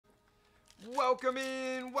Welcome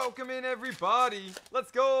in everybody. Let's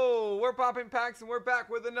go. We're popping packs and we're back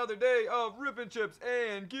with another day of ripping chips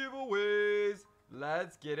and giveaways.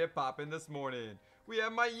 Let's get it popping this morning. We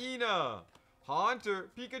have Myena, Haunter,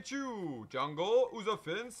 Pikachu, Jungle,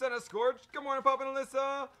 Uzafin, Scorch. Good morning, Poppin'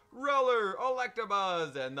 Alyssa, Reller,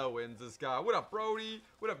 Electabuzz, and the Winds of Sky. What up, Brody?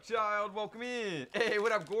 What up, Child? Welcome in. Hey,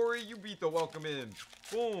 what up, Gory? You beat the welcome in.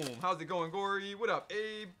 Boom. How's it going, Gory? What up,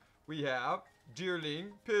 Abe? We have Deerling,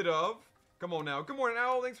 Pit of. Come on now. Good morning,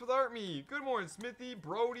 Owl. Thanks for the art me. Good morning, Smithy,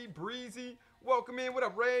 Brody, Breezy. Welcome in. What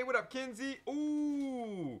up, Ray? What up, Kinsey?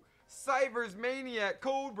 Ooh. Cybers Maniac,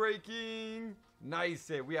 code breaking. Nice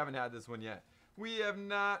hit. We haven't had this one yet. We have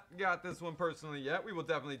not got this one personally yet. We will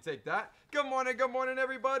definitely take that. Good morning,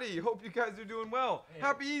 everybody. Hope you guys are doing well. Hey.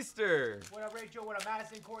 Happy Easter. What up, Rachel? What up,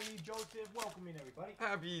 Madison, Courtney, Joseph? Welcome in, everybody.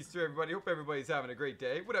 Happy Easter, everybody. Hope everybody's having a great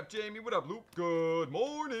day. What up, Jamie? What up, Luke? Good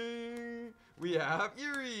morning. We have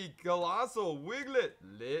Erie, Colossal, Wiglet,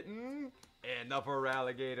 Litten, and the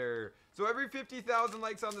Feraligatr. So every 50,000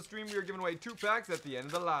 likes on the stream, we are giving away 2 packs at the end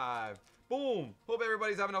of the live. Boom. Hope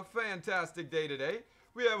everybody's having a fantastic day today.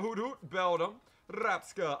 We have Hoot Hoot, Beldum,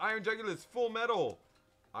 Rapska, Iron Jugulus, Full Metal,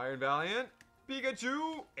 Iron Valiant,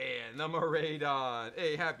 Pikachu, and the Miraidon.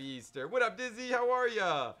 Hey, happy Easter. What up, Dizzy? How are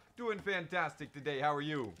ya? Doing fantastic today. How are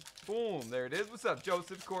you? Boom. There it is. What's up,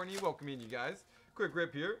 Joseph, Courtney? Welcome in, you guys. Quick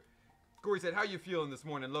rip here. Corey said, how you feeling this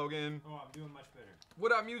morning, Logan? Oh, I'm doing much better.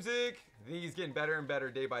 What up, music? I think he's getting better and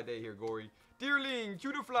better day by day here, Gory. Deerling,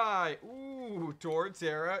 Cutafly, ooh,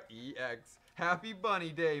 Torterra EX. Happy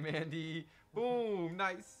Bunny Day, Mandy. Boom,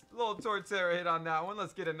 nice. Little Torterra hit on that one.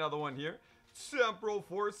 Let's get another one here. Temporal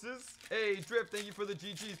Forces. Hey, Drift, thank you for the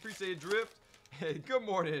GGs. Appreciate it, Drift. Hey, good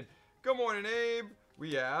morning. Good morning, Abe.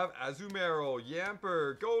 We have Azumarill,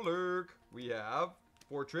 Yamper, Golurk. We have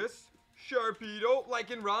Fortress, Sharpedo,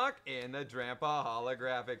 Lycan Rock, and the Drampa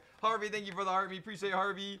holographic. Harvey, thank you for the heart. We appreciate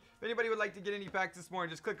Harvey. If anybody would like to get any packs this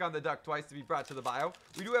morning, just click on the duck twice to be brought to the bio.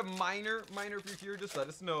 We do have Minor. Minor, if you're here, just let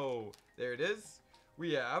us know. There it is.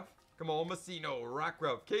 We have, come on, Massino,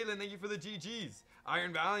 Rockruff. Caitlin, thank you for the GGs.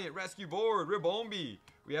 Iron Valiant, Rescue Board, Ribombi.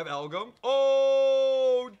 We have Elgum.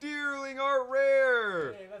 Oh, Deerling Art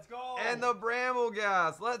Rare. Hey, let's go. And the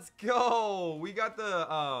Brambleghast. Let's go. We got the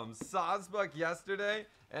Sawsbuck yesterday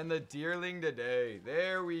and the Deerling today.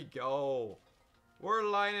 There we go. We're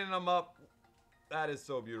lining them up. That is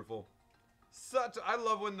so beautiful. I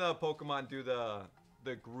love when the Pokemon do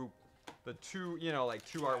the group, the two, you know, like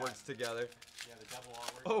two artworks together. Yeah, the double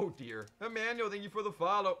artwork. Oh dear. Emmanuel, thank you for the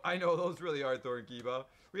follow. I know those really are Thornkiba.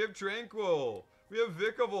 We have Tranquil. We have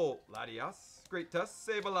Vikavolt, Latias, Great Test,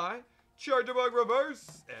 Sableye, Charjabug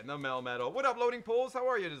Reverse, and the Melmetal. What up, Loading Poles? How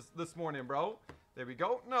are you this morning, bro? There we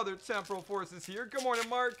go. Another Temporal Forces here. Good morning,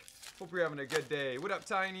 Mark. Hope you're having a good day. What up,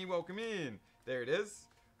 Tiny? Welcome in. There it is.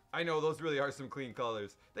 I know those really are some clean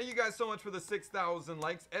colors. Thank you guys so much for the 6,000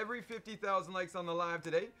 likes. Every 50,000 likes on the live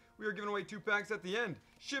today, we are giving away 2 packs at the end.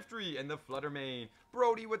 Shiftry and the Fluttermane.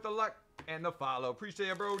 Brody with the luck and the follow. Appreciate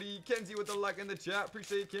you, Brody. Kenzie with the luck in the chat.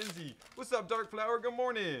 Appreciate you, Kenzie. What's up, Dark Flower? Good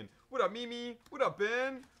morning. What up, Mimi? What up,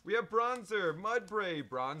 Ben? We have Bronzer, Mudbray,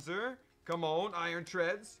 Bronzer. Come on, Iron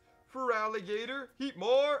Treads, Feraligatr,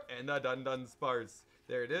 Heatmore, and the Dun Sparse.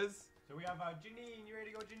 There it is. So we have Janine. You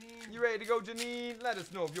ready to go, Janine? You ready to go, Janine? Let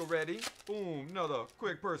us know if you're ready. Boom, another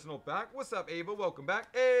quick personal pack. What's up, Ava? Welcome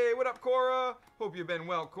back. Hey, what up, Cora? Hope you've been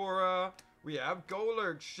well, Cora. We have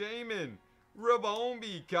Golurk, Shaman,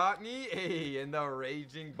 Rabombi, Cottony, hey, and the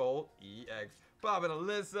Raging Bolt EX. Bob and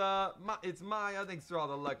Alyssa, it's Maya. Thanks for all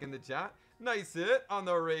the luck in the chat. Nice hit on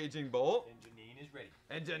the Raging Bolt. And Janine is ready.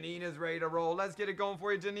 And Janine is ready to roll. Let's get it going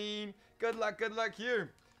for you, Janine. Good luck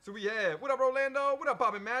here. So we have, what up, Rolando? What up,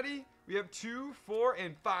 Bob and Maddie? We have 2, 4,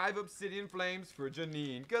 and 5 Obsidian Flames for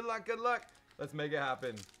Janine. Good luck, good luck. Let's make it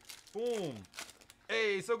happen. Boom.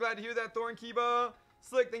 Hey, so glad to hear that, Thornkiba.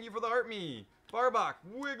 Slick, thank you for the heart me. Barbach,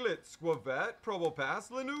 Wiglet, Squavette, Probopass,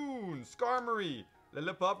 Lanoon, Skarmory,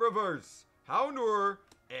 Lillipup Reverse, Houndour,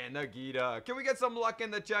 and Nagita. Can we get some luck in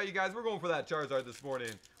the chat, you guys? We're going for that Charizard this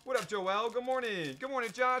morning. What up, Joel? Good morning. Good morning,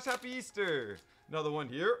 Josh. Happy Easter. Another one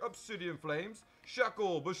here. Obsidian Flames,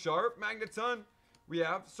 Shuckle, Bisharp, Magneton. We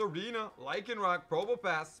have Serena, Lycanroc,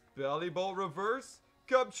 Probopass, Bellibolt Reverse,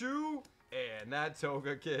 Cubchoo, and that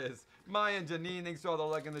Togekiss. Maya and Janine, thanks for all the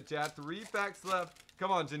luck in the chat. 3 packs left.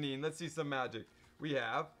 Come on, Janine. Let's see some magic. We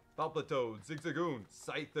have Palpitoad, Zigzagoon,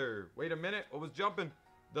 Scyther. Wait a minute. What was jumping?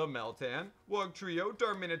 The Meltan, Wugtrio,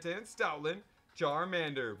 Darmanitan, Stoutland,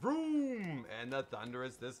 Charmander, Vroom, and the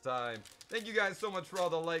Thundurus this time. Thank you guys so much for all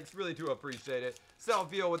the likes. Really do appreciate it.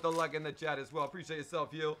 Self-heal with the luck in the chat as well. Appreciate your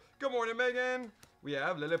self-heal. Good morning, Megan. We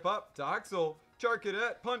have Lillipup, Toxel,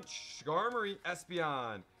 Charcadet, Punch, Skarmory,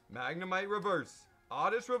 Espeon, Magnemite reverse,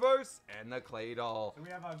 Oddish reverse, and the Clay Doll. So we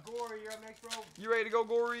have Gory. You're up next, bro. You ready to go,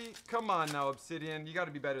 Gory? Come on now, Obsidian. You got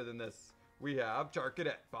to be better than this. We have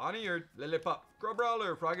Charcadet, Bonnier, Lillipup,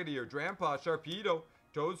 Grubrawler, Frogadier, Drampa, Sharpedo,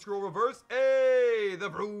 Toadscroll reverse. Hey, the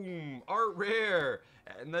Vroom, Art Rare,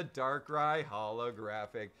 and the Darkrai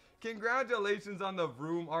holographic. Congratulations on the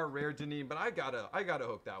Vroom Art Rare, Janine, but I gotta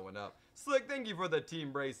hook that one up. Slick, thank you for the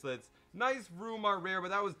team bracelets. Nice Vroom Art Rare, but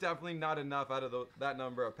that was definitely not enough out of that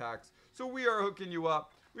number of packs. So we are hooking you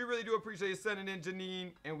up. We really do appreciate you sending in,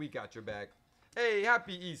 Janine, and we got your back. Hey,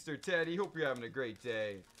 happy Easter, Teddy. Hope you're having a great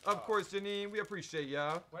day. Of course, Janine, we appreciate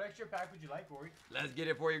ya. What extra pack would you like, Gory? Let's get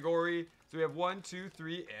it for you, Gory. So we have 1, 2,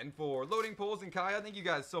 3, and 4. Loading Poles and Kaya, thank you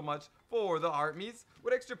guys so much for the art meets.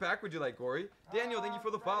 What extra pack would you like, Gory? Daniel, thank you for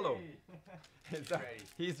the follow. He's ready.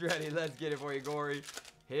 He's ready. Let's get it for you, Gory.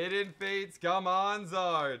 Hidden Fates, come on,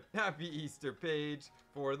 Zard. Happy Easter, Paige,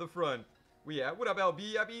 for the front. We have, what up,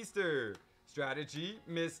 LB? Happy Easter. Strategy,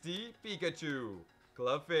 Misty, Pikachu.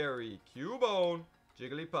 Clefairy, Cubone,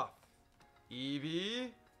 Jigglypuff, Eevee,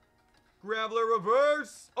 Graveler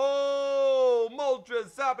reverse. Oh,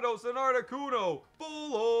 Moltres, Zapdos, and Articuno.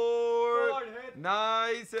 Full art.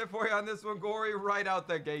 Nice hit for you on this one, Gory. Right out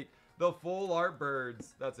the gate. The full art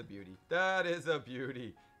birds. That's a beauty. That is a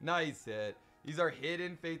beauty. Nice hit. These are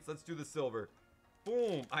Hidden Fates. Let's do the silver.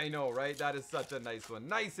 Boom. I know, right? That is such a nice one.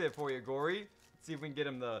 Nice hit for you, Gory. Let's see if we can get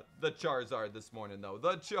him the Charizard this morning, though.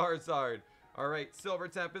 The Charizard. All right, Silver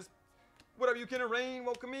Tempest. What up, Yukina Rain?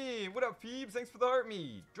 Welcome in. What up, Phoebes? Thanks for the heart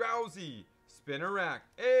mead. Drowsy. Spinarak.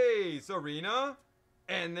 Hey, Serena.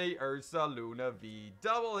 And the Ursaluna V.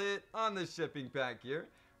 Double hit on the shipping pack here.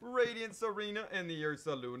 Radiant Serena and the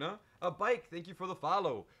Ursaluna. A bike, thank you for the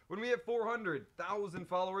follow. When we have 400,000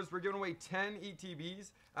 followers, we're giving away 10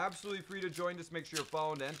 ETBs. Absolutely free to join. Just make sure you're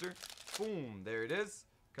following to enter. Boom, there it is.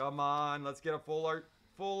 Come on, let's get a full art.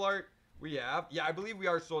 Full art. We have, yeah, I believe we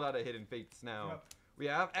are sold out of Hidden Fates now. Yep. We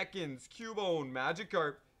have Ekans, Cubone,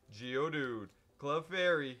 Magikarp, Geodude,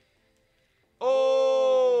 Clefairy.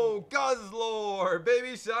 Oh, Guzzlord,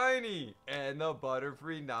 Baby Shiny, and the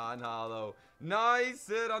Butterfree non-hollow. Nice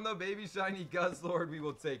hit on the Baby Shiny Guzzlord. We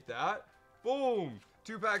will take that. Boom.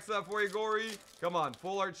 2 packs left for you, Gory. Come on,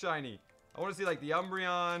 full art shiny. I want to see like the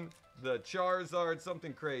Umbreon, the Charizard,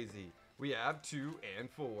 something crazy. We have 2 and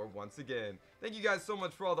 4 once again. Thank you guys so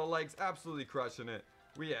much for all the likes. Absolutely crushing it.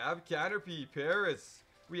 We have Caterpie, Paris.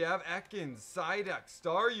 We have Ekans, Psyduck,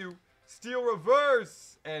 Staryu, Steel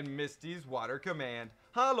Reverse, and Misty's Water Command.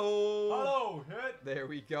 Hello. Hello, hit. There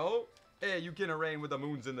we go. Hey, you can arraign with the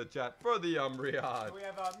moons in the chat for the Umbreon. So we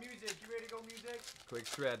have music. You ready to go, music? Quick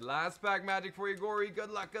shred. Last pack magic for you, Gory.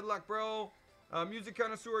 Good luck, bro. Music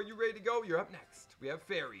connoisseur, you ready to go? You're up next. We have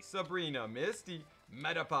Fairy, Sabrina, Misty,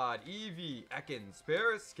 Metapod, Eevee, Ekans,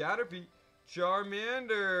 Paris, Caterpie,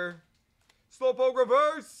 Charmander, Slowpoke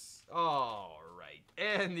reverse. All right,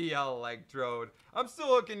 and the Electrode. I'm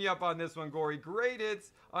still hooking you up on this one, Gory. Great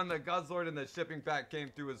hits on the Guzzlord, and the shipping pack came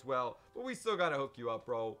through as well. But we still gotta hook you up,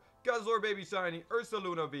 bro. Guzzlord, Baby Shiny,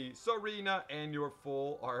 Ursaluna V, Serena, and your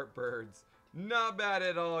full art birds. Not bad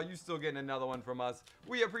at all. You still getting another one from us.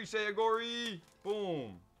 We appreciate it, Gory.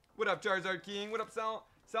 Boom. What up, Charizard King? What up,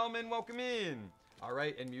 Salmon? Welcome in. All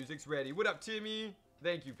right, and music's ready. What up, Timmy?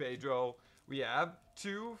 Thank you, Pedro. We have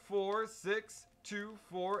 2, 4, 6, 2,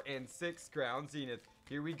 4, and 6 Crown Zenith.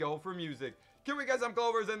 Here we go for music. Can we get some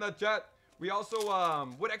clovers in the chat? We also,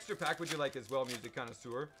 what extra pack would you like as well, music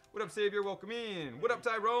connoisseur? What up, Savior? Welcome in. What up,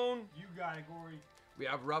 Tyrone? You got it, Gory. We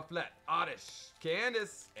have Rufflet, Oddish,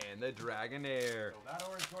 Candace, and the Dragonair. So that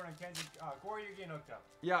orange corn and Kenzie. Gory, you're getting hooked up.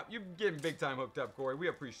 Yeah, you're getting big time hooked up, Corey. We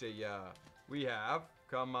appreciate ya. We have,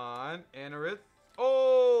 come on, Anorith.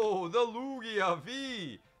 Oh, the Lugia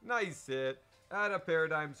V. Nice hit. Out of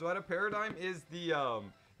Paradigm. So out of Paradigm is the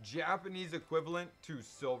Japanese equivalent to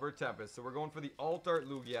Silver Tempest. So we're going for the alt art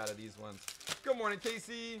Lugia out of these ones. Good morning,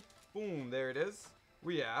 Casey. Boom, there it is.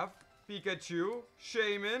 We have Pikachu,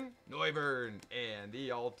 Shaman, Noivern, and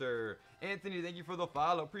the altar. Anthony, thank you for the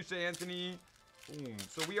follow. Appreciate it, Anthony. Boom.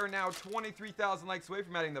 So we are now 23,000 likes away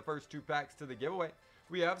from adding the first 2 packs to the giveaway.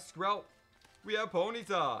 We have Skrelt. We have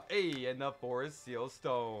Ponyta. Hey, and the Forest Seal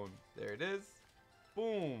Stone. There it is.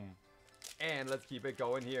 Boom. And let's keep it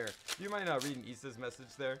going here. Do you mind reading Issa's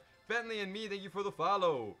message there? Bentley and me, thank you for the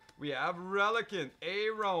follow. We have Relicanth,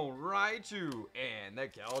 Aeron, Raichu, and the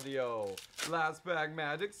Keldeo. Last pack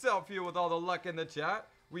magic, self-heal with all the luck in the chat.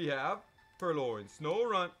 We have Purloin,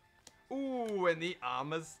 Snorunt, ooh, and the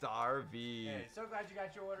Amistar V. Hey, so glad you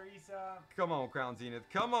got your order, Issa. Come on, Crown Zenith.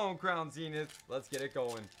 Come on, Crown Zenith. Let's get it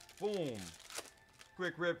going. Boom.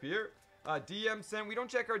 Quick rip here. DM sent. We don't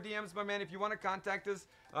check our DMs, my man. If you want to contact us,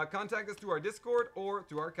 contact us through our Discord or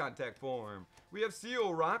through our contact form. We have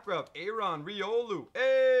Seal, Rockruff, Aaron, Riolu,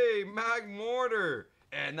 hey, Magmortar,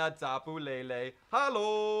 and the Tapu Lele. Hello!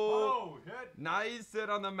 Oh, hit. Nice hit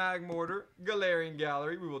on the Magmortar. Galarian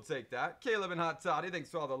Gallery, we will take that. Caleb and Hot Toddy, thanks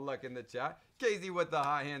for all the luck in the chat. Casey with the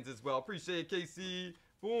high hands as well. Appreciate it, Casey.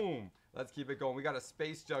 Boom. Let's keep it going. We got a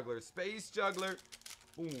Space Juggler. Space Juggler.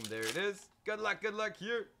 Boom, there it is. Good luck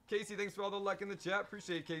here. Casey, thanks for all the luck in the chat.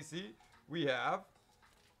 Appreciate it, Casey. We have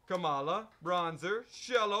Kamala, Bronzer,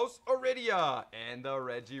 Shellos, Iridia, and the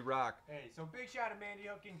Regirock. Hey, so big shout out to Mandy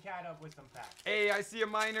hooking Cat up with some packs. Hey, I see a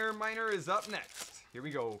Miner. Miner is up next. Here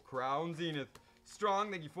we go. Crown Zenith.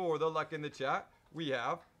 Strong, thank you for the luck in the chat. We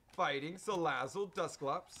have Fighting, Salazzle,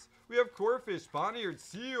 Dusclops. We have Corfish, Poniard,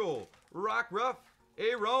 Seal, Rockruff,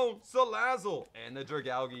 Aaron, Salazzle, and the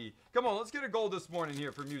Dragalge. Come on, let's get a gold this morning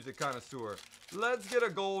here for Music Connoisseur. Let's get a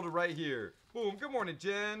gold right here. Boom. Good morning,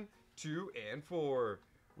 Jen. 2 and 4.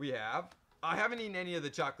 We have, I haven't eaten any of the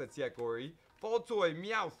chocolates yet, Gory. Voltoy,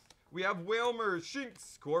 Meowth. We have Whalmer,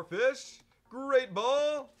 Shinx, Corfish, Great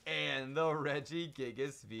Ball, and the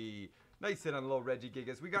Regigigas V. Nice hit on little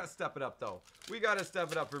Regigigas. We got to step it up, though. We got to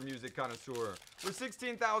step it up for Music Connoisseur. We're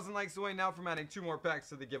 16,000 likes away now from adding 2 more packs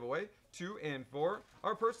to the giveaway. 2 and 4.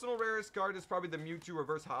 Our personal rarest card is probably the Mewtwo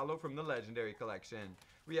Reverse Holo from the Legendary Collection.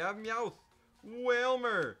 We have Meowth,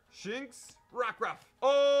 Whalmer, Shinx, Rockruff.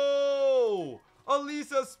 Oh!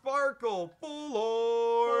 Elisa Sparkle, Full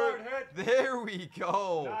Art. There we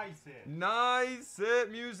go. Nice hit. Nice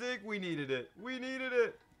hit, Music. We needed it. We needed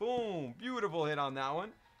it. Boom. Beautiful hit on that one.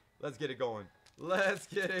 Let's get it going. Let's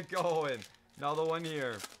get it going. Another one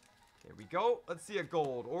here. Here we go. Let's see a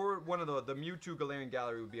gold or one of the Mewtwo Galarian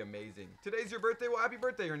Gallery would be amazing. Today's your birthday. Well, happy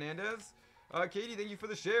birthday, Hernandez. Katie, thank you for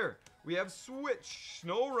the share. We have Switch,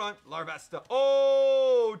 Snorunt, Larvesta.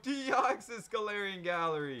 Oh, Deoxys Galarian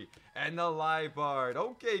Gallery. And the Liepard.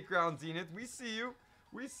 Okay, Crown Zenith, we see you.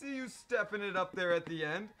 We see you stepping it up there at the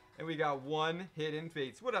end. And we got 1 Hidden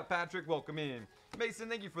Fates. What up, Patrick? Welcome in. Mason,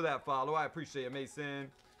 thank you for that follow. I appreciate it,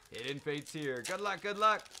 Mason. Hidden Fates here. Good luck, good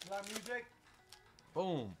luck. Love music.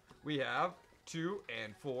 Boom. We have 2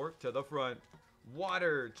 and 4 to the front.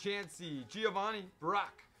 Water, Chansey, Giovanni,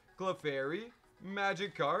 Brock, Clefairy,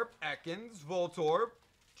 Magikarp, Ekans, Voltorb,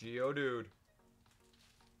 Geodude.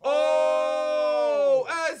 Oh!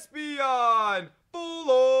 Espeon!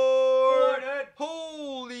 Full Art!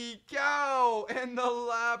 Holy cow! And the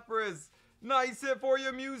Lapras. Nice hit for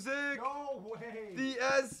you, Music. No way. The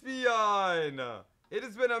Espeon. It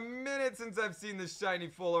has been a minute since I've seen the shiny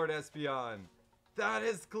Full Art Espeon. That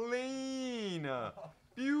is clean.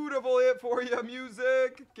 Beautiful hit for you,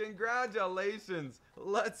 Music. Congratulations.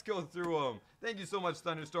 Let's go through them. Thank you so much,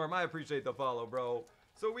 Thunderstorm. I appreciate the follow, bro.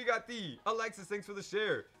 So we got the Alexis, thanks for the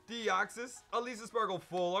share. Deoxys, Elisa Sparkle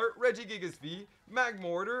Full Art, Regigigas V,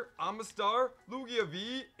 Magmortar, Amistar, Lugia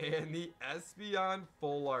V, and the Espeon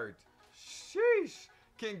Full Art. Sheesh.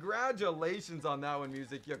 Congratulations on that one,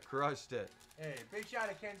 Music. You crushed it. Hey, big shout out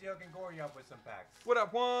to Kenzie hooking Gory up with some packs. What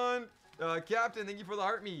up, Juan? Captain, thank you for the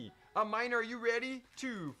heart me. Miner, are you ready?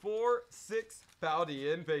 2, 4, 6,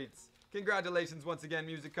 Paldean Fates. Congratulations once again,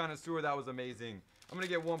 Music Connoisseur. That was amazing. I'm going to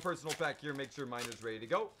get one personal pack here, make sure Miner's ready to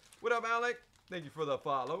go. What up, Alec? Thank you for the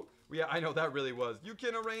follow. I know that really was.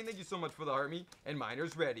 Yukina Rain, thank you so much for the heart me. And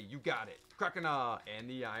Miner's ready. You got it. Krakena and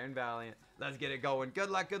the Iron Valiant. Let's get it going.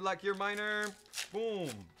 Good luck here, Miner. Boom.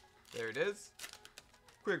 There it is.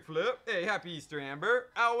 Quick flip. Hey, happy Easter, Amber.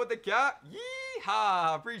 Owl with the cat.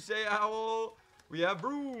 Yeehaw. Appreciate Owl. We have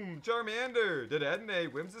Broom, Charmander,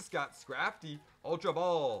 Dedenne, Whimsicott, Scrafty, Ultra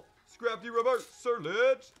Ball, Scrafty Reverse,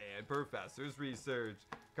 Surlich, and Professor's Research.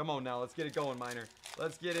 Come on now, let's get it going, Miner.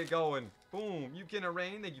 Let's get it going. Boom. You can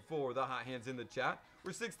arraign. Thank you for the hot hands in the chat.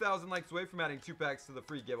 We're 6,000 likes away from adding 2 packs to the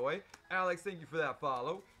free giveaway. Alex, thank you for that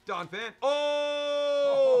follow. Don Fan.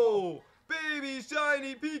 Oh! Baby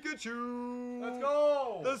shiny Pikachu. Let's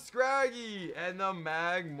go. The Scraggy and the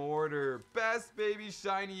Magmortar. Best baby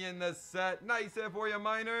shiny in the set. Nice hit for you,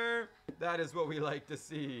 Miner. That is what we like to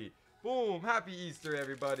see. Boom. Happy Easter,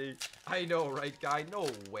 everybody. I know, right, guy? No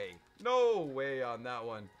way. No way on that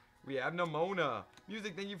one. We have Nimona.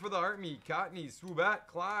 Music, thank you for the heart me. Cottony, Swoobat,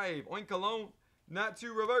 Clive, Oinkalone,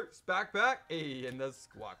 Natu Reverse, Backpack, hey, and the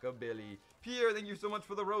Squawkabilly. Pierre, thank you so much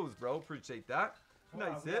for the rose, bro. Appreciate that.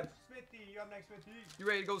 Nice hit. Smithy, you up next, Smithy. You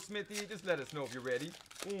ready to go, Smithy? Just let us know if you're ready.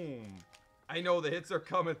 Boom. I know the hits are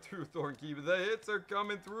coming through, Thornkeep. The hits are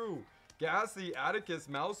coming through. Ghastly, Atticus,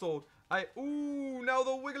 Mousehold. Ooh, now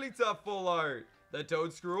the Wigglytuff Full Art. The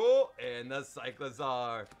Toadscruel and the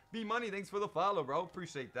Cyclizar. B-Money, thanks for the follow, bro.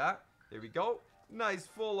 Appreciate that. There we go. Nice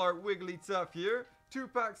Full Art Wigglytuff here. 2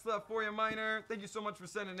 packs left for you, Miner. Thank you so much for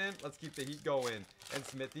sending in. Let's keep the heat going. And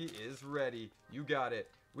Smithy is ready. You got it.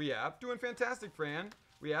 We have, doing fantastic, Fran.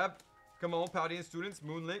 We have, come on, Paldean Students,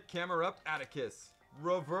 Moonlit, Camera Up, Atticus.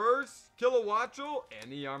 Reverse, Kilowatchel, and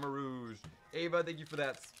the Armor Rouge. Ava, thank you for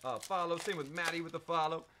that follow. Same with Maddie with the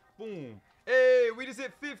follow. Boom. Hey, we just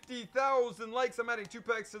hit 50,000 likes. I'm adding 2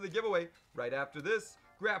 packs to the giveaway. Right after this,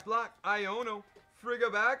 Graplock, Iono,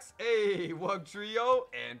 Frigabax, Wug Trio,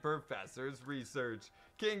 and Professor's Research.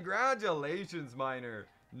 Congratulations, Miner.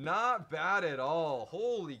 Not bad at all.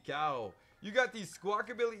 Holy cow. You got the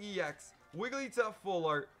Squawkabilly EX, Wigglytuff Full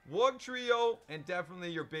Art, Wug Trio, and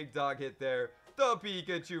definitely your big dog hit there, the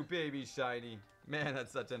Pikachu Baby Shiny. Man,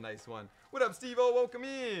 that's such a nice one. What up, Steve-O? Welcome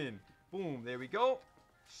in. Boom, there we go.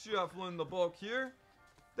 Shuffling the bulk here.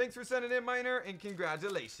 Thanks for sending in, Miner, and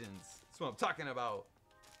congratulations. That's what I'm talking about.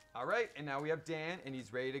 All right, and now we have Dan, and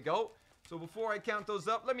he's ready to go. So before I count those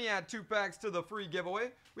up, let me add 2 packs to the free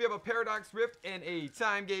giveaway. We have a Paradox Rift and a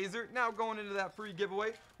Time Gazer. Now going into that free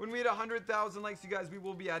giveaway. When we hit 100,000 likes, you guys, we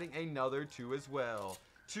will be adding another 2 as well.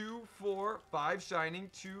 2, 4, 5 Shining,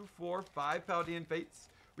 2, 4, 5 Paldean Fates.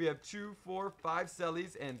 We have 2, 4, 5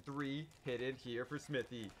 Sellies, and 3 hidden here for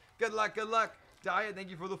Smithy. Good luck, good luck. Diet, thank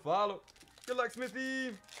you for the follow. Good luck,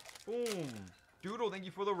 Smithy. Boom. Doodle, thank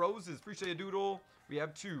you for the roses. Appreciate you, Doodle. We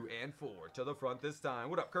have 2 and 4 to the front this time.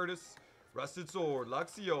 What up, Curtis? Rusted Sword,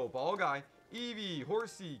 Luxio, Ball Guy, Eevee,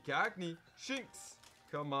 Horsey, Cacney, Shinx.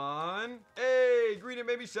 Come on. Hey, Green and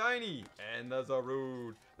Baby Shiny. And the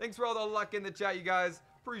Zarude. Thanks for all the luck in the chat, you guys.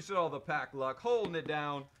 Appreciate all the pack luck. Holding it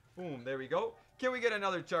down. Boom, there we go. Can we get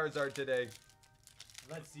another Charizard today?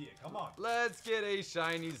 Let's see it. Come on. Let's get a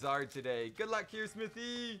shiny Zard today. Good luck here,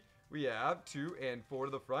 Smithy. We have 2 and 4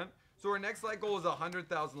 to the front. So our next like goal is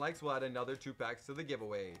 100,000 likes. We'll add another 2 packs to the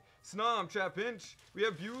giveaway. Snom, Trapinch. We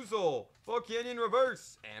have Buzel, Volcanion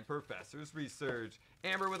Reverse, and Professor's Research.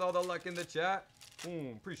 Amber with all the luck in the chat.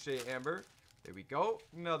 Boom, appreciate Amber. There we go.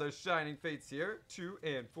 Another Shining Fates here. 2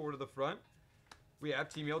 and 4 to the front. We have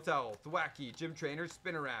Team Yotel, Thwacky, Gym Trainer,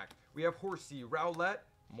 Spinnerack. We have Horsey, Rowlet,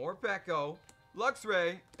 Morpeko,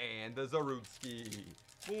 Luxray, and the Zarudski.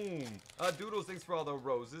 Boom. Doodles, thanks for all the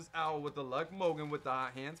roses. Owl with the luck. Mogan with the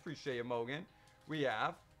hot hands. Appreciate you, Mogan. We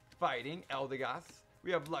have Fighting, Eldegoss.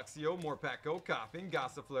 We have Luxio, Morpeko, Koffing,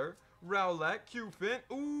 Gossifleur, Rowlet, Cufant.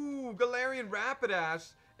 Ooh, Galarian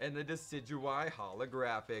Rapidash. And the Decidueye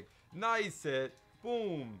Holographic. Nice hit.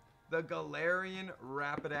 Boom. The Galarian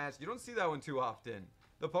Rapidash. You don't see that one too often.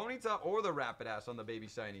 The Ponyta or the Rapidash on the Baby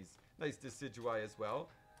Shinies. Nice Decidueye as well.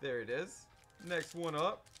 There it is. Next one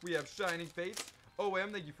up, we have Shining Fates.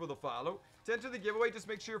 OM, thank you for the follow. To enter the giveaway, just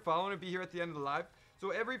make sure you're following and be here at the end of the live.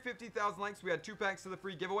 So every 50,000 likes, we had 2 packs to the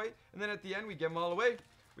free giveaway. And then at the end, we give them all away.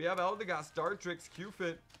 We have Eldegoss, Startrix,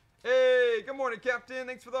 Cufant. Hey, good morning, Captain.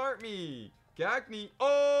 Thanks for the art me. Cacney.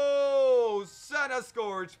 Oh,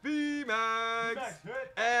 Centiskorch, VMAX.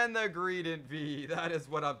 And the Greedent V. That is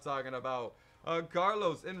what I'm talking about.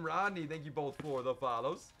 Carlos and Rodney, thank you both for the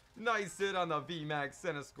follows. Nice hit on the VMAX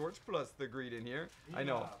Centiskorch plus the Greedent here. I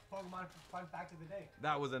know. Pokemon fun fact of the day.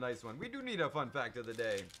 That was a nice one. We do need a fun fact of the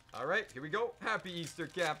day. All right, here we go. Happy Easter,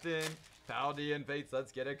 Captain. Paldean Fates,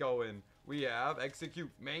 let's get it going. We have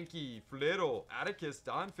Execute, Mankey, Flittle, Atticus,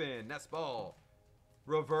 Donphan, Nestball,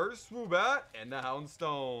 Reverse, Swoobat, and the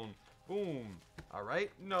Houndstone. Boom. All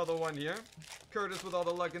right, another one here. Curtis with all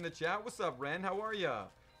the luck in the chat. What's up, Ren? How are ya?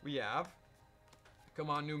 We have, come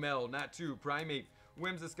on, Numel, Natu, Primate,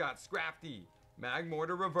 Whimsicott, Scrafty,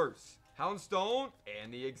 Magmortar Reverse, Houndstone,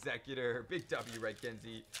 and the Executor. Big W, right,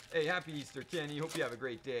 Kenzie? Hey, happy Easter, Kenny. Hope you have a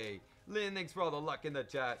great day. Lynn, thanks for all the luck in the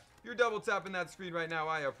chat. You're double tapping that screen right now.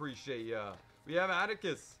 I appreciate ya. We have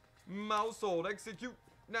Atticus, Mousehold, Execute,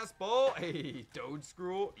 Nestball, hey,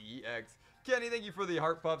 Toadscruel, EX. Kenny, thank you for the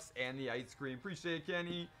Heart Puffs and the ice cream. Appreciate it,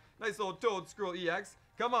 Kenny. Nice little Toadscruel EX.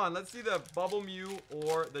 Come on, let's see the Bubble Mew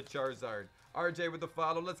or the Charizard. RJ with the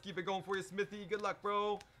follow. Let's keep it going for you, Smithy. Good luck,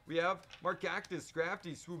 bro. We have Markactus,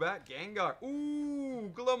 Scrafty, Swoobat, Gengar.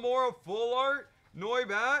 Ooh, Glamora Full Art,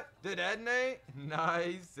 Noibat, Dedenne.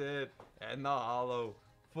 Nice hit. And the Hollow.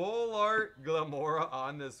 Full Art Glamora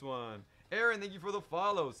on this one. Aaron, thank you for the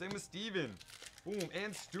follow. Same with Steven. Boom,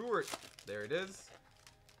 and Stuart. There it is.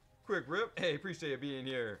 Quick rip. Hey, appreciate you being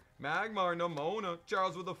here. Magmar, Nomona,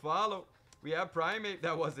 Charles with the follow. We have Primate.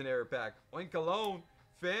 That was an error pack. Oinkologne,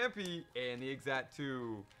 Fampy, and the Exact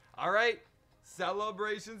 2. All right.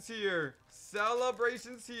 Celebrations here.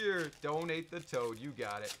 Celebrations here. Donate the Toad. You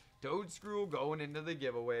got it. Toadscruel going into the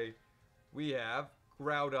giveaway. We have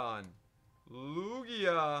Groudon,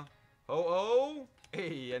 Lugia, Ho-Oh,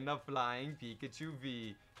 hey, and the Flying Pikachu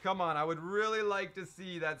V. Come on, I would really like to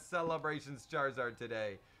see that Celebrations Charizard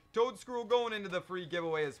today. Toadscrew going into the free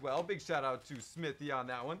giveaway as well. Big shout out to Smithy on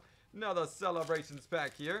that one. Another celebrations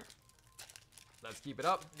pack here. Let's keep it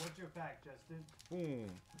up. What's your pack, Justin? Boom.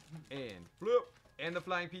 And flip. And the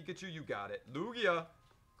Flying Pikachu, you got it. Lugia.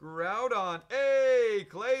 Groudon. Hey,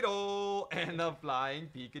 Claydol. And the Flying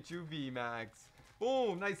Pikachu VMAX.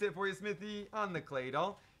 Boom. Nice hit for you, Smithy, on the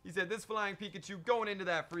Claydol. He said this Flying Pikachu going into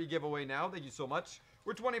that free giveaway now. Thank you so much.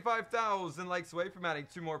 We're 25,000 likes away from adding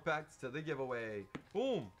 2 more packs to the giveaway.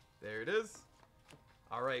 Boom. There it is.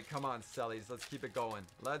 All right, come on, Sellies. Let's keep it going.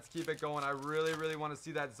 Let's keep it going. I really, really want to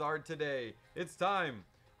see that Zard today. It's time.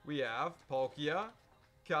 We have Palkia,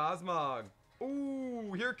 Cosmog.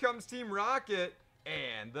 Ooh, here comes Team Rocket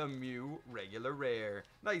and the Mew regular rare.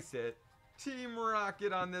 Nice hit. Team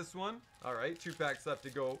Rocket on this one. All right, 2 packs left to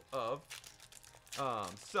go of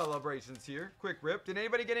celebrations here. Quick rip. Did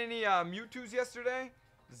anybody get any Mewtwo's yesterday?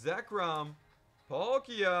 Zekrom,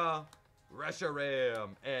 Palkia, Reshiram,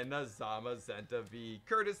 and the Zamazenta V.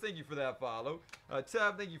 Curtis, thank you for that follow.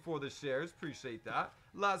 Tab, thank you for the shares. Appreciate that.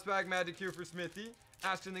 Last pack magic here for Smithy.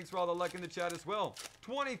 Ashton, thanks for all the luck in the chat as well.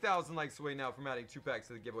 20,000 likes away now from adding 2 packs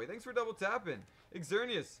to the giveaway. Thanks for double tapping.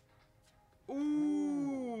 Xerneas.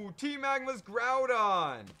 Ooh, Team Magma's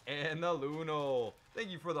Groudon and the Lunel. Thank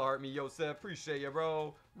you for the heart, me, Yosef. Appreciate you,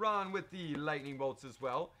 bro. Ron with the lightning bolts as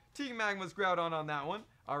well. Team Magma's Groudon on that one.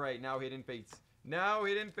 All right, now Hidden Fates. Now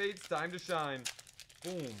Hidden Fates, time to shine.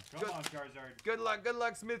 Boom. Come on, Charizard. Good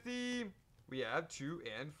luck, Smithy. We have 2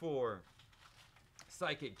 and 4.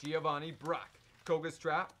 Psychic, Giovanni, Brock, Koga's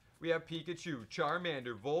Trap. We have Pikachu,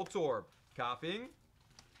 Charmander, Voltorb, Coughing,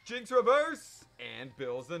 Jinx Reverse, and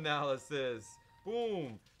Bill's Analysis.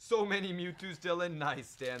 Boom. So many Mewtwo's, Dylan. Nice,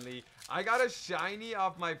 Stanley. I got a shiny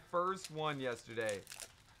off my first one yesterday.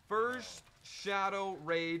 First Shadow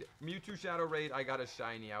Raid, Mewtwo Shadow Raid, I got a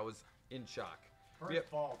shiny. I was in shock. First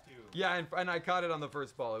ball, too. Yeah, and I caught it on the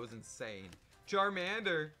first ball. It was insane.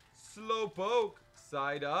 Charmander, Slowpoke,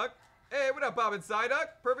 Psyduck. Hey, what up, Bob and Psyduck?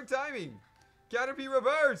 Perfect timing. Caterpie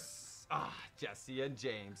Reverse. Ah, Jesse and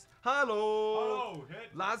James. Hello. Hello,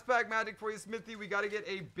 hit. Last pack magic for you, Smithy. We got to get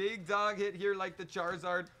a big dog hit here like the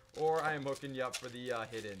Charizard, or I am hooking you up for the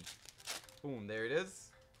hidden. Boom, there it is.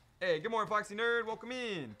 Hey, good morning, Foxy Nerd. Welcome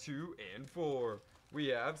in. 2 and 4. We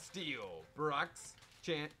have Steel, Brox,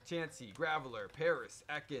 Chansey, Graveler, Paris,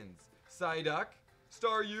 Ekans, Psyduck,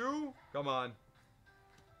 Staryu. Come on.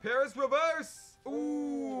 Paris Reverse.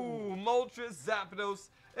 Ooh, Moltres, Zapdos,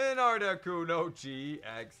 and Articuno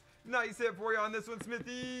GX. Nice hit for you on this one,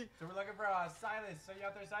 Smithy. So we're looking for Silas. Are you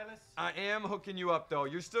out there, Silas? I am hooking you up, though.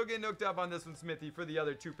 You're still getting hooked up on this one, Smithy, for the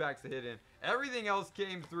other 2 packs to hit in. Everything else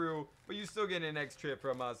came through, but you still getting an next trip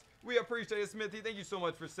from us. We appreciate it, Smithy. Thank you so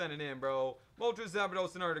much for sending in, bro. Moltres,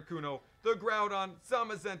 Zapdos, and Articuno. The Groudon,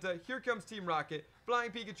 Zamazenta. Here comes Team Rocket.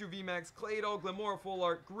 Flying Pikachu VMAX, Claydol, Glamora Full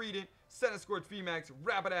Art, Greedent, Centiskorch VMAX,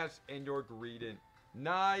 Rapidash, and your Greedent.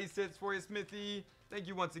 Nice hits for you, Smithy. Thank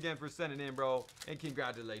you once again for sending in, bro. And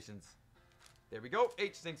congratulations. There we go.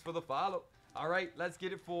 H, thanks for the follow. All right, let's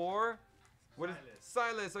get it for... What is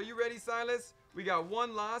Silas? Are you ready, Silas? We got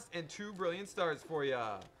 1 lost and 2 brilliant stars for you.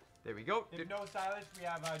 There we go. If no Silas, we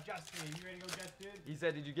have Justin. You ready to go, Justin? He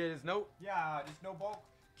said, did you get his note? Yeah, just no bulk.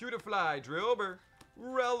 Cutiefly, Drillbur,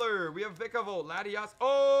 Reller. We have Vikavolt, Latias.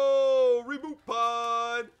 Oh, Reboot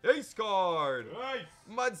Pod. Ace card. Nice.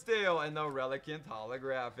 Mudsdale and the Relicanth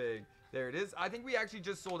holographic. There it is. I think we actually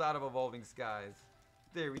just sold out of Evolving Skies.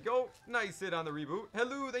 There we go. Nice hit on the reboot.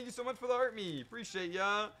 Hello, thank you so much for the heart me. Appreciate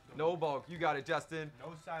ya. No bulk. You got it, Justin.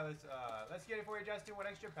 No Silas. Let's get it for you, Justin. What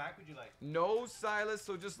extra pack would you like? No Silas,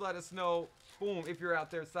 so just let us know. Boom. If you're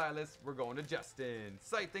out there, Silas, we're going to Justin.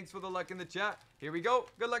 Sight, thanks for the luck in the chat. Here we go.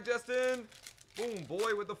 Good luck, Justin. Boom.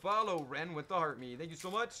 Boy with the follow. Ren with the heart me. Thank you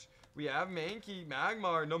so much. We have Mankey,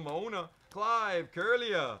 Magmar, Nimona, Clive,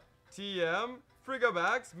 Curlia, TM,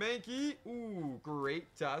 Frigabax, Mankey. Ooh,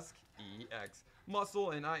 Great Tusk, EX. Muscle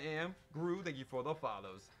and I am Gru. Thank you for the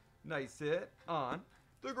follows. Nice hit on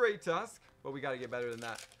the Great Tusk, but we got to get better than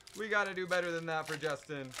that. We got to do better than that for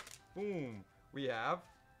Justin. Boom. We have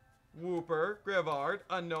Wooper, Grevard,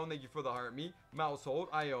 Unknown. Thank you for the heart me. Mousehold,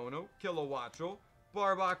 Iono, Kilowattrel,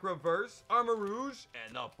 Barbock Reverse, Armor Rouge,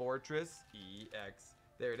 and the Fortress EX.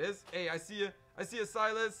 There it is. Hey, I see you. I see a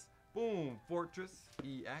Silas. Boom. Fortress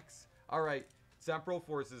EX. All right. Temporal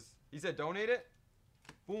Forces. He said donate it.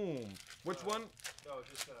 Boom. Which one? No,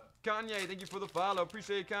 just Kanye, thank you for the follow.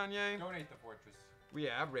 Appreciate it, Kanye. donate the fortress. We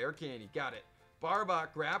have Rare Candy. Got it.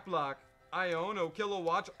 Barbock, Graplock, Iono,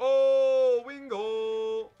 Kilowatch. Oh,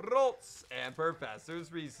 Wingull, Roltz, and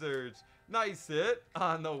Professor's Research. Nice hit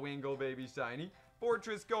on the Wingull Baby Shiny.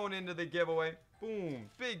 Fortress going into the giveaway. Boom.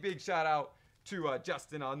 Big shout out to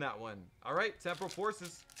Justin on that one. All right, Temporal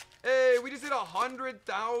Forces. Hey, we just hit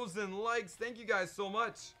 100,000 likes. Thank you guys so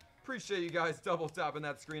much. Appreciate you guys double tapping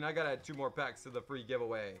that screen. I gotta add 2 more packs to the free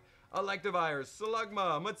giveaway. Electivire,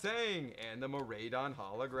 Slugma, Matang, and the Miraidon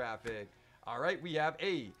Holographic. All right, we have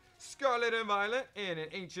a Scarlet and Violet and an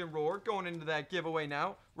Ancient Roar going into that giveaway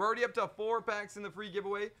now. We're already up to 4 packs in the free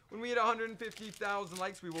giveaway. When we hit 150,000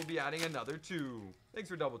 likes, we will be adding another 2. Thanks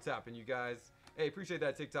for double tapping, you guys. Hey, appreciate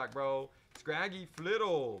that TikTok, bro. Scraggy,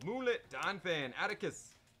 Flittle, Moonlit, Donphan,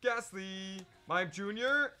 Atticus, Ghastly, Mime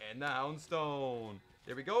Jr., and the Houndstone.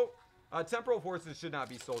 There we go. Temporal Forces should not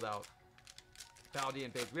be sold out.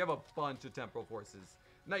 Paldean Page. We have a bunch of Temporal Forces.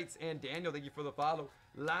 Knights and Daniel, thank you for the follow.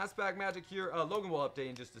 Last pack magic here. Logan will update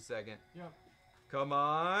in just a second. Yep. Come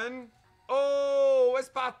on. Oh,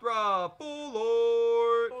 Espathra, Full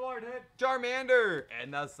Lord. Full art hit. Charmander,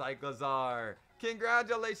 and the Cyclozar.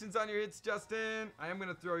 Congratulations on your hits, Justin. I am going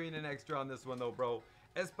to throw you in an extra on this one, though, bro.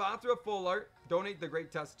 Espathra Full Art. Donate the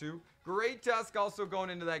Great Tusk too. Great Tusk also going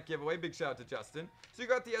into that giveaway. Big shout out to Justin. So you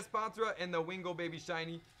got the Espathra and the Wingo Baby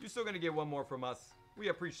Shiny. You're still going to get one more from us. We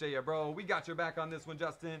appreciate you, bro. We got your back on this one,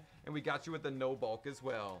 Justin. And we got you with the no bulk as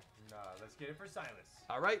well. Let's get it for Silas.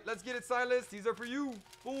 All right, let's get it, Silas. These are for you.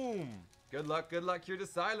 Boom. Good luck here to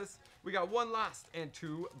Silas. We got 1 last and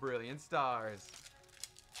 2 brilliant stars.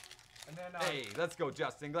 And then, hey, let's go,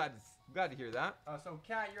 Justin. Glad to hear that. So,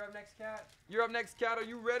 Cat, you're up next, Cat. You're up next, Cat. Are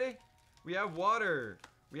you ready? We have Water.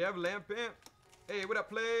 We have Lampimp. Hey, what up,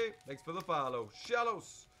 Play? Thanks for the follow.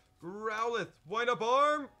 Shallows, Growlithe, Wind Up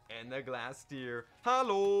Arm, and the Glass Steer.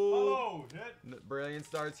 Hello. Hello, hit. Brilliant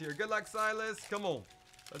starts here. Good luck, Silas. Come on.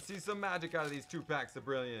 Let's see some magic out of these 2 packs of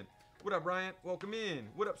Brilliant. What up, Bryant? Welcome in.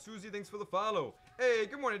 What up, Susie? Thanks for the follow. Hey,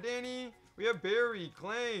 good morning, Danny. We have Barry,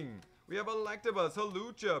 Clang. We have Electabuzz,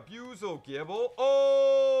 Halucha, Buzel, Gibble.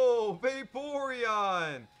 Oh,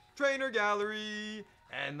 Vaporeon, Trainer Gallery,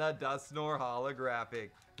 and the Dusknoir Holographic.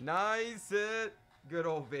 Nice hit. Good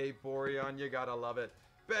old Vaporeon. You gotta love it.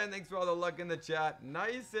 Ben, thanks for all the luck in the chat.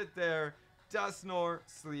 Nice hit there. Dusknoir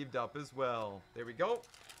sleeved up as well. There we go.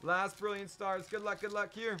 Last brilliant stars. Good luck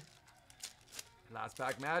here. Last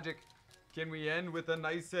pack magic. Can we end with a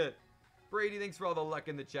nice hit? Brady, thanks for all the luck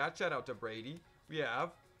in the chat. Shout out to Brady. We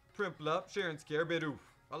have Primplup, Sharon's Care, Bidoof,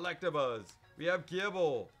 Electabuzz. We have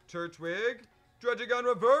Gibble, Turtwig, Druddigon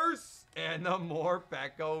Reverse, and the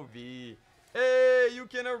Morpeko V. Hey,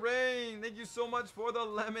 Yukina Rain. Thank you so much for the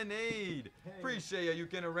lemonade. Hey. Appreciate you,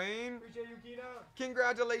 Yukina Rain. Appreciate you, Kina.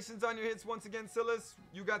 Congratulations on your hits once again, Silas.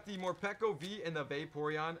 You got the Morpeko V and the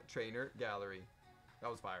Vaporeon Trainer Gallery.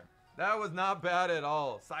 That was fire. That was not bad at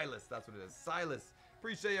all. Silas, that's what it is. Silas.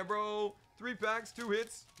 Appreciate you, bro. 3 packs, 2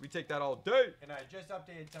 hits. We take that all day. And I just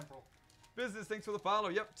updated Temporal. Business, thanks for the follow.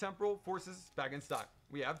 Yep, Temporal Forces back in stock.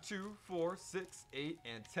 We have 2, 4, 6, 8,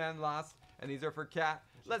 and 10 last. And these are for Cat.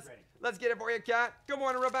 Let's get it for you, Cat. Good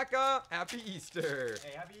morning, Rebecca. Happy Easter.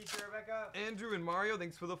 Hey, happy Easter, Rebecca. Andrew and Mario,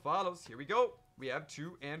 thanks for the follows. Here we go. We have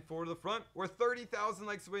 2 and 4 to the front. We're 30,000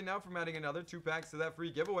 likes away now from adding another 2 packs to that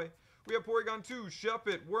free giveaway. We have Porygon 2,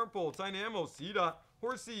 Shuppet, Wurmple, Tynamo, Seedot,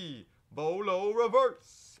 Horsey, Bolo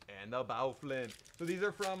Reverse, and the Bowflint. So these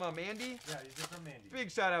are from Mandy? Yeah, these are from Mandy.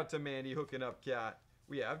 Big shout out to Mandy hooking up Cat.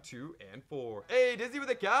 We have 2 and 4. Hey, Dizzy with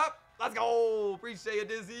a cap. Let's go. Appreciate you,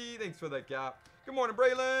 Dizzy. Thanks for the cap. Good morning,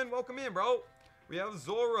 Braylon. Welcome in, bro. We have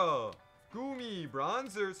Zora, Gumi,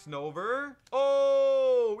 Bronzer, Snover.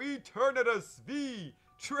 Oh, Eternatus V,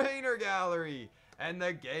 Trainer Gallery, and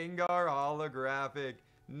the Gengar Holographic.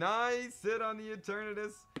 Nice hit on the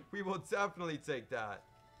Eternatus. We will definitely take that.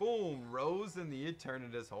 Boom, Rose and the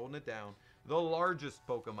Eternatus holding it down. The largest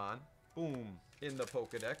Pokemon. Boom, in the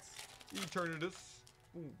Pokedex. Eternatus.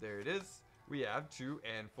 Boom, there it is. We have 2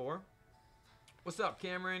 and 4. What's up,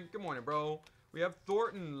 Cameron? Good morning, bro. We have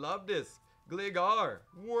Thornton, Lovedisc, Gligar,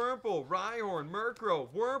 Wurmple, Rhyhorn, Murkrow,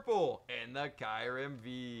 Wurmple, and the Kyurem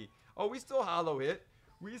V. Oh, we still hollow hit.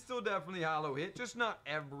 We still definitely hollow hit, just not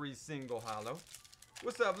every single hollow.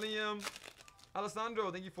 What's up, Liam? Alessandro,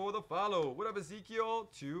 thank you for the follow. What up, Ezekiel?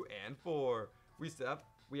 2 and 4.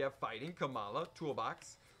 We have Fighting, Kamala,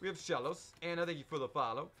 Toolbox. We have Shellos, Anna, thank you for the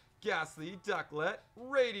follow. Ghastly, Ducklet,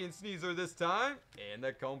 Radiant Sneasel this time, and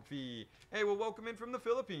the Comfy. Hey, well, welcome in from the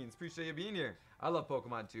Philippines. Appreciate you being here. I love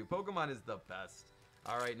Pokemon too. Pokemon is the best.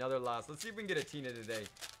 All right, another loss. Let's see if we can get a Tina today.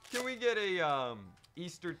 Can we get a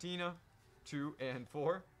Easter Tina? 2 and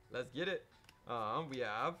 4. Let's get it. We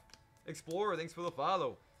have Explorer, thanks for the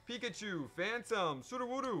follow. Pikachu, Phantom,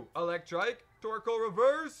 Sudowoodo, Electrike, Torkoal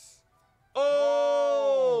Reverse.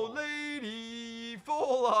 Oh, Lady,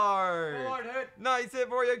 Full Art. Full art hit. Nice hit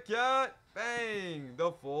for you, Cat. Bang,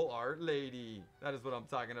 the Full Art Lady. That is what I'm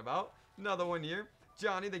talking about. Another one here.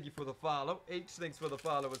 Johnny, thank you for the follow. H, thanks for the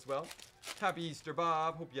follow as well. Happy Easter,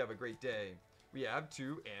 Bob. Hope you have a great day. We have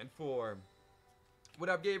 2 and 4. What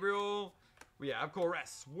up, Gabriel? We have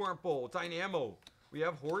Chorus, Wurmple, Dynamo. We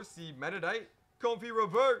have Horsey, Metadite, Comfy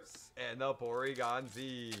Reverse, and the Porygon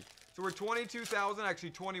Z. So we're 22,000, actually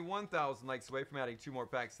 21,000 likes away from adding 2 more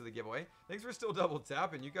packs to the giveaway. Thanks for still double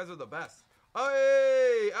tapping. You guys are the best.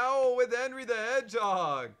 Hey, Owl with Henry the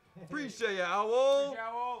Hedgehog. Appreciate you, Owl. Appreciate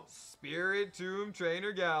Owl. Spirit Tomb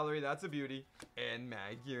Trainer Gallery. That's a beauty. And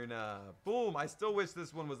Magirna. Boom. I still wish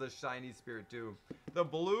this one was a shiny Spirit Tomb. The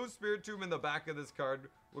blue Spirit Tomb in the back of this card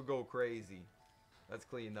would go crazy. That's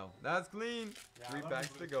clean, though. That's clean. Yeah, 3 I love packs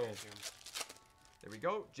the to blue go. Spirit Tomb. There we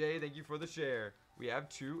go. Jay, thank you for the share. We have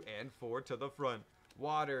 2 and 4 to the front.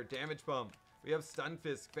 Water, Damage Pump. We have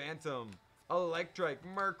Stunfisk, Phantom, Electrike,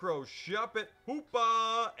 Murkrow, Shuppet,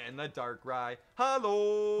 Hoopa, and the Darkrai.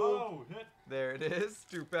 Hello! Oh, hit. There it is.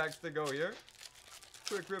 2 packs to go here.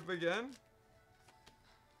 Quick rip again.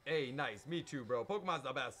 Hey, nice. Me too, bro. Pokemon's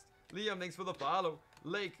the best. Liam, thanks for the follow.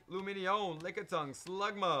 Lake, Luminion, Lickitung,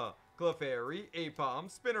 Slugma, Clefairy,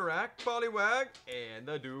 Apom, Spinnerack, Poliwag, and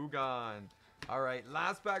the Dewgong. All right,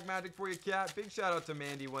 last pack magic for you, Cat. Big shout out to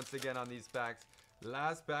Mandy once again on these packs.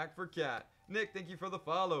 Last pack for Cat. Nick, thank you for the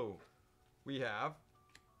follow. We have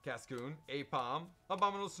Cascoon, Apom,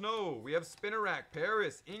 Abominable Snow. We have Spinnerack,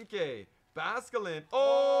 Paris, Inkay, Basculin.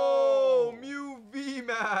 Oh, Mew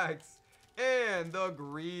VMAX. And the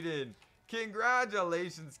Greedent.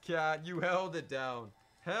 Congratulations, Cat. You held it down.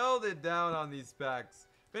 Held it down on these packs.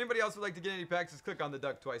 If anybody else would like to get any packs, just click on the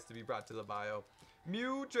duck twice to be brought to the bio.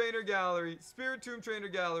 Mew Trainer Gallery, Spiritomb Trainer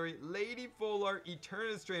Gallery, Lady Full Art,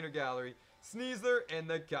 Eternatus Trainer Gallery, Sneasler, and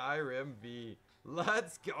the Kyurem V.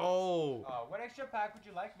 Let's go. What extra pack would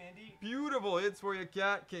you like, Mandy? Beautiful hits for you,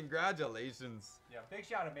 Cat. Congratulations. Yeah, big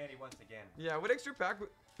shout out to Mandy once again. Yeah, what extra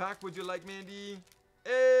pack would you like, Mandy?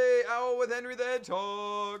 Hey, Owl with Henry the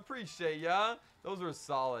Hedgehog. Appreciate ya. Those were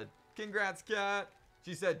solid. Congrats, Cat.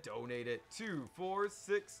 She said donate it. 2, 4,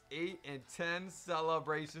 6, 8, and 10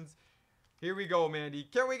 celebrations. Here we go, Mandy.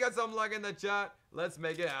 Can we get some luck in the chat? Let's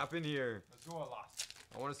make it happen here. Let's go a lot.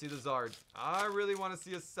 I want to see the Zard. I really want to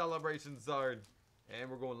see a celebration Zard. And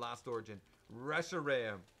we're going Last Origin.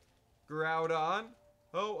 Reshiram. Groudon.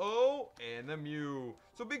 Oh, and the Mew.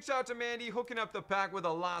 So big shout out to Mandy hooking up the pack with a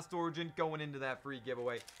Lost Origin going into that free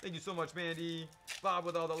giveaway. Thank you so much, Mandy. Bob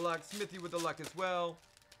with all the luck. Smithy with the luck as well.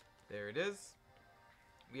 There it is.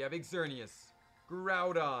 We have Xerneas,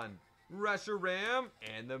 Groudon, Reshiram,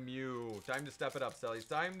 and the Mew. Time to step it up, Sellies.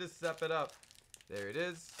 Time to step it up. There it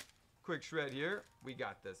is. Quick shred here. We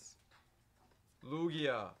got this.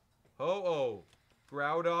 Lugia, Ho-Oh,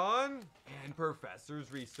 Groudon, and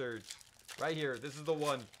Professor's Research. Right here. This is the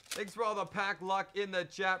one. Thanks for all the pack luck in the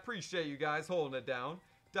chat. Appreciate you guys holding it down.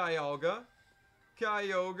 Dialga,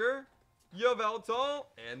 Kyogre, Yveltal,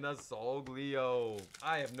 and the Solgleo.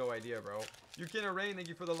 I have no idea, bro. Yukina Rain, thank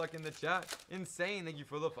you for the luck in the chat. Insane, thank you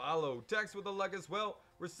for the follow. Tex with the luck as well.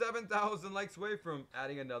 We're 7,000 likes away from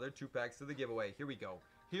adding another 2 packs to the giveaway. Here we go.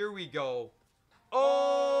 Here we go.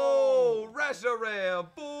 Oh, Reshiram,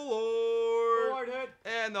 Full Art. Hit.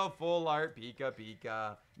 And the Full Art Pika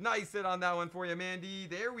Pika. Nice hit on that one for you, Mandy.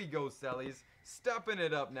 There we go, Sellies. Stepping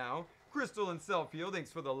it up now. Crystal and Selffield,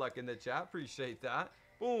 thanks for the luck in the chat. Appreciate that.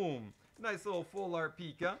 Boom. Nice little Full Art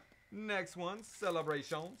Pika. Next one,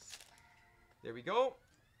 Celebrations. There we go.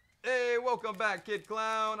 Hey, welcome back, Kid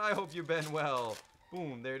Clown. I hope you've been well.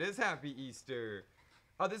 Boom, there it is. Happy Easter.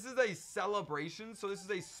 This is a celebration, so this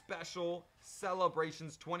is a special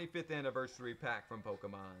Celebrations 25th anniversary pack from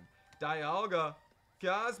Pokemon. Dialga,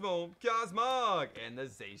 Cosmo, Cosmog, and the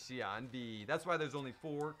Zacian V. That's why there's only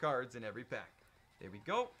 4 cards in every pack. There we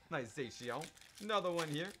go. Nice Zacian. Another one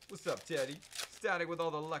here. What's up, Teddy? Static with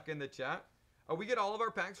all the luck in the chat. We get all of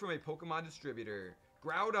our packs from a Pokemon distributor.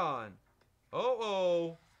 Groudon.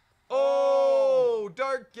 Oh,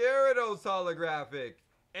 Dark Gyarados holographic.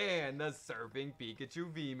 And the Surfing Pikachu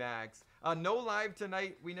VMAX. No live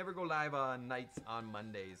tonight. We never go live on nights on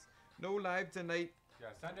Mondays. No live tonight.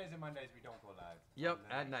 Yeah, Sundays and Mondays we don't go live. Yep,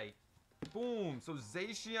 at night. Boom. So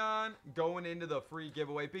Zacian going into the free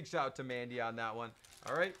giveaway. Big shout out to Mandy on that one.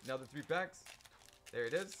 All right, another 3 packs. There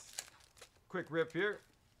it is. Quick rip here.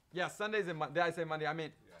 Yeah, Sundays and Mondays. Did I say Monday? I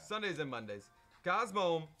mean Sundays and Mondays.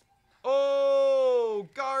 Cosmo. Oh,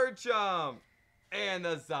 Garchomp. And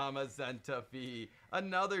the Zamazenta V.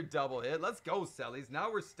 Another double hit. Let's go, Sellies.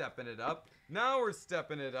 Now we're stepping it up.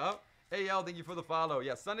 Hey, L, thank you for the follow.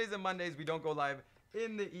 Yeah, Sundays and Mondays, we don't go live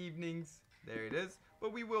in the evenings. There it is.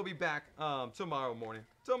 But we will be back tomorrow morning.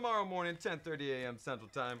 10:30 a.m. Central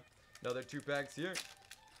Time. Another 2 packs here.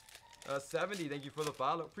 70, thank you for the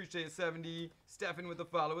follow. Appreciate it, 70. Stefan with the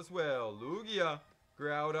follow as well. Lugia,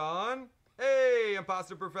 Groudon. Hey,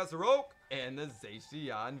 Imposter Professor Oak. And the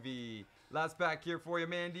Zacian V. Last pack here for you,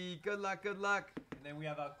 Mandy. Good luck, good luck. And then we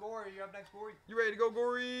have Gory. You're up next, Gory. You ready to go,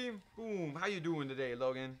 Gory? Boom. How you doing today,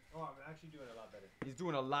 Logan? Oh, I'm actually doing a lot better. He's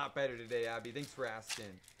doing a lot better today, Abby. Thanks for asking.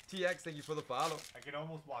 TX, thank you for the follow. I can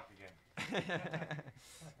almost walk again.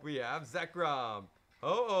 We have Zekrom.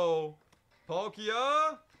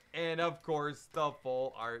 Palkia. And of course, the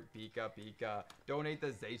full art Pika Pika. Donate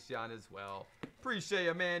the Zacian as well. Appreciate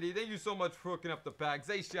you, Mandy. Thank you so much for hooking up the pack.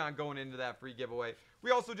 Zacian going into that free giveaway.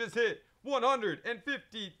 We also just hit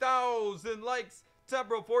 150,000 likes.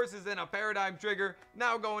 Temporal Forces and a Paradigm Trigger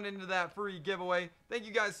now going into that free giveaway. Thank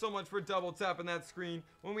you guys so much for double tapping that screen.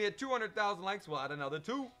 When we hit 200,000 likes, we'll add another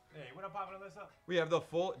 2. Hey, what up, popping this up? We have the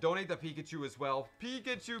full, donate the Pikachu as well.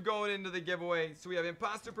 Pikachu going into the giveaway. So we have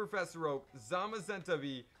Imposter Professor Oak, Zamazenta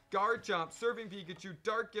V, Garchomp, Surfing Pikachu,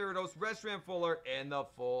 Dark Gyarados, Reshiram Full Art, and the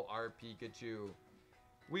full art Pikachu.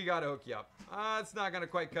 We gotta hook you up. It's not gonna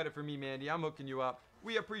quite cut it for me, Mandy. I'm hooking you up.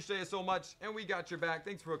 We appreciate it so much, and we got your back.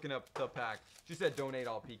 Thanks for hooking up the pack. She said donate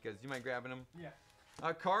all Pikas. You mind grabbing them? Yeah.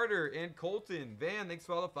 Carter and Colton. Van, thanks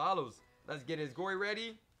for all the follows. Let's get his Gory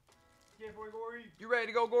ready. Yeah, boy, Gory. You ready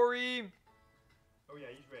to go, Gory? Oh, yeah,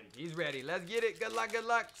 he's ready. He's ready. Let's get it. Good luck, good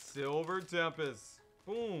luck. Silver Tempest.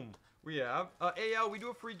 Boom. We have AL. We do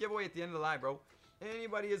a free giveaway at the end of the live, bro.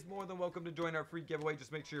 Anybody is more than welcome to join our free giveaway.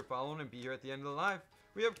 Just make sure you're following and be here at the end of the live.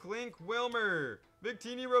 We have Clink, Wilmer,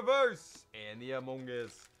 Victini Reverse, and the Among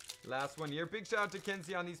Us. Last one here. Big shout out to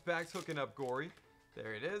Kenzie on these packs hooking up Gory.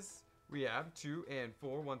 There it is. We have 2 and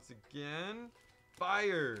 4 once again.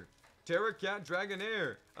 Fire, Terracat,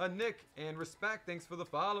 Dragonair, a Nick, and Respect. Thanks for the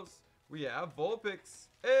follows. We have Vulpix,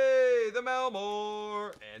 hey, the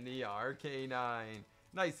Malmore, and the RK9.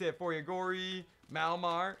 Nice hit for you, Gory.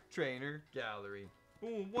 Malmar, Trainer, Gallery.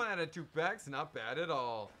 Boom, 1 out of 2 packs. Not bad at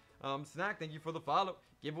all. Snack, thank you for the follow.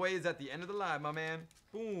 Giveaway is at the end of the live, my man.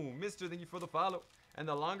 Boom, Mister, thank you for the follow. And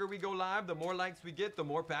the longer we go live, the more likes we get, the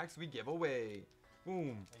more packs we give away.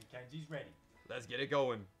 Boom. And Kenzie's ready. Let's get it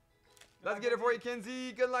going. Let's get it for you,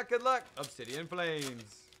 Kenzie. Good luck, good luck. Obsidian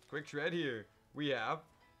Flames. Quick shred here. We have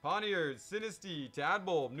Pawniard, Sinistea,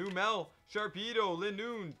 Tadbulb, Numel, Sharpedo,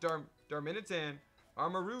 Linoon, Darmanitan,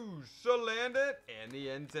 Armarouge, Salandit, and the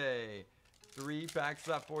Entei. 3 packs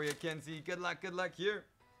left for you, Kenzie. Good luck here.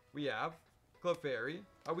 We have Clefairy.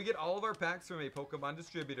 We get all of our packs from a Pokemon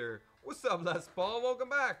distributor. What's up, Les Paul? Welcome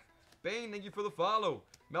back. Bane, thank you for the follow.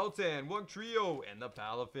 Meltan, Wug Trio, and the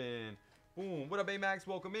Palafin. Boom. What up, Baymax?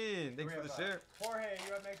 Welcome in. Thanks for the share. Jorge,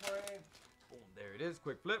 you're up next, Jorge. Boom. There it is.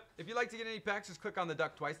 Quick flip. If you'd like to get any packs, just click on the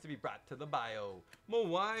duck twice to be brought to the bio.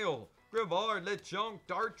 Mawile, Grivard, Lechonk,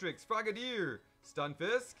 Dartrix, Frogadier,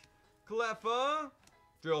 Stunfisk, Cleffa,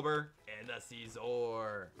 Drillbur, and the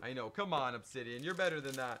Caesar. I know. Come on, Obsidian. You're better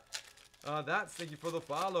than that. Thank you for the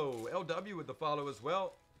follow. LW with the follow as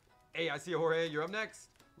well. Hey, I see Jorge. You're up next.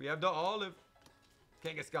 We have the Olive,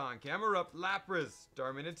 Kangaskhan, Camerupt, Lapras,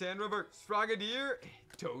 Darmanitan Reverse, Frogadier,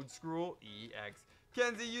 Toedscruel EX.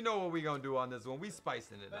 Kenzie, you know what we gonna do on this one. We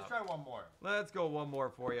spicing it Let's up. try one more. Let's go one more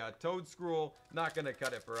for you. Toedscruel, not gonna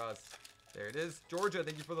cut it for us. There it is. Georgia,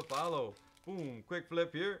 thank you for the follow. Boom, quick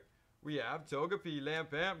flip here. We have Togepi,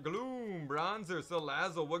 Lampamp, Gloom, Bronzer,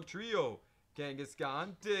 Salazzle, Wugtrio,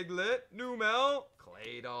 Kangaskhan, Diglett, Numel,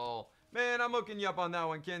 Claydol. Man, I'm hooking you up on that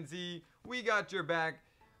one, Kenzie. We got your back.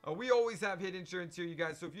 We always have hit insurance here, you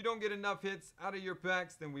guys. So if you don't get enough hits out of your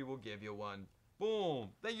packs, then we will give you one. Boom.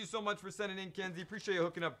 Thank you so much for sending in, Kenzie. Appreciate you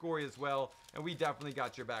hooking up Gory as well. And we definitely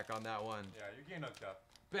got your back on that one. Yeah, you're getting hooked up.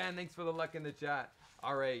 Ben, thanks for the luck in the chat.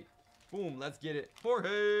 All right. Boom, let's get it.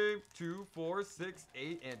 Jorge, 2, 4, 6,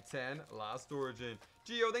 8, and 10. Lost Origin.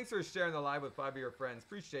 Gio, thanks for sharing the live with 5 of your friends.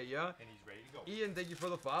 Appreciate ya. And he's ready to go. Ian, thank you for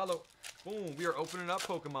the follow. Boom, we are opening up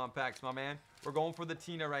Pokemon packs, my man. We're going for the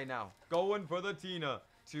Tina right now. Going for the Tina.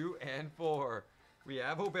 2 and 4. We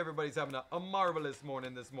have, hope everybody's having a marvelous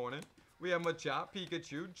morning this morning. We have Machop,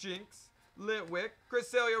 Pikachu, Jinx, Litwick,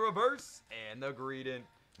 Cresselia Reverse, and the Greedent.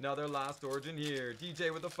 Another Lost Origin here.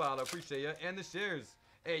 DJ with the follow. Appreciate ya. And the shares.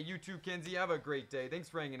 Hey, you too, Kenzie. Have a great day. Thanks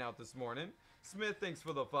for hanging out this morning. Smith, thanks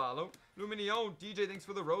for the follow. Luminion, DJ, thanks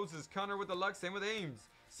for the roses. Connor with the luck, same with Ames.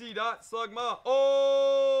 C. Dot, Slugma.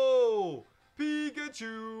 Oh!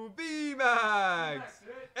 Pikachu VMAX!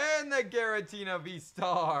 And the Garatina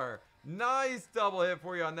V-Star. Nice double hit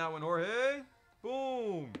for you on that one, Jorge.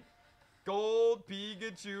 Boom. Gold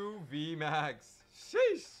Pikachu VMAX.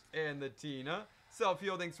 Sheesh. And the Tina.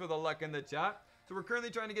 Self-heal, thanks for the luck in the chat. So we're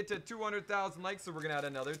currently trying to get to 200,000 likes, so we're going to add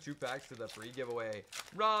another 2 packs to the free giveaway.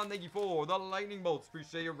 Ron, thank you for the lightning bolts.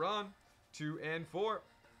 Appreciate you, Ron. 2 and 4.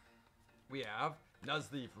 We have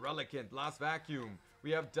Nuzleaf, Relicanth, Last Vacuum.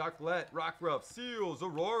 We have Ducklet, Rockruff, Seals,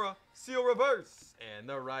 Aurora, Seal Reverse, and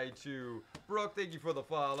the Raichu. Brooke, thank you for the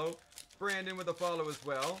follow. Brandon with the follow as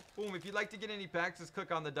well. Boom, if you'd like to get any packs, just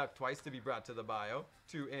click on the duck twice to be brought to the bio.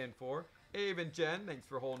 2 and 4. Abe and Jen, thanks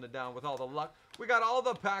for holding it down with all the luck. We got all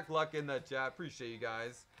the pack luck in the chat. Appreciate you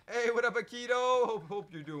guys. Hey, what up, Akito? Hope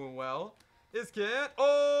you're doing well. Is Kent?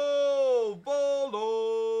 Oh,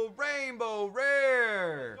 Volo, Rainbow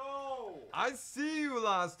Rare. Go! I see you,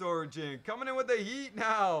 Lost Origin. Coming in with the heat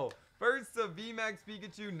now. First the VMAX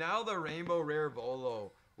Pikachu, now the Rainbow Rare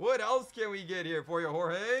Volo. What else can we get here for you,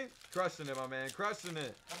 Jorge? Crushing it, my man. Crushing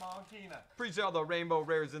it. Come on, Kina. Appreciate all the Rainbow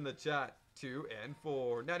Rares in the chat. 2 and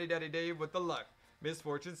 4. Natty Daddy Dave with the luck.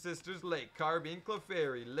 Misfortune Sisters, Lake, Carbine,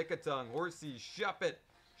 Clefairy, Lickitung, Horsey, Shuppet,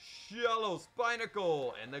 Shallow,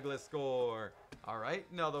 Spinacle, and the Gliscor. Alright,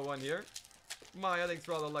 another one here. Maya, thanks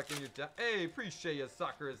for all the luck in your chat. Hey, appreciate you,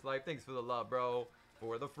 Soccer is Life. Thanks for the love, bro.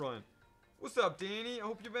 For the front. What's up, Danny? I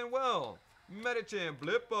hope you've been well. Metachan,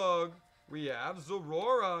 Blipbug. We have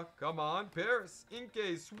Zorora. Come on, Paris,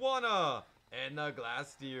 Inkay, Swanna, and the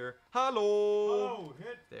Glass Deer. Hello. Oh,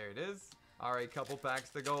 hit. There it is. All right, couple packs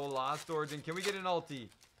to go. Lost Origin. Can we get an ulti?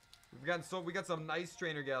 We got some nice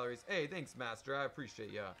trainer galleries. Hey, thanks, Master. I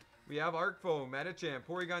appreciate ya. We have Arcfo, Metachan,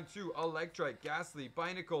 Porygon 2, Electrike, Ghastly,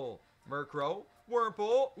 Binacle, Murkrow,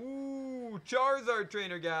 Wurmple, ooh, Charizard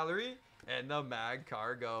trainer gallery, and the Mag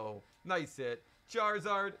Cargo. Nice hit.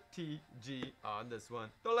 Charizard TG on this one.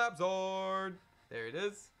 The Lapzord. There it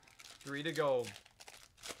is. 3 to go.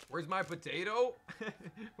 Where's my potato?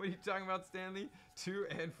 What are you talking about, Stanley? 2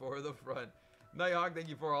 and 4 the front. Nighthawk, thank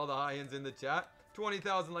you for all the high ends in the chat.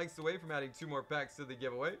 20,000 likes away from adding 2 more packs to the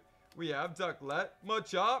giveaway. We have Ducklet,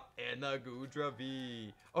 Machop, and the Goodra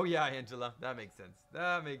V. Oh yeah, Angela. That makes sense.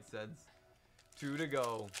 That makes sense. 2 to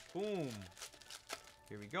go. Boom.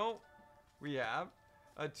 Here we go. We have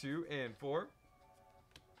a 2 and 4.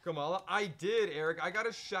 Kamala. I did, Eric. I got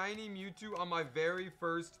a shiny Mewtwo on my very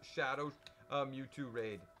first Shadow Mewtwo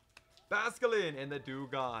raid. Basculin and the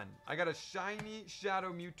Dewgong. I got a shiny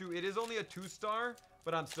Shadow Mewtwo. It is only a 2-star,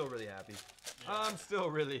 but I'm still really happy. Yeah. I'm still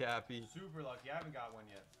really happy. Super lucky. I haven't got one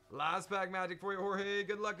yet. Last pack magic for you, Jorge.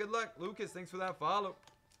 Good luck, good luck. Lucas, thanks for that follow.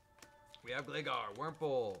 We have Gligar,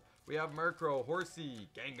 Wurmple. We have Murkrow, Horsey,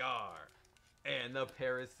 Gengar, and the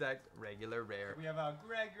Parasect regular rare. We have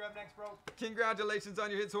Greg. You're up next, bro. Congratulations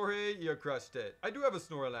on your hits, Jorge. You crushed it. I do have a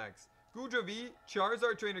Snorlax, Goodra V,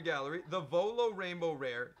 Charizard Trainer Gallery, the Volo Rainbow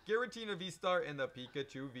Rare, Giratina V-Star, and the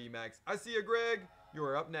Pikachu VMAX. I see you, Greg. You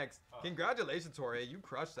are up next. Congratulations, Jorge. You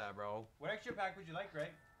crushed that, bro. What extra pack would you like, Greg?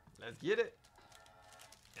 Let's get it.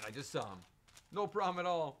 And I just saw him. No problem at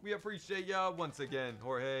all. We appreciate ya once again,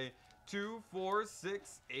 Jorge. 2, 4,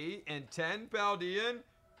 6, 8, and 10 Paldean.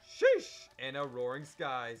 Sheesh. And a Roaring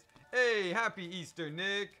Skies. Hey, happy Easter,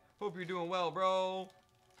 Nick. Hope you're doing well, bro.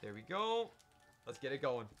 There we go. Let's get it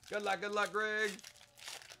going. Good luck, Greg.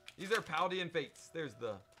 These are Paldean Fates. There's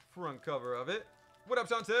the front cover of it. What up,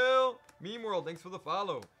 Chantel? Meme World, thanks for the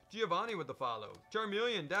follow. Giovanni with the follow.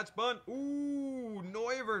 Charmeleon, Datch Bunt. Ooh,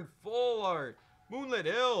 Noivern, full art. Moonlit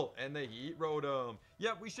Hill, and the Heat Rotom.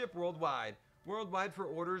 Yep, we ship worldwide. Worldwide for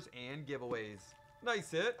orders and giveaways.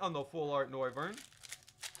 Nice hit on the full art Noivern.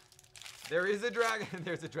 There is a dragon.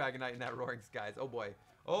 There's a Dragonite in that Roaring Skies. Oh boy.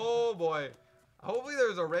 Oh boy. Hopefully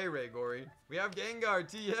there's a Ray Gory. We have Gengar,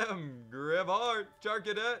 TM, Grivart,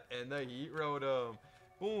 Charcadet, and the Heat Rotom.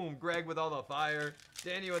 Boom, Greg with all the fire.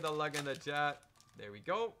 Danny with the luck in the chat. There we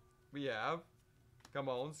go. We have, come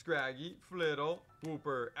on, Scraggy, Flittle,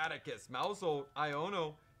 Whooper, Atticus, Mousehold,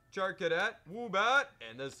 Iono, Charcadet, Woobat,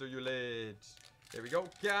 and the Surulage. There we go.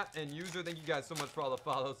 Cat and User, thank you guys so much for all the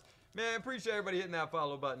follows. Man, appreciate everybody hitting that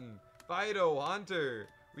follow button. Fido, Hunter.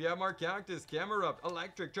 We have Marcactus, Camerupt,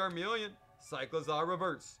 Electric, Charmeleon, Cyclizar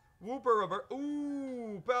Reverse, Whooper Reverse.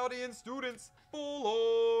 Ooh, Paldean Students, Full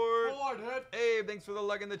Lord. Full art hit. Abe, thanks for the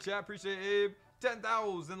luck in the chat. Appreciate it, Abe.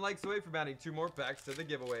 10,000 likes away from adding 2 more packs to the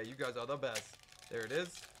giveaway. You guys are the best. There it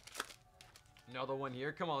is. Another one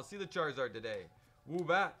here. Come on, see the Charizard today.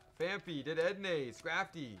 Woobat, Fampy, did Edney,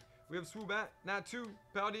 Scrafty. We have Swoobat, Natu,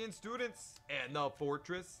 Paldean Students, and the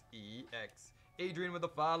Fortress EX. Adrian with the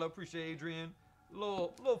follow. Appreciate Adrian.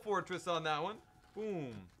 Little Fortress on that one.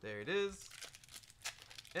 Boom. There it is.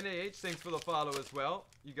 NAH, thanks for the follow as well.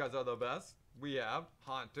 You guys are the best. We have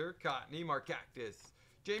Hunter, Cottony, Marcactus.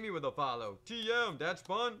 Jamie with the follow. TM, that's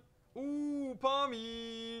fun. Ooh,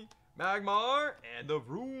 Palmy, Magmar, and the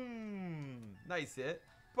Vroom. Nice hit.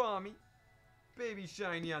 Palmy. Baby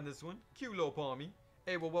shiny on this one. Cute little Palmy.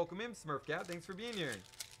 Hey, well, welcome him, Smurfcat. Thanks for being here.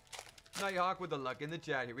 Nighthawk with the luck in the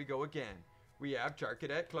chat. Here we go again. We have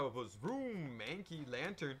Charcadet, Clovis, Vroom, Mankey,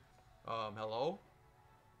 Lantern, Hello?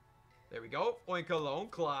 There we go.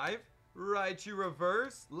 Oinkologne, Clive, Raichu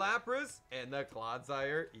Reverse, Lapras, and the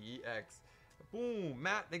Clodsire EX. Boom.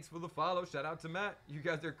 Matt, thanks for the follow. Shout out to Matt. You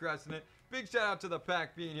guys are crushing it. Big shout out to the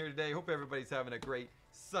pack being here today. Hope everybody's having a great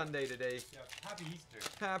Sunday today. Yep. Happy Easter.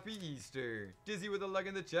 Happy Easter. Dizzy with a lug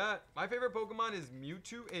in the chat. My favorite Pokemon is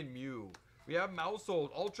Mewtwo and Mew. We have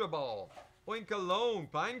Mousehold, Ultra Ball, Oinkologne,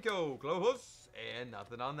 Pineco, Clohus, and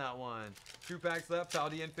nothing on that one. 2 packs left.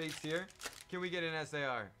 Paldean Fates here. Can we get an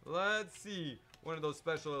SAR? Let's see. One of those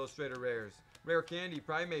special illustrator rares. Rare Candy,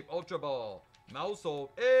 Primeape, Ultra Ball, Mousehold,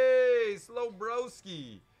 hey,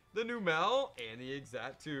 Slowbrowski, the new Mel, and the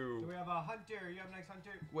Exact 2. Do we have a Hunter? You have next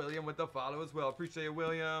Hunter? William with the follow as well. Appreciate it,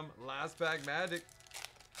 William. Last pack Magic.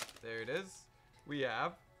 There it is. We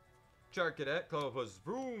have Charcadet, Clovis,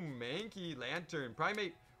 Vroom, Mankey, Lantern,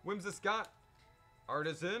 Primeape, Whimsicott,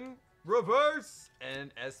 Artisan, Reverse,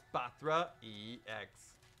 and Espathra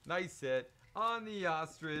EX. Nice hit on the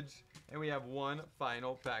Ostrich. And we have one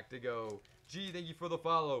final pack to go. G, thank you for the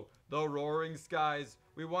follow. The Roaring Skies.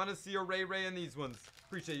 We want to see a Ray Ray in these ones.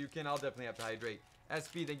 Appreciate you, Ken. I'll definitely have to hydrate.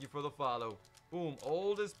 SP, thank you for the follow. Boom.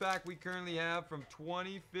 Oldest pack we currently have from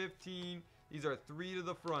 2015. These are 3 to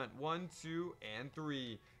the front. 1, 2, and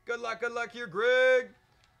 3. Good luck here, Greg.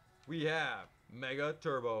 We have Mega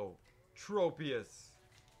Turbo, Tropius.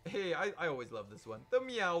 Hey, I always love this one. The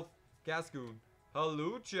Meowth, Cascoon,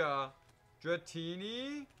 Halucha,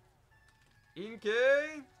 Dratini,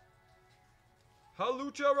 Inkay,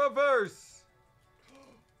 Halucha Reverse.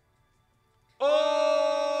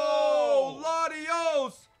 Oh!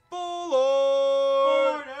 Latios! Full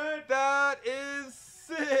art! That is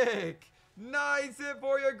sick! Nice hit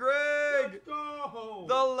for you, Greg! Let's go!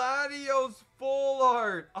 The Latios full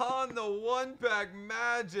art on the 1-pack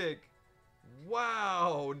Magic.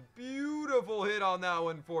 Wow! Beautiful hit on that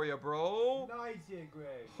one for you, bro. Nice hit,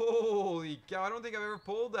 Greg. Holy cow, I don't think I've ever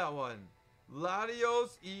pulled that one.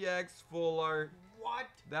 Latios EX full art. What?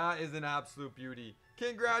 That is an absolute beauty.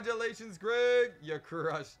 Congratulations, Greg. You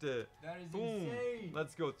crushed it. That is Boom. insane.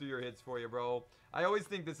 Let's go through your hits for you, bro. I always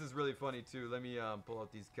think this is really funny, too. Let me pull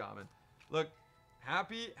out these comments. Look,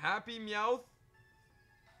 happy Meowth.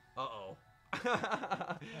 Uh-oh.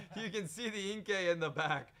 You can see the Inkay in the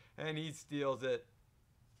back, and he steals it.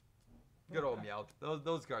 Good old Meowth.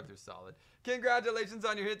 Those cards are solid. Congratulations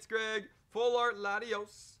on your hits, Greg. Full art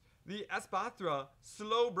Latios, the Espathra,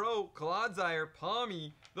 Slowbro, Clodsire,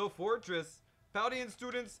 Palmy, the Fortress, Paldean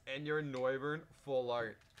Students, and your Noivern full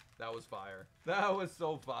art. That was fire. That was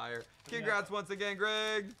so fire. Congrats once again,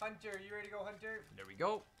 Greg. Hunter, you ready to go, Hunter? There we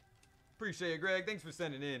go. Appreciate it, Greg. Thanks for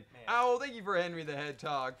sending in. Man. Owl, thank you for Henry the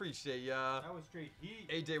Hedgehog. Appreciate ya. That was straight heat.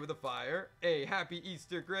 AJ with a fire. Hey, happy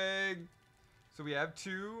Easter, Greg. So we have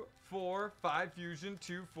 2, 4, 5 Fusion,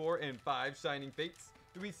 2, 4, and 5 Shining Fates.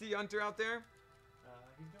 Do we see Hunter out there?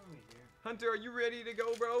 He's doing me here. Hunter, are you ready to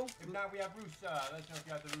go, bro? If not, we have Rusa. Let's know if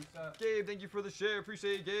you have the Rusa. Gabe, thank you for the share.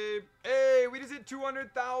 Appreciate it, Gabe. Hey, we just hit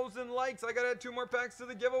 200,000 likes. I gotta add 2 more packs to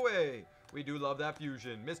the giveaway. We do love that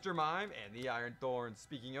Fusion. Mr. Mime and the Iron Thorn.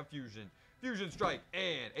 Speaking of Fusion. Fusion Strike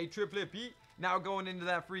and a triplet beat. Now going into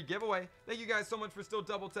that free giveaway. Thank you guys so much for still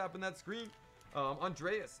double tapping that screen.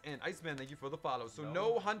 Andreas and Iceman, thank you for the follow. So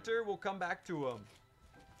no Hunter will come back to him.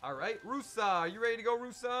 All right, Rusa, are you ready to go,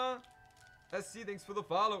 Rusa? SC, thanks for the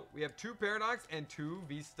follow. We have 2 Paradox and 2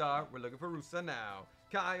 V-Star. We're looking for Rusa now.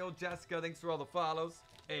 Kyle, Jessica, thanks for all the follows.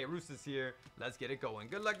 Hey, Rusa's here. Let's get it going.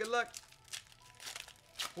 Good luck, good luck.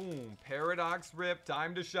 Boom, Paradox Rip,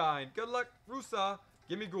 time to shine. Good luck, Rusa.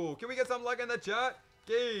 Gimme Ghoul. Can we get some luck in the chat?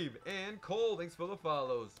 Gabe and Cole, thanks for the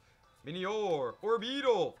follows. Minior,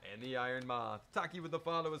 Orbeetle, and the Iron Moth. Taki with the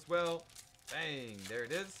follow as well. Bang, there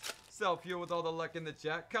it is. Self-heal with all the luck in the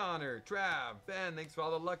chat. Connor, Trav, Ben, thanks for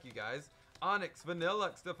all the luck, you guys. Onyx,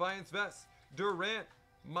 Vanillux, Defiance Vest, Durant,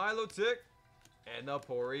 Milotic, and the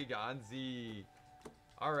Porygon Z.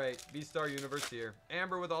 All right, V-Star Universe here.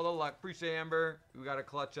 Amber with all the luck. Appreciate Amber. We got to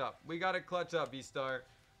clutch up. We got to clutch up, V-Star.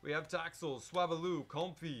 We have Taxel, Swabaloo,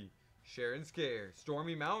 Comfy, Sharon's Care,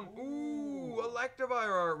 Stormy Mountain. Ooh, Electivire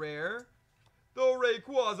art rare. The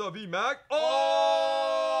Rayquaza VMAX.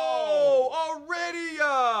 Oh, already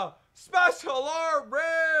a special art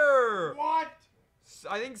rare. What?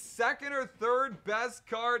 I think 2nd or 3rd best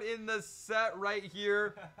card in the set right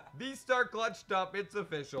here. V-Star clutched up. It's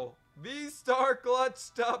official. V-Star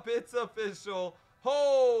clutched up. It's official.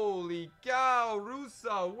 Holy cow,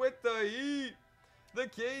 Rusa with the heat. The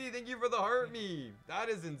Katie, thank you for the heart me. That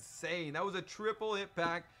is insane. That was a triple hit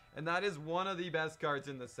pack, and that is one of the best cards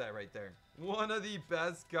in the set right there. One of the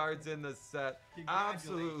best cards in the set.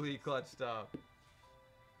 Absolutely clutched up.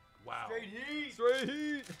 Wow. Straight heat. Straight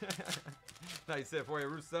heat. Nice hit for you,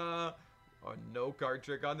 Rusa. Oh, no card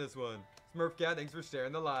trick on this one. Smurf Cat, thanks for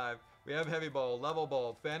sharing the live. We have Heavy Ball, Level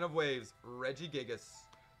Ball, Fan of Waves, Regigigas,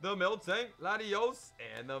 the Miltank, Latios,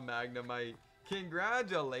 and the Magnemite.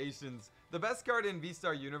 Congratulations. The best card in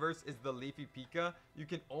V-Star Universe is the Leafy Pika. You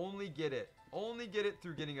can only get it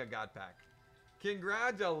through getting a God Pack.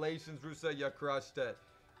 Congratulations, Rusa, you crushed it.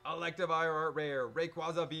 Elective IR Rare,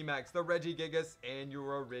 Rayquaza VMAX, the Regigigas, and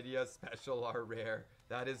your Iridia Special are rare.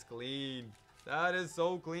 That is clean. That is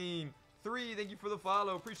so clean. 3, thank you for the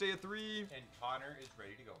follow. Appreciate it, 3. And Connor is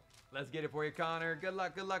ready to go. Let's get it for you, Connor. Good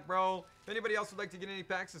luck, bro. If anybody else would like to get any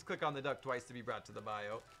packs, just click on the duck twice to be brought to the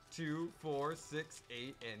bio. 2, 4, 6,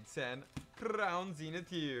 8, and 10. Crown Zenith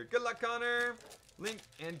here. Good luck, Connor. Link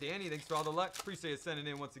and Danny, thanks for all the luck. Appreciate you sending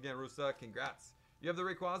in once again, Rusa. Congrats. You have the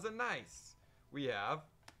Rayquaza. Nice. We have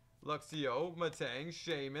Luxio, Matang,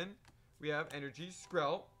 Shaman. We have Energy,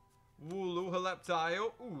 Skrell, Wooloo,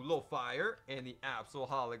 Haleptile, low fire, and the Absol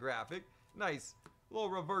holographic. Nice little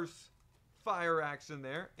reverse fire action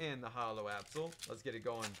there in the holo Absol. Let's get it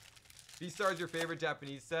going. V-Star is your favorite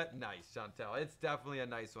Japanese set? Nice, Chantel. It's definitely a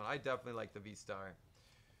nice one. I definitely like the V-Star.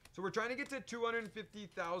 So we're trying to get to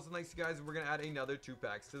 250,000 likes, guys, and we're going to add another 2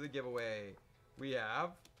 packs to the giveaway. We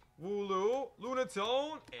have Wooloo,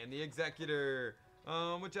 Lunatone, and the Executor.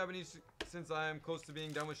 What Japanese, since I am close to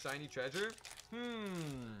being done with Shiny Treasure?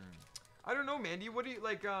 I don't know, Mandy. What do you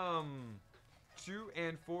like? 2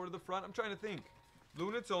 and 4 to the front. I'm trying to think.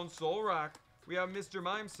 Lunatone, Solrock. We have Mr.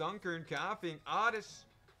 Mime, Sunkern, Coughing, Oddish,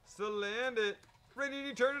 Salandit,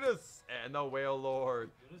 Radiant Eternatus, and the Whale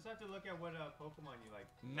Lord. You'll just have to look at what Pokemon you like.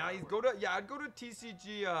 Nice. I'd go to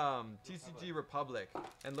TCG, TCG Republic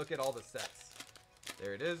and look at all the sets.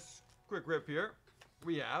 There it is. Quick rip here.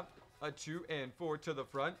 We have a 2 and 4 to the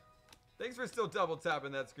front. Thanks for still double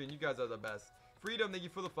tapping that screen. You guys are the best. Freedom, thank you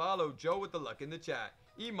for the follow. Joe with the luck in the chat.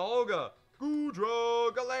 Emolga, Goodra,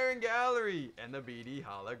 Galarian Gallery, and the BD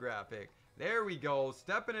holographic. There we go.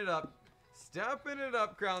 Stepping it up. Stepping it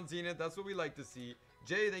up, Crown Zenith. That's what we like to see.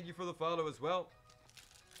 Jay, thank you for the follow as well.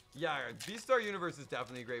 Yeah, V-Star Universe is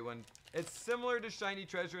definitely a great one. It's similar to Shiny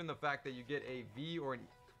Treasure in the fact that you get a V or an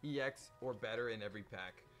EX or better in every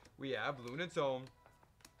pack. We have Lunatone,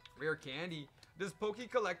 Rare Candy. Does Poke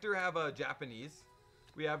Collector have a Japanese?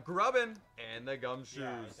 We have Grubbin and the Gumshoes.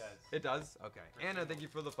 Yeah, it does. It does? Okay. Anna, thank you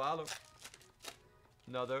for the follow.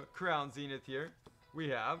 Another Crown Zenith here. We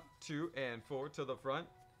have 2 and 4 to the front.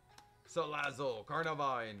 Salazzle,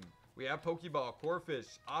 Carnivine. We have Pokeball,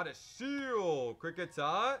 Corphish, Oddish, Seal,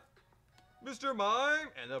 Kricketot, Mr. Mime,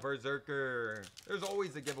 and the Berserker. There's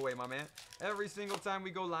always a giveaway, my man. Every single time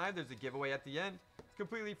we go live, there's a giveaway at the end. It's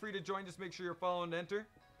completely free to join. Just make sure you're following and enter.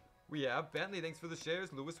 We have Bentley, thanks for the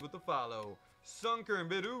shares. Lewis with the follow. Sunker,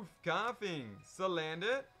 Bidoof, Coughing,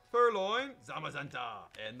 Salandit, Purloin, Zamazenta,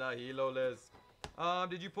 and the Hilo list.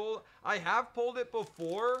 Did you pull? I have pulled it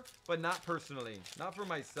before, but not personally. Not for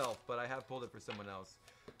myself, but I have pulled it for someone else.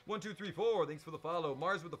 1, 2, 3, 4. Thanks for the follow.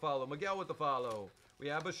 Mars with the follow. Miguel with the follow. We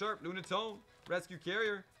have a Sharp, Lunatone, Rescue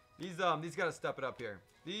Carrier. These gotta step it up here.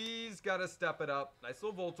 These gotta step it up. Nice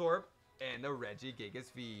little Voltorb and the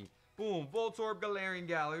Regigigas V. Boom, Voltorb, Galarian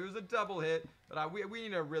Gallery. It was a double hit, but we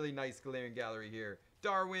need a really nice Galarian Gallery here.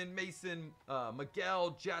 Darwin, Mason,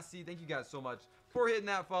 Miguel, Jesse, thank you guys so much for hitting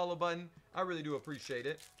that follow button. I really do appreciate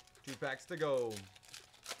it. 2 packs to go.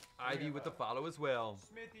 Ivy with the follow as well.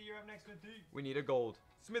 Smithy, you're up next, Smithy. We need a gold.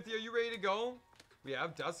 Smithy, are you ready to go? We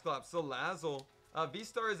have Dusclops, Salazzle.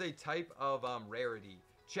 V-Star is a type of rarity.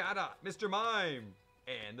 Chatot, Mr. Mime,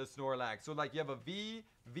 and the Snorlax. So like you have a V,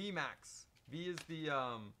 V Max. V is the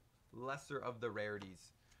lesser of the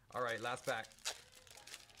rarities. All right, last pack.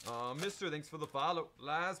 Mister, thanks for the follow.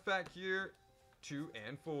 Last pack here, 2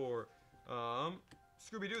 and 4.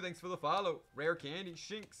 Scooby-Doo, thanks for the follow. Rare Candy,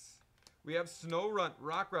 Shinx. We have Snorunt,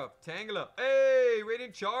 Rockruff, Tangela. Hey,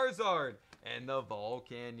 Radiant Charizard. And the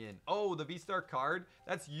Volcanyon. Oh, the V-Star card.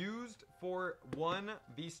 That's used for 1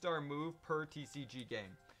 V-Star move per TCG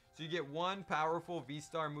game. So you get 1 powerful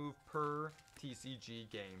V-Star move per TCG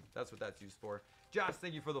game. That's what that's used for. Josh,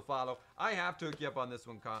 thank you for the follow. I have to hook you up on this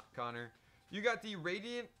one, Connor. You got the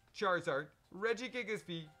Radiant Charizard, Regigigas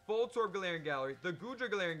V, Voltorb Galarian Gallery, the Goodra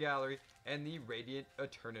Galarian Gallery, and the Radiant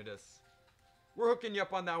Eternatus. We're hooking you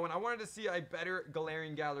up on that one. I wanted to see a better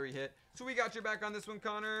Galarian Gallery hit. So we got your back on this one,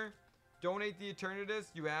 Connor. Donate the Eternatus.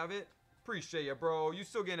 You have it. Appreciate you, bro. You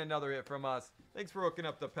still getting another hit from us. Thanks for hooking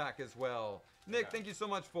up the pack as well. Nick, thank you so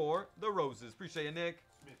much for the roses. Appreciate you, Nick.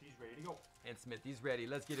 Smithy's ready to go. And Smithy's ready.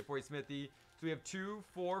 Let's get it for you, Smithy. So we have 2,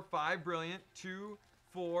 4, 5 Brilliant, 2,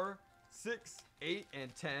 4, 6, 8,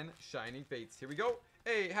 and 10 Shining Fates. Here we go.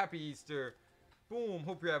 Hey, happy Easter. Boom.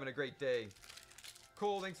 Hope you're having a great day.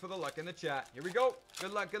 Cole, thanks for the luck in the chat. Here we go.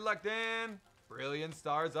 Good luck, Dan. Brilliant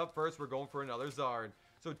stars up first. We're going for another Zard.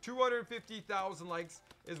 So 250,000 likes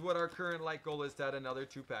is what our current like goal is to add another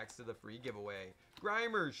 2 packs to the free giveaway.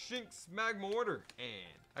 Grimer, Shinx, Magmortar,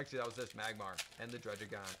 and actually that was just Magmar and the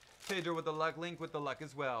Dredgegon. Pedro with the luck, Link with the luck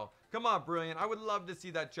as well. Come on, Brilliant. I would love to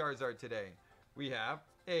see that Charizard today. We have,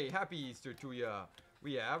 hey, happy Easter to ya.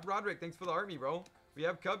 We have Roderick, thanks for the army, bro. We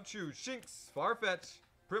have Cubchoo, Shinx, Farfetch,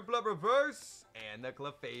 Prinplup Reverse, and the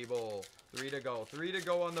Clefable. 3 to go. 3 to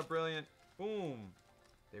go on the Brilliant. Boom.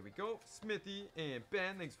 There we go. Smithy and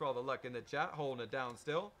Ben, thanks for all the luck in the chat. Holding it down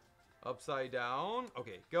still. Upside down.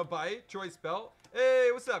 Okay, goodbye. Choice Belt. Hey,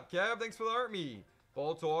 what's up, Kev? Thanks for the army.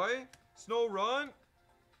 Boltoy. Snow Run.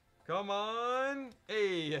 Come on.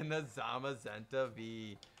 Hey, and the Zamazenta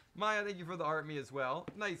V. Maya, thank you for the army as well.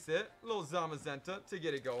 Nice hit. A little Zamazenta to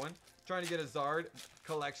get it going. Trying to get a Zard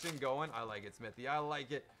collection going. I like it, Smithy. I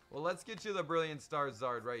like it. Well, let's get you the Brilliant Stars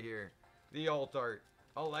Zard right here. The Alt Art.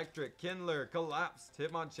 Electric, Kindler, Collapsed,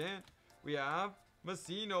 Hitmonchan. We have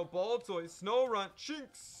Messino, Baltoy, Snorunt,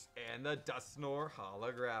 Shinx, and the Dusknoir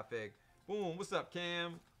holographic. Boom, what's up,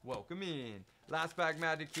 Cam? Welcome in. Last pack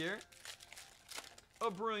magic here.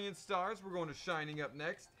 A Brilliant Stars. We're going to Shining up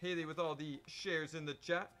next. Haley with all the shares in the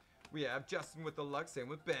chat. We have Justin with the luck, same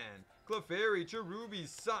with Ben. Clefairy, Cherubi,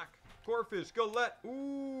 Sock, Corfish, Galette.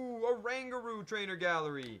 Ooh, a Rangaroo Trainer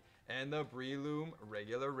Gallery. And the Breloom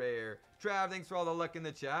regular rare. Trav, thanks for all the luck in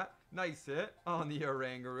the chat. Nice hit on the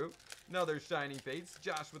Orangaroo. Another Shining Fates.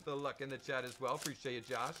 Josh with the luck in the chat as well. Appreciate it,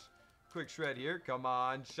 Josh. Quick shred here. Come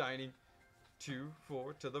on, Shining. 2,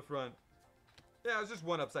 4 to the front. Yeah, it was just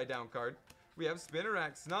one upside down card. We have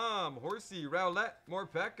Spinnerack, Snom, Horsey, Rowlet,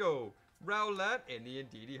 Morpeko, Rowlet, and the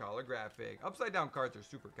Indeedee holographic. Upside down cards are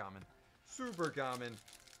super common. Super common.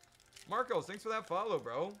 Marcos, thanks for that follow,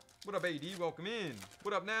 bro. What up, AD? Welcome in.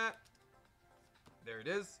 What up, Nat? There it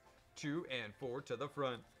is. 2 and 4 to the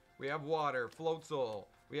front. We have Water, Floatzel.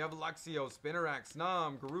 We have Luxio, Spinnerack,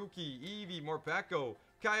 Snom, Garuki, Eevee, Morpeko,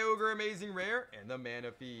 Kyogre, Amazing Rare, and the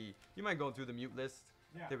Manaphy. You mind going through the mute list?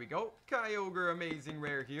 Yeah. There we go. Kyogre, Amazing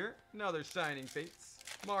Rare here. Another Shining Fates.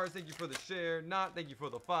 Mars, thank you for the share. Not, thank you for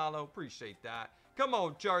the follow. Appreciate that. Come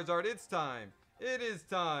on, Charizard. It's time. It is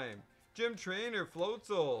time. Gym Trainer,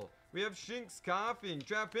 Floatzel. We have Shinx, Coughing,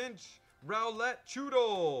 Trapinch, Rowlet,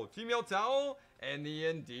 Choodle, Team Yell Towel, and the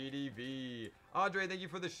Indeedee V. Audrey, thank you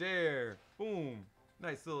for the share. Boom.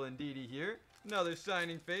 Nice little Indeedee here. Another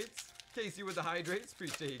Shining Fates. Casey with the Hydrates.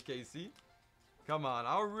 Appreciate it, Casey. Come on.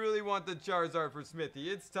 I really want the Charizard for Smithy.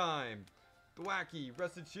 It's time. Thwacky,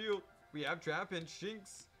 Rusted Shield. We have Trapinch,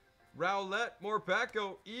 Shinx, Rowlet,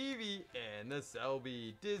 Morpeko, Eevee, and the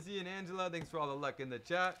Selby. Dizzy and Angela, thanks for all the luck in the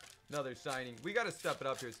chat. Another Shining. We got to step it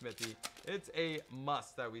up here, Smithy. It's a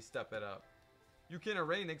must that we step it up. Yukina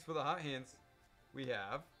Rain, thanks for the hot hands. We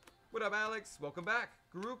have, what up, Alex? Welcome back.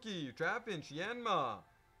 Garuki, Trapinch, Yanma,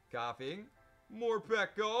 Coughing,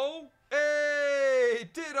 Morpeko. Hey,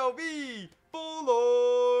 Ditto V, Full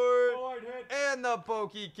Art. Full art hit. And the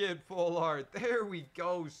Pokey Kid Full Art. There we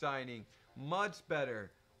go, Shining. Much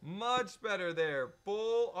better. Much better there.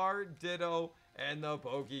 Full Art Ditto and the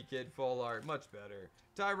Pokey Kid Full Art. Much better.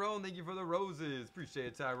 Tyrone, thank you for the roses. Appreciate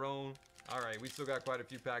it, Tyrone. All right, we still got quite a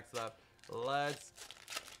few packs left. Let's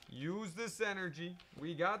use this energy.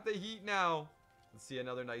 We got the heat now. Let's see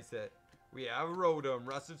another nice hit. We have Rotom,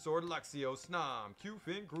 Rusted Sword, Luxio, Snom,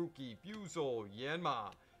 Qfin, Grookey, Buzzle,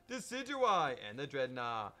 Yanma, Decidueye, and the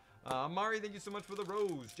Dreadnought. Mari, thank you so much for the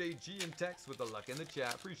rose. JG and Tex with the luck in the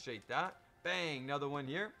chat. Appreciate that. Bang, another one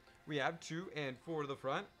here. We have 2 and 4 to the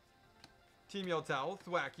front. Team Yell Towel,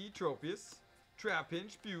 Thwacky, Tropius,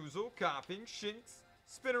 Trapinch, Buzzle, Coughing, Shinx,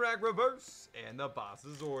 Spinnerack Reverse, and the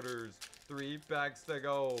boss's orders. 3 packs to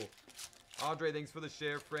go. Audrey, thanks for the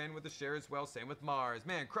share. Fran with the share as well. Same with Mars.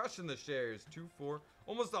 Man, crushing the shares. 2, 4,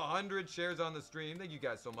 almost 100 shares on the stream. Thank you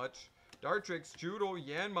guys so much. Dartrix, Choodle,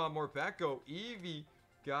 Yanma, Morpeko, Eevee,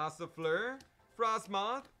 Gossifleur,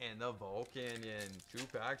 Frostmoth, and the Volcanion. 2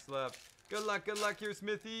 packs left. Good luck here,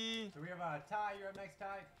 Smithy. So we have Ty. You're up next,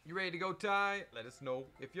 Ty. You ready to go, Ty? Let us know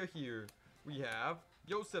if you're here. We have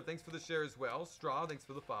Yosef, thanks for the share as well. Straw, thanks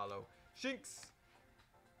for the follow. Shinx.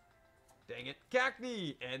 Dang it.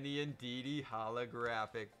 Cacney and the Indeedee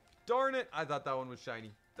holographic. Darn it. I thought that one was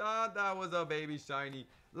shiny. Thought that was a baby shiny.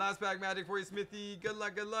 Last pack magic for you, Smithy. Good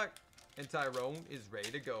luck, good luck. And Tyrone is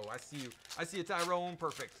ready to go. I see you. I see a Tyrone.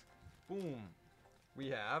 Perfect. Boom. We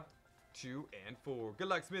have 2 and 4. Good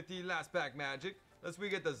luck, Smithy. Last pack magic. Let's we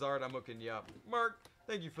get the Zard. I'm hooking you up. Mark,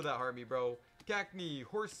 thank you for that heart me, bro. Cacney,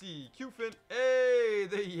 Horsey, Qfin. Hey,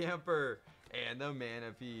 the Yamper. And the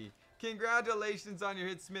Manaphy. Congratulations on your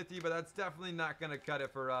hit, Smithy, but that's definitely not going to cut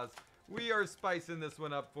it for us. We are spicing this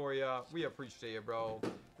one up for you. We appreciate it, bro.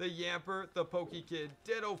 The Yamper, the Pokekid,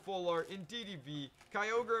 Ditto Full Art, Indeedee,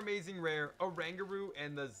 Kyogre Amazing Rare, Oranguru,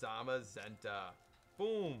 and the Zamazenta.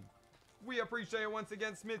 Boom. We appreciate it once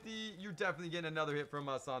again, Smithy. You definitely getting another hit from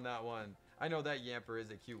us on that one. I know that Yamper is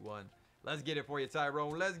a cute one. Let's get it for you,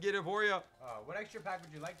 Tyrone. Let's get it for you. What extra pack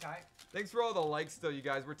would you like, Ty? Thanks for all the likes, though, you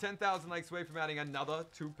guys. We're 10,000 likes away from adding another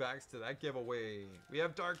 2 packs to that giveaway. We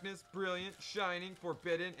have Darkness, Brilliant, Shining,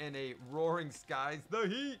 Forbidden, and a Roaring Skies, the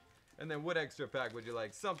Heat. And then what extra pack would you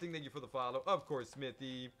like? Something, thank you for the follow. Of course,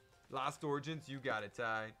 Smithy. Lost Origins, you got it,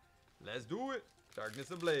 Ty. Let's do it.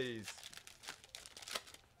 Darkness Ablaze.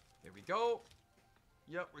 Here we go.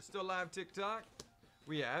 Yep, we're still live TikTok.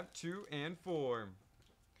 We have 2 and 4.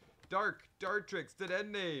 Dark, Dartrix,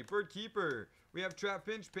 Dedenne, Birdkeeper. We have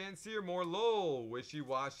Trapinch, Panseer, Morlul,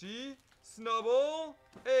 Wishy-Washy, Snubble,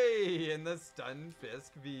 hey, and the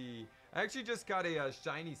Stunfisk V. I actually just got a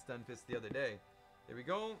shiny Stunfisk the other day. There we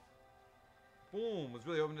go. Boom. Was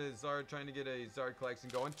really hoping to Zard, trying to get a Zard collection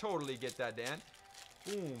going. Totally get that, Dan.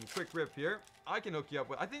 Boom. Quick rip here. I can hook you up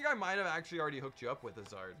with. I think I might have actually already hooked you up with a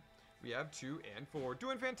Zard. We have 2 and 4.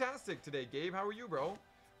 Doing fantastic today, Gabe. How are you, bro?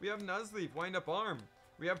 We have Nuzleaf, Wind Up Arm.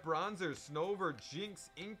 We have Bronzer, Snover,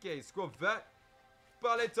 Jinx, Inkay, Squavette,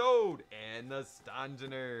 Baletoad, and the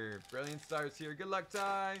Stangener. Brilliant starts here. Good luck,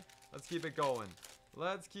 Ty. Let's keep it going.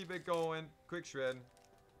 Let's keep it going. Quick shred.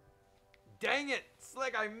 Dang it,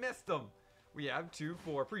 Slick, I missed him. We have 2,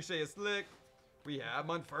 4. Appreciate it, Slick. We have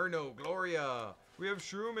Monferno, Gloria. We have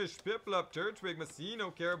Shroomish, Piplup, Turtwig,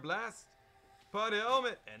 Messino, Carablast, Pud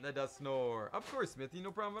Helmet, and the Dusknoir. Of course, Smithy,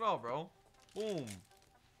 no problem at all, bro. Boom.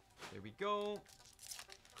 There we go.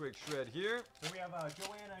 Quick shred here. So we have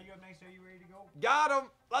Joanna, you up next. Are you ready to go? Got him.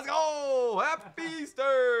 Let's go. Happy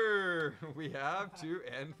Easter. We have 2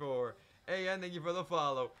 and 4. AN, thank you for the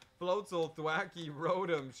follow. Floatzel, Thwacky,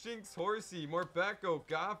 Rotom, Shinx, Horsey, Morpeko,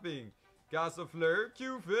 Coughing, Gossifleur,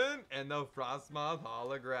 Cufin, and the Frostmoth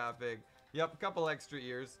holographic. Yep, a couple extra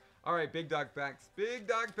ears. All right, big dog packs. Big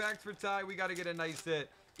dog packs for Ty. We got to get a nice hit.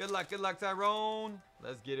 Good luck, Tyrone.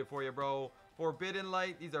 Let's get it for you, bro. Forbidden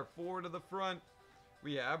Light. These are 4 to the front.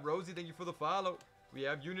 We have Rosie, thank you for the follow. We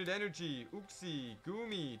have Unit Energy, Uxie,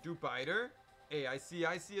 Goomy, Dupiter. Hey, I see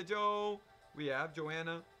a Joe. We have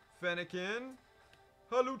Joanna, Fennekin,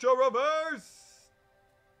 Halucha Reverse,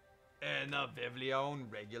 and the Vivillon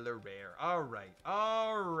regular rare. All right.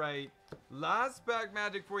 Last pack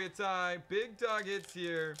magic for you, Ty. Big dog hits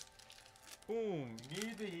here. Boom.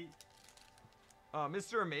 Need the heat.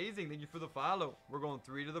 Mr. Amazing, thank you for the follow. We're going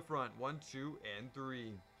 3 to the front. 1, 2, and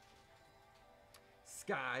 3.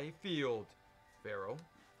 Sky Field, Pharaoh,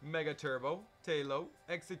 Mega Turbo, Talo,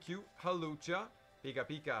 Execute, Halucha, Pika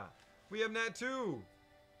Pika. We have Natu,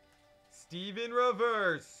 Steven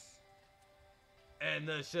Reverse, and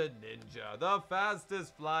the Shedinja, the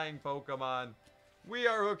fastest flying Pokemon. We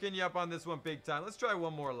are hooking you up on this one big time. Let's try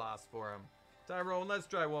one more loss for him. Tyrone, let's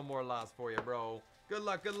try one more loss for you, bro. Good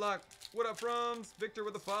luck. What up, Frums? Victor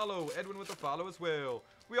with the follow. Edwin with the follow as well.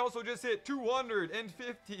 We also just hit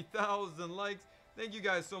 250,000 likes. Thank you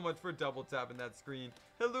guys so much for double tapping that screen.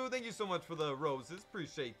 Hello, thank you so much for the roses.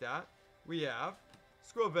 Appreciate that. We have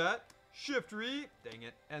Squavette, Shiftry, dang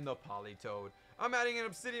it, and the Politoed. I'm adding an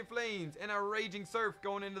Obsidian Flames and a Raging Surf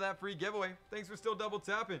going into that free giveaway. Thanks for still double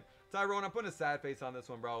tapping. Tyrone, I'm putting a sad face on this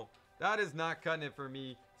one, bro. That is not cutting it for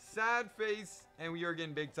me. Sad face, and we are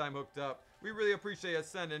getting big time hooked up. We really appreciate you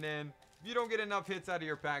sending in. If you don't get enough hits out of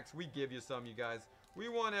your packs, we give you some, you guys. We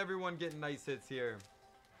want everyone getting nice hits here.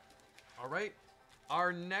 All right.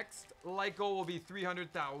 Our next like goal will be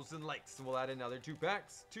 300,000 likes, and we'll add another 2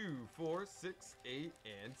 packs. 2, 4, 6, 8,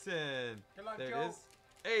 and 10. Good luck, there Joe. it is.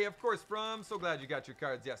 Hey, of course, From. So glad you got your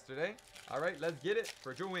cards yesterday. All right, let's get it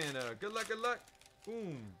for Joanna. Good luck.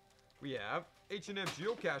 Boom. We have H&M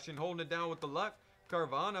Geocaching holding it down with the luck.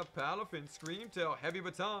 Carvana, Palafin, Screamtail, Heavy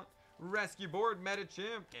Baton, Rescue Board,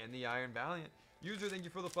 Metachamp, and the Iron Valiant. User, thank you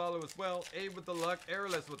for the follow as well. Abe with the luck,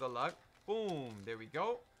 Airless with the luck. Boom. There we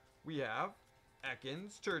go. We have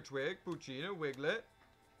Ekans, Turtwig, Puccina, Wiglet.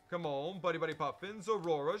 Come on, Buddy Puffins,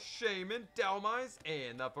 Aurora, Shaman, Delmise,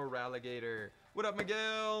 and the Feraligatr. What up,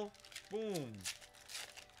 Miguel? Boom.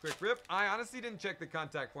 Quick rip. I honestly didn't check the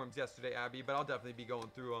contact forms yesterday, Abby, but I'll definitely be going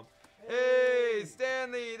through them. Hey,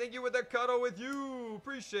 Stanley, thank you with the cuddle with you.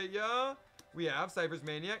 Appreciate ya. We have Cypher's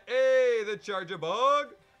Maniac. Hey, the Charger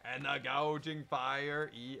Bug. And the Gouging Fire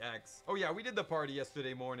EX. Oh, yeah, we did the party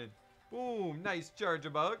yesterday morning. Boom, nice Charger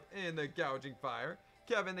Bug and the Gouging Fire.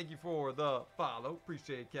 Kevin, thank you for the follow.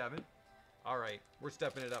 Appreciate it, Kevin. All right, we're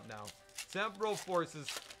stepping it up now. Temporal Forces.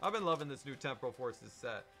 I've been loving this new Temporal Forces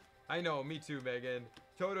set. I know, me too, Megan.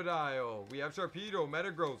 Totodile. We have Sharpedo,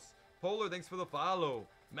 Metagross. Polar, thanks for the follow.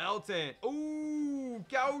 Meltan. Ooh,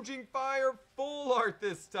 Gouging Fire full art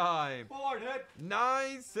this time. Full art hit.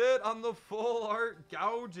 Nice hit on the full art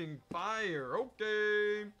Gouging Fire.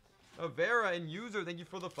 Okay. Avera and User, thank you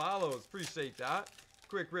for the follows. Appreciate that.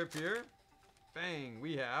 Quick rip here. Bang,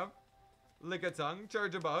 we have Lickitung,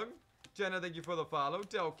 Charjabug. Jenna, thank you for the follow.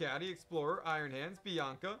 Delcatty, Explorer, Iron Hands,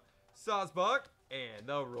 Bianca, Sawsbuck, and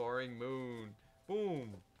the Roaring Moon. Boom.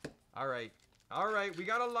 All right. All right, we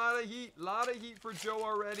got a lot of heat for Joe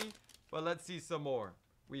already, but let's see some more.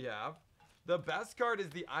 We have the best card is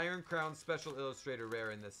the Iron Crown Special Illustrator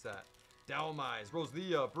Rare in this set. Dhelmise,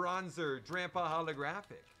 Roselia, Bronzer, Drampa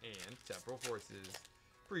Holographic, and Temporal Forces.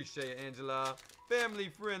 Appreciate it, Angela.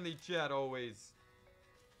 Family-friendly chat always.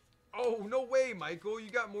 Oh, no way, Michael.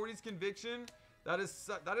 You got Morty's Conviction? That is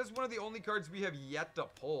one of the only cards we have yet to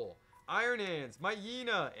pull. Iron Hands,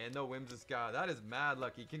 Myena, and the Whimsicott. That is mad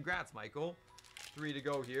lucky. Congrats, Michael. 3 to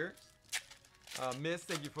go here. Miss,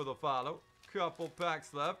 thank you for the follow. Couple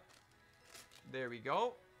packs left. There we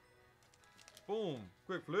go. Boom.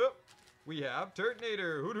 Quick flip. We have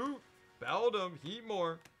Turtonator, Hoot Hoot, Beldum,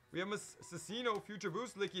 Heatmore. We have Sassino, Future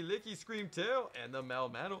Boost, Licky Licky, Scream Tail, and the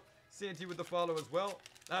Melmetal. Santee with the follow as well.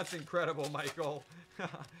 That's incredible, Michael.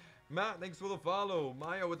 Matt, thanks for the follow.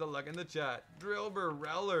 Maya with the luck in the chat. Drillbur,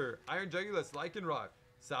 Reller, Iron Jugulus, Lycanroc,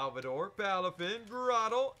 Salvador, Palafin,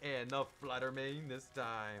 Grottle, and the Fluttermane this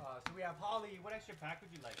time. So we have Holly. What extra pack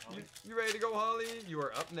would you like, Holly? You ready to go, Holly? You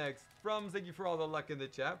are up next. Frums, thank you for all the luck in the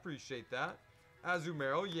chat. Appreciate that.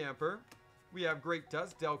 Azumarill, Yamper. We have Great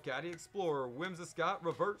Tusk, Delcatty, Explorer, Whimsicott,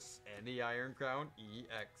 Reverse, and the Iron Crown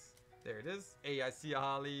EX. There it is. Hey, I see you,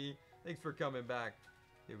 Holly. Thanks for coming back.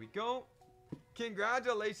 Here we go.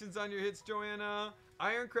 Congratulations on your hits, Joanna.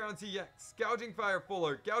 Iron Crown EX, Gouging Fire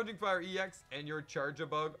Fuller, Gouging Fire EX, and your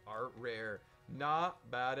Charjabug are rare. Not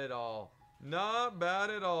bad at all. Not bad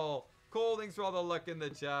at all. Cole, thanks for all the luck in the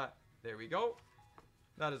chat. There we go.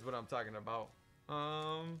 That is what I'm talking about.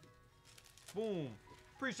 Boom.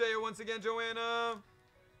 Appreciate it once again, Joanna.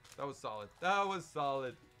 That was solid. That was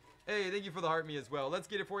solid. Hey, thank you for the heart me as well. Let's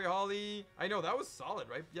get it for you, Holly. I know, that was solid,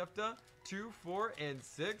 right, Yefta? 2, 4, and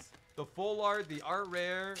 6. The full art, the art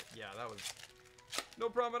rare. Yeah, that was no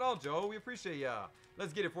problem at all, Joe. We appreciate ya.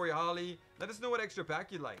 Let's get it for you, Holly. Let us know what extra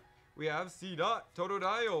pack you'd like. We have C-Dot,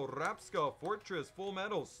 Totodile, Rapska, Fortress, Full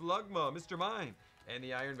Metal, Slugma, Mr. Mime, and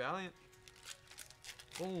the Iron Valiant.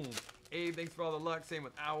 Boom. Abe, thanks for all the luck. Same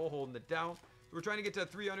with Owl, holding it down. We're trying to get to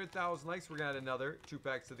 300,000 likes. We're going to add another 2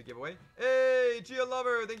 packs to the giveaway. Hey, Gia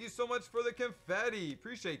Lover, thank you so much for the confetti.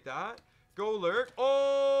 Appreciate that. Go Lurk.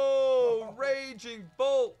 Oh, Raging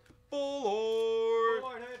Bolt. Full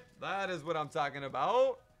art. That is what I'm talking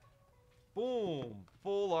about. Boom.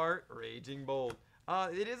 Full art, Raging Bolt.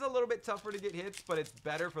 It is a little bit tougher to get hits, but it's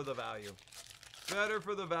better for the value. Better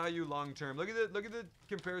for the value long term. Look at the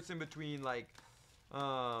comparison between, like,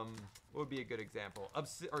 what would be a good example?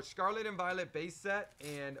 Scarlet and Violet base set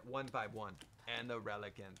and 151 and the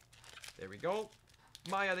Relicanth. There we go.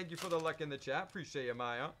 Maya, thank you for the luck in the chat. Appreciate you,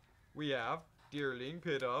 Maya. We have Deerling,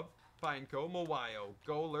 Pidove, Pineco, Mawayo,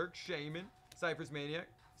 Golurk, Shaman, Cypress Maniac,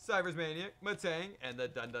 Matang, and the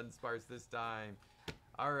Dun Sparse this time.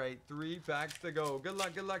 All right, 3 packs to go. Good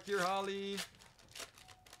luck here, Holly.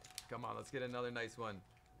 Come on, let's get another nice one.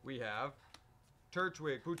 We have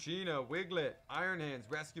Turtwig, Puccina, Wiglet, Iron Hands,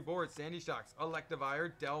 Rescue Board, Sandy Shocks,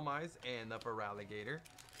 Electivire, Dhelmise, and the Feraligatr.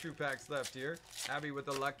 2 packs left here. Abby with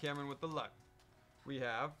the luck, Cameron with the luck. We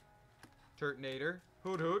have Turtonator,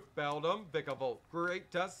 Hoot Hoot, Beldum, Vikavolt, Great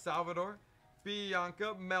Tusk, Salvador,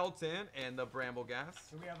 Bianca, Meltan, and the Brambleghast.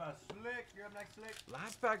 So we have a Slick. You're up next, Slick.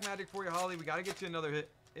 Last pack magic for you, Holly. We got to get you another hit.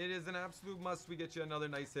 It is an absolute must we get you another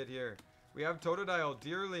nice hit here. We have Totodile,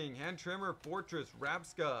 Deerling, Hand Trimmer, Fortress,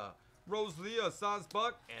 Rapska, Roselia,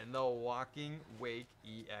 Sawsbuck, and the Walking Wake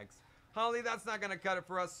EX. Holly, that's not going to cut it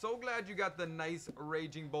for us. So glad you got the nice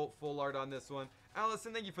Raging Bolt full art on this one.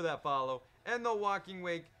 Allison, thank you for that follow. And the Walking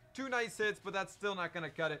Wake. 2 nice hits, but that's still not going to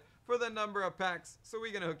cut it for the number of packs. So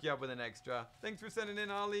we're going to hook you up with an extra. Thanks for sending in,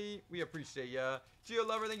 Holly. We appreciate ya. Geo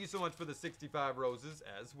Lover, thank you so much for the 65 roses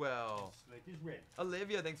as well. Slick is red.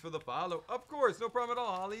 Olivia, thanks for the follow. Of course, no problem at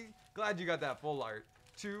all, Holly. Glad you got that full art.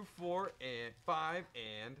 2, 4, and 5,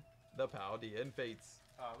 and the Paldean Fates.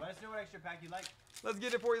 Let us know what extra pack you like. Let's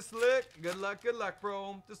get it for you, Slick. Good luck,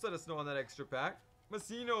 bro. Just let us know on that extra pack.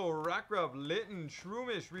 Massino, Rackrub, Litten,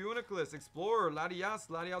 Shroomish, Reuniclus, Explorer, Latias,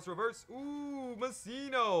 Latias Reverse. Ooh,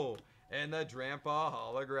 Massino. And the Drampa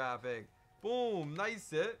Holographic. Boom, nice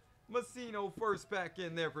hit. Massino first pack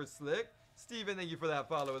in there for Slick. Steven, thank you for that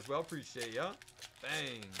follow as well. Appreciate ya.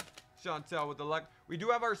 Bang. Chantel with the luck. We do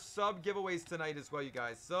have our sub giveaways tonight as well, you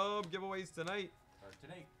guys. Sub giveaways tonight. Or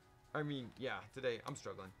today. I mean, yeah, today. I'm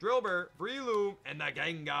struggling. Drillbur, Breloom, and the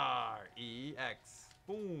Gengar. EX.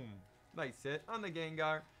 Boom. Nice hit on the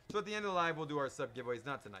Gengar. So at the end of the live, we'll do our sub giveaways.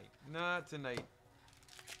 Not tonight. Not tonight.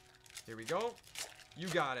 Here we go. You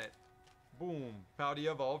got it. Boom. Pouty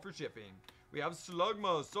Evolve for shipping. We have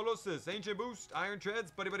Slugma, Solosis, Ancient Boost, Iron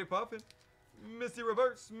Treads, Buddy Buddy Puffin, Misty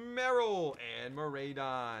Reverse, Meryl, and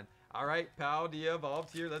Miraidon. All right, Pouty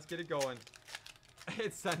Evolved here. Let's get it going.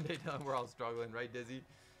 It's Sunday done. We're all struggling, right, Dizzy?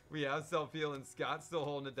 We have Selfie and Scott still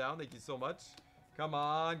holding it down. Thank you so much. Come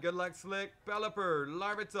on. Good luck, Slick, Pelipper,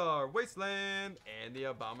 Larvitar, Wasteland, and the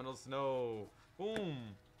Abominable Snow. Boom.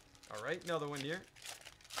 All right, another one here.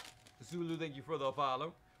 Zulu, thank you for the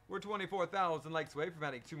follow. We're 24,000 likes away from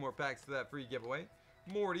adding 2 more packs to that free giveaway.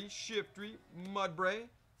 Morty, Shiftry, Mudbray,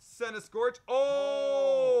 Scorch.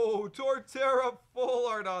 Oh, Torterra full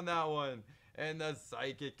art on that one. And the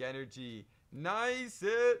Psychic Energy. Nice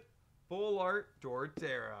hit. Full art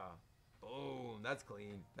Torterra. Boom. That's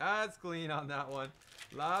clean. That's clean on that one.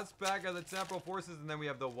 Last pack of the Temporal Forces. And then we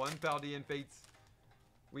have the 1 Paldean Fates.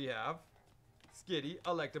 We have Skitty,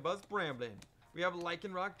 Electabuzz, Bramblin. We have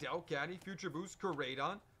Lycanroc, Delcatty, Future Boost,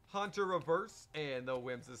 Koraidon, Hunter Reverse, and the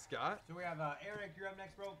Whimsicott. So we have Eric, you're up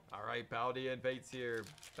next, bro. All right, Paldean Fates here.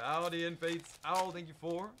 Paldean Fates. Owl, thank you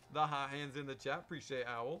for the hot hands in the chat. Appreciate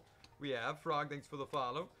Owl. We have Frog, thanks for the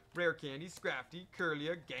follow. Rare Candy, Scrafty,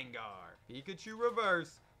 Curlia, Gengar, Pikachu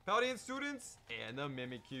Reverse, Paldean Students, and the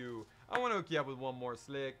Mimikyu. I want to hook you up with one more,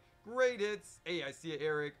 Slick. Great hits. Hey, I see it,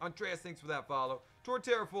 Eric. Andreas, thanks for that follow.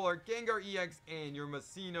 Torterra Full Art, Gengar EX, and your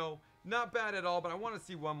Messino. Not bad at all, but I want to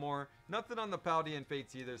see one more. Nothing on the Paldean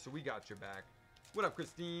Fates either, so we got your back. What up,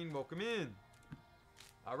 Christine? Welcome in.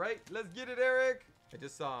 All right, let's get it, Eric. I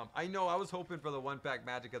just saw him. I know, I was hoping for the 1-pack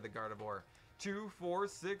Magic of the Gardevoir. 2, 4,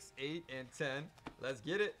 6, 8, and 10. Let's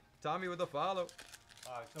get it. Tommy with a follow.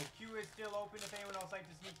 So Q is still open. If anyone else like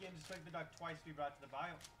to sneak in, just click the duck twice to be brought to the bio.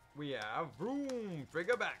 We have Vroom,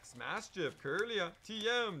 Frigaback, Smashdip, Curlia,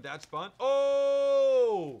 TM, Datch Bunt.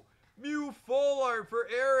 Oh! Mew full art for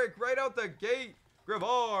Eric right out the gate.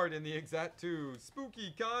 Grivard in the exact 2.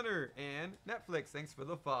 Spooky Connor and Netflix. Thanks for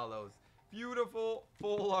the follows. Beautiful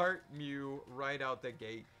full art Mew right out the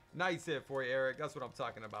gate. Nice hit for you, Eric. That's what I'm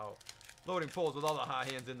talking about. Loading polls with all the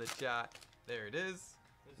hot hands in the chat. There it is.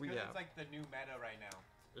 It's like the new meta right now.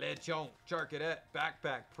 Lechonk, Charcadet,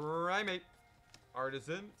 Backpack, Primate,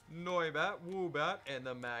 Artisan, Noibat, Woobat, and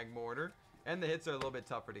the Magmortar. And the hits are a little bit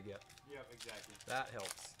tougher to get. Yep, exactly. That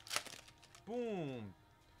helps. Boom.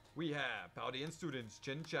 We have Paldean Students,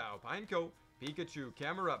 Chin Chow, Pineco, Pikachu,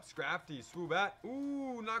 Camerupt, Scrafty, Swoobat,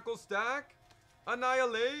 ooh, Knuckle Stack,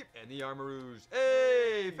 Annihilate, and the Armarouge.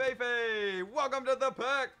 Hey, Feifei, welcome to the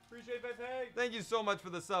pack. Appreciate Feifei. Thank you so much for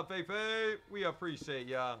the sub, Feifei. We appreciate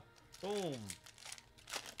ya. Boom.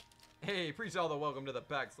 Hey, appreciate all the welcome to the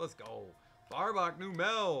packs. Let's go. Barbock,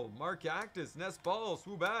 Numel, Mark Cactus, Nest Ball,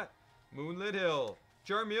 Swoobat, Moonlit Hill,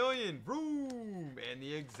 Charmeleon, Vroom, and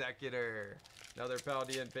the Executor. Another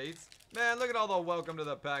Paldean Fates. Man, look at all the welcome to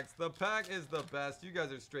the packs. The pack is the best. You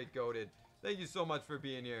guys are straight goated. Thank you so much for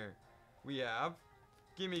being here. We have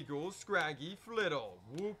Gimme Ghoul, Scraggy, Flittle,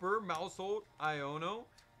 Wooper, Mousehold, Iono,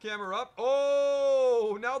 Camerupt.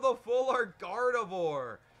 Oh, now the full art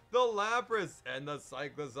Gardevoir, the Lapras, and the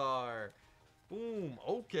Cyclizar. Boom.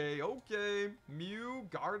 Okay, okay. Mew,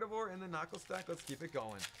 Gardevoir, and the Knuckle Stack. Let's keep it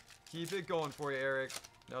going. Keep it going for you, Eric.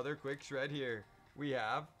 Another quick shred here. We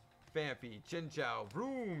have Phanpy, Chinchou,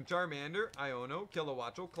 Vroom, Charmander, Iono,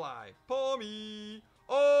 Kilowattrel, Clyde, Palmy.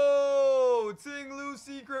 Oh, Tinglu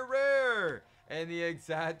Secret Rare. And the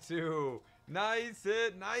Exatu. Nice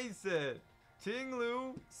hit, nice hit.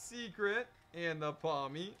 Tinglu Secret and the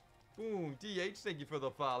Palmy. Boom. DH, thank you for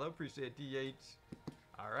the follow. Appreciate DH.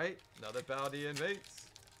 All right, another Paldean Fates.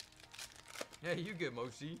 Hey, you good,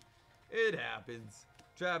 Moshi. It happens.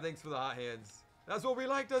 Trav, thanks for the hot hands. That's what we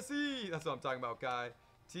like to see. That's what I'm talking about, Kai.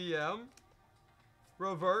 TM,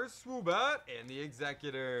 Reverse, Swoobat, and the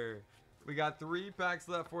Executor. We got 3 packs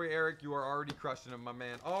left for you, Eric. You are already crushing them, my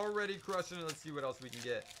man. Already crushing it. Let's see what else we can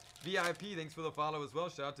get. VIP, thanks for the follow as well.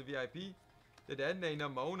 Shout out to VIP. The Dedenne,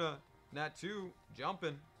 Namona, Nat2,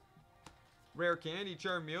 Jumpin'. Rare Candy,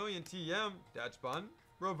 Charmeleon, TM, Datch Bun,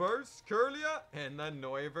 Reverse, Curlia, and the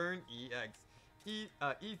Noivern EX.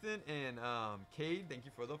 Ethan and Cade, thank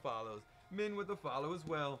you for the follows. Min with the follow as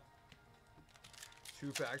well.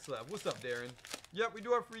 2 packs left. What's up, Darren? Yep, we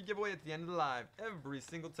do our free giveaway at the end of the live. Every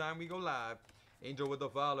single time we go live. Angel with the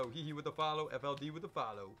follow. Hee with the follow. FLD with the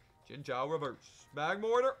follow. Chinchou Reverse.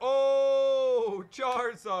 Magmortar. Oh,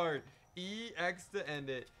 Charizard. EX to end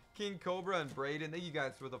it. King Cobra, and Braden. Thank you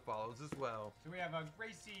guys for the follows as well. So we have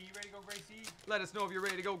Gracie. You ready to go, Gracie? Let us know if you're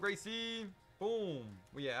ready to go, Gracie. Boom.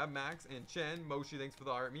 We have Max and Chen. Moshi, thanks for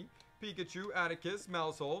the heart me. Pikachu, Atticus,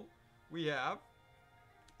 Mousehold. We have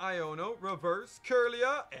Iono, Reverse,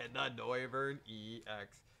 Curlia, and the Noivern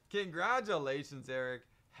EX. Congratulations, Eric.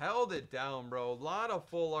 Held it down, bro. A lot of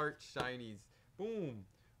full art shinies. Boom.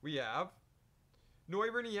 We have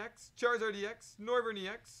Noivern EX, Charizard EX, Noivern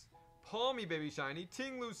EX, Palmy Baby Shiny,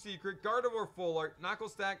 Tinglu Secret, Gardevoir Full Art, Knuckle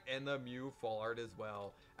Stack, and the Mew Full Art as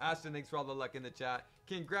well. Ashton, thanks for all the luck in the chat.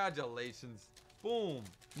 Congratulations. Boom.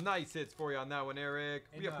 Nice hits for you on that one, Eric.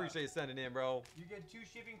 And, we appreciate you sending in, bro. You get 2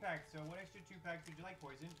 shipping packs. So what extra 2 packs would you like,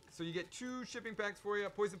 Poison? So you get 2 shipping packs for you.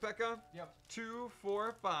 Poison Pekka. Yep. 2,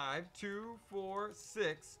 4, 5, 2, 4,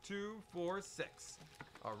 6, 2, 4, 6.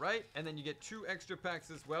 All right. And then you get 2 extra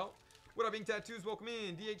packs as well. What up, Ink Tattoos? Welcome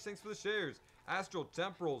in. DH, thanks for the shares. Astral,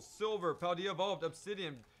 Temporal, Silver, Paldea Evolved,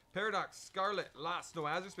 Obsidian, Paradox, Scarlet, Lost, Snow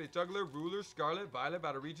Azure, Space Juggler, Ruler, Scarlet, Violet,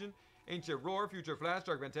 Battle Region, Ancient Roar, Future Flash,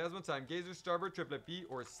 Dark Phantasma, Time Gazer, Starbird, Triplet B,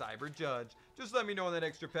 or Cyber Judge. Just let me know on that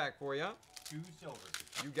extra pack for you. 2 silver.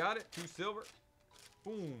 You got it. 2 silver.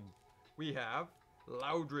 Boom. We have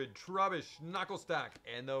Loudred, Trubbish, Knuckle Stack,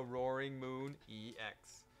 and the Roaring Moon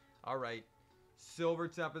EX. All right. Silver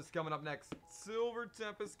Tempest coming up next. Silver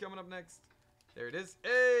Tempest coming up next. There it is.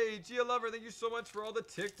 Hey, Gia Lover, thank you so much for all the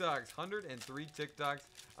TikToks. 103 TikToks.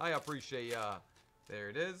 I appreciate ya. There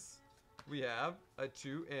it is. We have a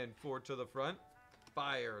 2 and 4 to the front.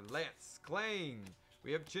 Fire, Lance, Clang.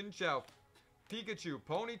 We have Chinchou, Pikachu,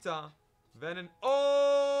 Ponyta, Venom.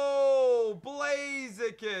 Oh,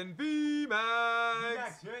 Blaziken,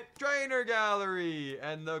 VMAX, Trainer Gallery,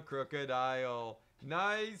 and the Crocodile.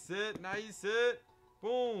 Nice hit, nice hit.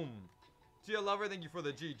 Boom. Gia Lover, thank you for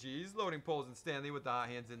the GGs. Loading Poles and Stanley with the hot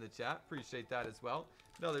hands in the chat. Appreciate that as well.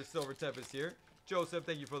 Another Silver Tempest here. Joseph,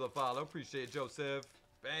 thank you for the follow. Appreciate it, Joseph.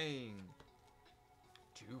 Bang.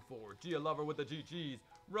 2-4. Gia Lover with the GGs.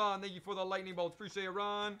 Ron, thank you for the lightning bolts. Appreciate it,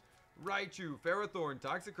 Ron. Raichu, Ferrothorn,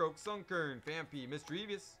 Toxicroak, Sunkern, Fampy,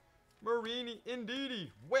 Mischievous, Marini, Indeedee,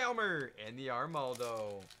 Whalmer, and the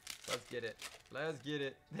Armaldo. Let's get it. Let's get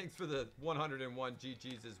it. Thanks for the 101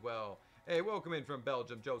 GGs as well. Hey, welcome in from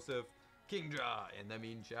Belgium, Joseph. Kingdra and the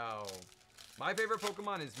Mean Chow. My favorite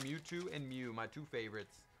Pokemon is Mewtwo and Mew, my 2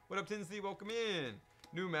 favorites. What up, Tinsley? Welcome in.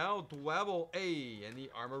 Numel, Dwebble, A, and the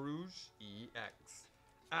Armarouge EX.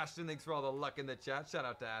 Ashton, thanks for all the luck in the chat. Shout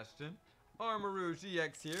out to Ashton. Armarouge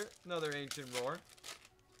EX here. Another Ancient Roar.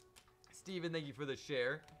 Steven, thank you for the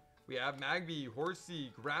share. We have Magby,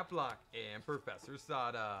 Horsey, Graplock, and Professor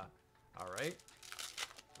Sada. All right.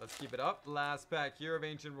 Let's keep it up. Last pack here of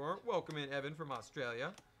Ancient Roar. Welcome in, Evan from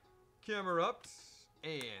Australia. Camerupt,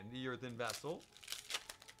 and the Earthen Vessel.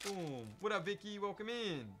 Boom. What up, Vicky? Welcome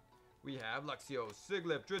in. We have Luxio,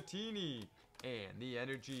 Siglip, Dratini, and the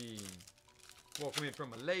Energy. Welcome in from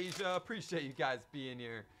Malaysia. Appreciate you guys being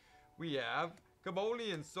here. We have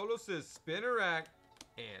Cabolian, Solosis, Spinnerack,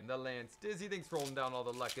 and the Lance. Dizzy, thanks for holding down all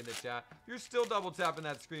the luck in the chat. You're still double tapping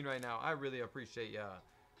that screen right now. I really appreciate ya.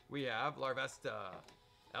 We have Larvesta,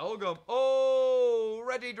 Elgum. Oh,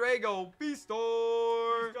 Regidrago,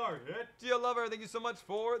 Beastor. Gia Lover, thank you so much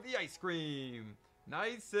for the ice cream.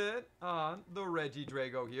 Nice hit on the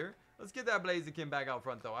Regidrago here. Let's get that Blaziken back out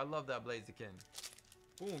front, though. I love that Blaziken.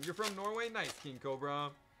 Boom. You're from Norway? Nice, King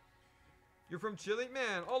Cobra. You're from Chile?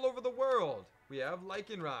 Man, all over the world. We have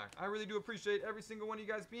Lycanroc. I really do appreciate every single one of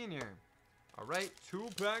you guys being here. All right, 2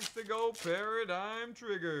 packs to go. Paradigm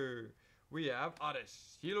Trigger. We have Oddish,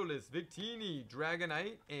 Helolis, Victini,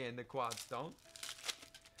 Dragonite, and the Quad Stone.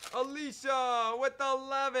 Alicia with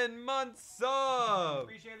 11 months sub.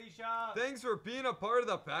 Appreciate Alicia. Thanks for being a part of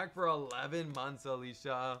the pack for 11 months,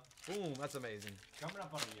 Alicia. Boom, that's amazing. Coming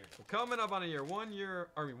up on a year. Coming up on a year.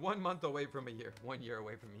 1 month away from a year. 1 year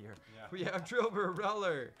away from a year. Yeah. We have Trilber,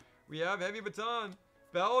 Reller. We have Heavy Baton,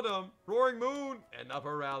 Beldum, Roaring Moon, and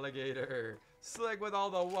Upper Alligator. Slick with all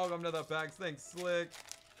the welcome to the packs. Thanks, Slick.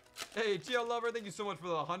 Hey, Geo Lover, thank you so much for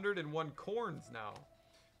the 101 corns now.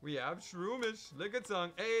 We have Shroomish,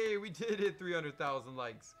 Lickitung. Hey, we did hit 300,000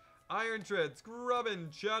 likes. Iron Tread, Scrubbin,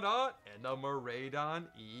 Chatot, and the Miraidon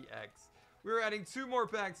EX. We're adding 2 more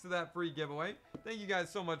packs to that free giveaway. Thank you guys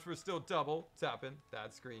so much for still double tapping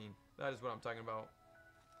that screen. That is what I'm talking about.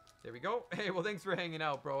 There we go. Hey, well, thanks for hanging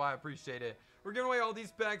out, bro. I appreciate it. We're giving away all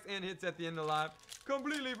these packs and hits at the end of the live.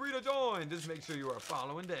 Completely free to join. Just make sure you are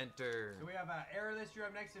following to enter. So we have Airless, you're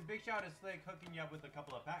up next, and big shout out to Slick hooking you up with a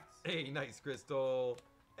couple of packs. Hey, nice, Crystal.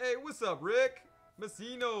 Hey, what's up, Rick?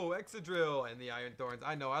 Messino, Excadrill, and the Iron Thorns.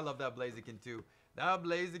 I know, I love that Blaziken too. That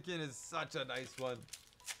Blaziken is such a nice one.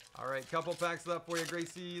 All right, couple packs left for you,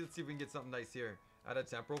 Gracie. Let's see if we can get something nice here. out of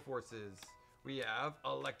Temporal Forces. We have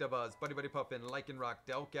Electabuzz, Buddy Buddy Puffin, Lycanroc,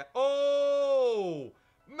 Delcat. Oh!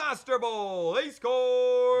 Master Ball, Ace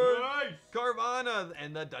Cord, Nice! Carvana,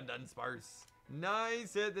 and the Dunsparce.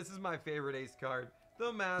 Nice hit. This is my favorite ace card.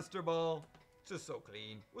 The Master Ball. Just so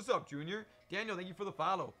clean. What's up, Junior? Daniel, thank you for the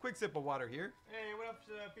follow. Quick sip of water here. Hey, what up,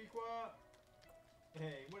 Pequa?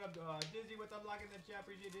 Hey, what up, Dizzy? What's up, locking the chat?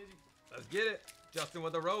 Appreciate Dizzy. Let's get it. Justin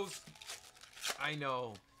with the rose. I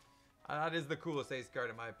know. That is the coolest ace card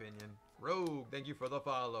in my opinion. Rogue, thank you for the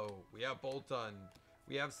follow. We have Bolton.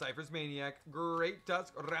 We have Cypher's Maniac, Great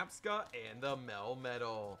Tusk, Rapska, and the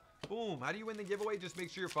Melmetal. Boom. How do you win the giveaway? Just make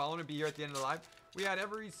sure you're following and be here at the end of the live. We had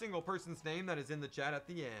every single person's name that is in the chat at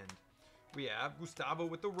the end. We have Gustavo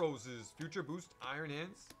with the roses, Future Boost, Iron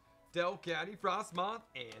Hands, Delcatty, Frostmoth,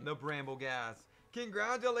 and the Bramble Gas.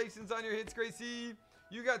 Congratulations on your hits, Gracie.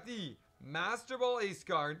 You got the Master Ball Ace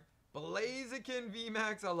card, Blaziken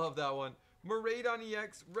VMAX, I love that one, Miraidon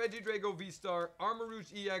EX, Regidrago V-Star,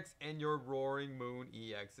 Armarouge EX, and your Roaring Moon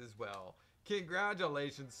EX as well.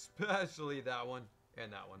 Congratulations, especially that one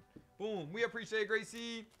and that one. Boom, we appreciate it,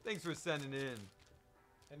 Gracie. Thanks for sending in.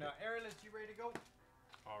 And Airless, you ready to go?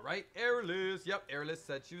 All right, Airless. Yep, Airless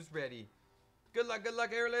said she was ready. Good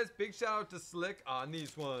luck, Airless. Big shout out to Slick on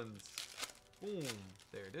these ones. Boom,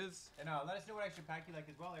 there it is. And let us know what extra pack you like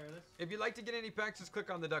as well, Airless. If you'd like to get any packs, just click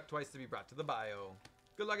on the duck twice to be brought to the bio.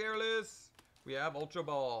 Good luck, Airless. We have Ultra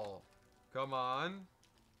Ball. Come on.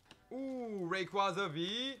 Ooh, Rayquaza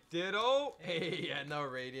V. Ditto. Hey, and the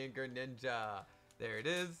Radiant Greninja. There it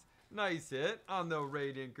is. Nice hit on the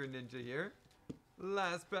Radiant Greninja here.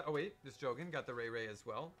 Last pack. Oh, wait. Just joking. Got the Ray as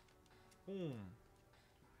well. Boom.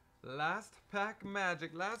 Last pack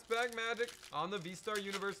magic. Last pack magic on the V-Star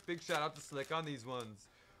Universe. Big shout out to Slick on these ones.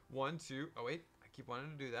 1, 2. Oh, wait. I keep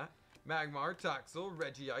wanting to do that. Magmar, Toxel,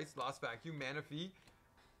 Regice, Lost Vacuum, Manaphy.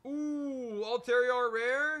 Ooh, Altaria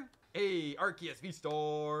Rare. Hey, Arceus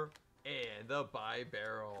V-Star. And the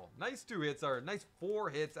Bi-Barrel. Nice 2 hits. Or nice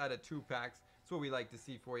 4 hits out of 2 packs. That's what we like to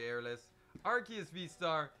see for you, Airless. Arceus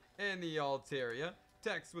V-Star and the Altaria.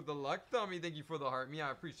 Text with the luck. Thummy, thank you for the heart me.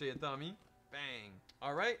 I appreciate it, Thummy. Bang.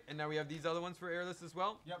 All right, and now we have these other ones for Airless as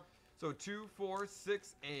well. Yep. So 2, 4,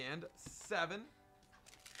 6, and 7.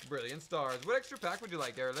 Brilliant stars. What extra pack would you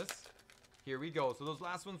like, Airless? Here we go. So those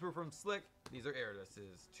last ones were from Slick. These are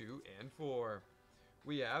Airlesses. 2 and 4.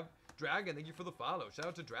 We have Dragon. Thank you for the follow. Shout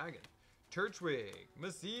out to Dragon. Turtwig,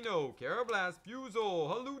 Messino, Carablast, Fusel,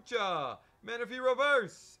 Halucha, Manaphy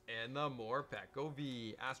Reverse, and the Morpeko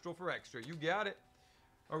V. Astral for extra. You got it.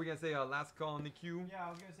 Are we going to say last call in the queue? Yeah, I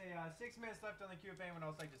was going to say 6 minutes left on the queue if anyone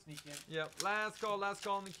else like to sneak in. Yep, last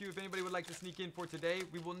call in the queue if anybody would like to sneak in for today.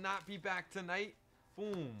 We will not be back tonight.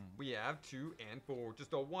 Boom. We have 2 and 4.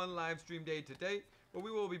 Just a 1 live stream day today. But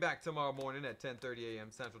we will be back tomorrow morning at 10:30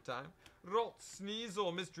 a.m. Central Time. Rolt,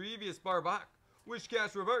 Sneasel, Misdrevious, Barbac,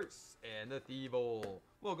 Wishcash Reverse, and the Thievul.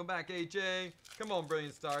 Welcome back, AJ. Come on,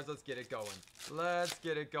 Brilliant Stars. Let's get it going. Let's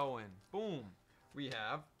get it going. Boom. We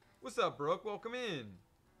have, what's up, Brooke? Welcome in.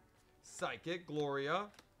 Psychic, Gloria.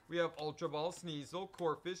 We have Ultra Ball, Sneasel,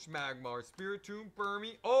 Corphish, Magmar, Spiritomb,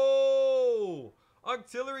 Burmy. Oh!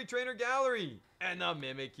 Auxiliary Trainer Gallery. And the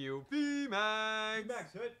Mimikyu VMAX.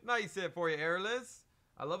 VMAX hit. Nice hit for you, Airless.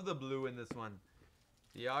 I love the blue in this one.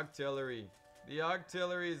 The Octillery. The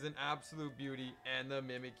Octillery is an absolute beauty. And the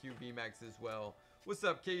Mimikyu VMAX as well. What's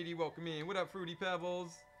up, Katie? Welcome in. What up, Fruity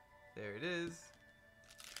Pebbles? There it is.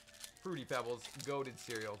 Fruity Pebbles. Goated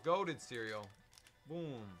cereal. Goated cereal.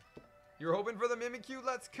 Boom. You're hoping for the Mimikyu?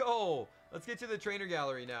 Let's go. Let's get to the trainer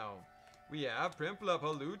gallery now. We have Prinplup,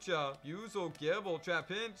 Halucha, Buzel, Gibble,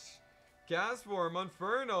 Trapinch, Castform,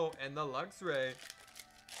 Inferno, and the Luxray.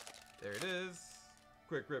 There it is.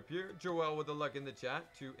 Quick rip here. Joel with the luck in the chat.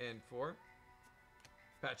 2 and 4.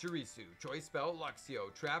 Pachirisu, Choice Belt,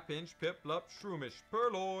 Luxio, Trapinch, Piplup, Shroomish,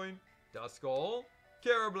 Purloin, Duskull,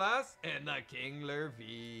 Carablast, and the Kingler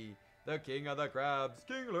V. The king of the crabs,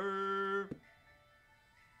 Kingler.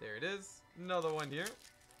 There it is. Another one here.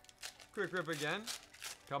 Quick rip again.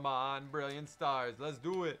 Come on, Brilliant Stars. Let's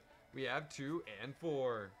do it. We have 2 and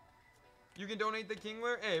 4. You can donate the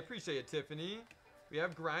Kingler. Hey, appreciate it, Tiffany. We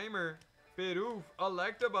have Grimer, Bidoof,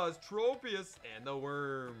 Electabuzz, Tropius, and the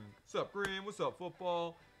Worm. What's up, Grim? What's up,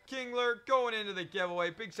 Football? Kingler going into the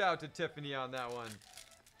giveaway. Big shout out to Tiffany on that one.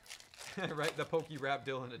 Right, the Pokey Rap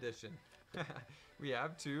Dylan edition. We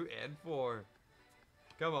have 2 and 4.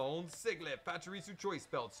 Come on, Siglet, Pachirisu, Choice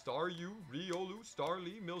Belt, Staryu, Riolu,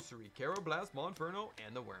 Starly, Milcery, Carablast, Monferno,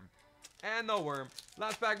 and the Worm. And the Worm.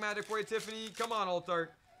 Last pack magic for you, Tiffany. Come on, Altart.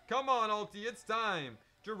 Come on, Alti. It's time.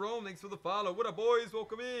 Jerome, thanks for the follow. What up, boys?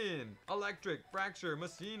 Welcome in. Electric, Fracture,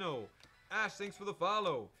 Messino. Ash, thanks for the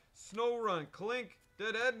follow. Snowrun, Clink,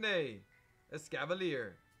 Dededne,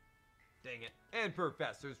 Escavalier. Dang it. And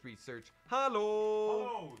Professor's Research. Hello.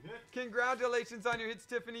 Hello, hit. Congratulations on your hits,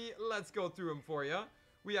 Tiffany. Let's go through them for you.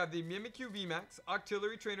 We have the Mimikyu VMAX,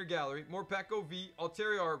 Octillery Trainer Gallery, Morpeko V,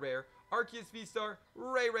 Altaria Art Rare, Arceus V-Star,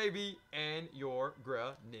 Ray V, and your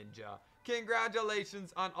Greninja.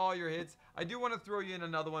 Congratulations on all your hits. I do want to throw you in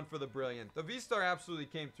another one for the Brilliant. The V-Star absolutely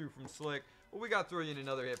came through from Slick, but we got to throw you in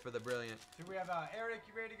another hit for the Brilliant. So we have Eric,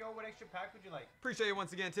 you ready to go? What extra pack would you like? Appreciate it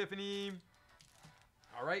once again, Tiffany.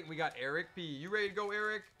 All right, we got Eric P. You ready to go,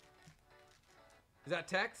 Eric? Is that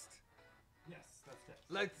text? Yes, that's it.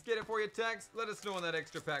 Let's get it for you, text. Let us know on that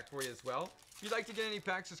extra pack for you as well. If you'd like to get any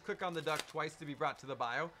packs, just click on the duck twice to be brought to the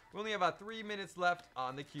bio. We only have about 3 minutes left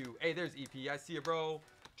on the queue. Hey, there's EP. I see you, bro.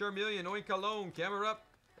 Charmeleon, Oink Alone, Camera Up,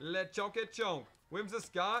 Let Chonk It Chonk, Whimsa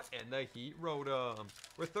Scott, and the Heat Rotom.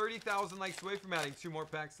 We're 30,000 likes away from adding 2 more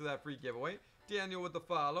packs to that free giveaway. Daniel with the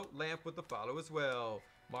follow, Lamp with the follow as well.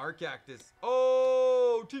 Mark Cactus.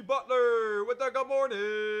 Oh, T Butler with the good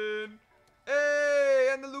morning. Hey,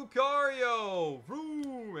 and the Lucario.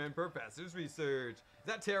 Vroom, and Professor's Research. Is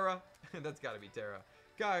that Terra? That's got to be Terra.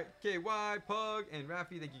 KY, Pug, and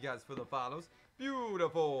Raffy, thank you guys for the follows.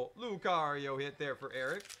 Beautiful Lucario hit there for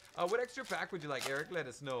Eric. What extra pack would you like, Eric? Let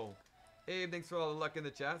us know. Abe, thanks for all the luck in the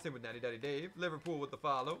chat. Same with Natty Daddy Dave. Liverpool with the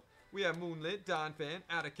follow. We have Moonlit, Don Fan,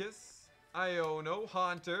 Atticus, Iono,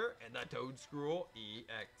 Haunter, and the Toad Scroll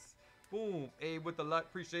EX. Boom. Abe with the luck.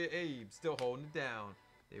 Appreciate Abe. Still holding it down.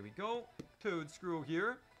 There we go. Toad Screw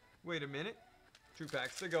here. Wait a minute. 2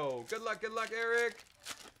 packs to go. Good luck, Eric.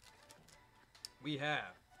 We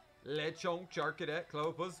have Lechonk, Charcadet,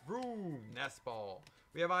 Clopas, Vroom, Nestball.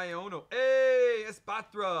 We have Iono. Hey,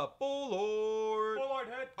 Espatra, Bullard. Bullard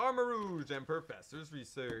hit. Armor Rouge, and Professor's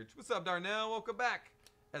Research. What's up, Darnell? Welcome back.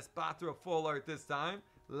 Espatra full art this time.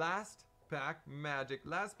 Last pack magic.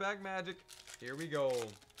 Last pack magic. Here we go.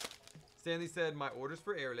 Stanley said, my orders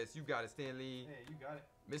for airless. You got it, Stanley. Hey, you got it.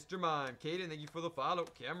 Mr. Mime, Caden, thank you for the follow.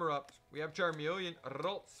 Camera up. We have Charmeleon,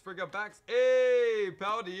 Rotz, Frigabax. Hey,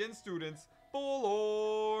 Paldean students.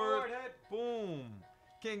 Bullard. Hit. Boom.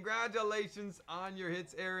 Congratulations on your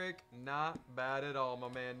hits, Eric. Not bad at all, my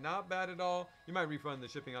man. Not bad at all. You might refund the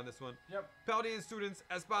shipping on this one. Yep. Paldean students,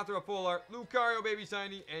 Espatra full art, Lucario Baby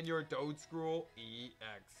Shiny, and your Toad Scroll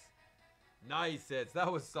EX. Nice hits.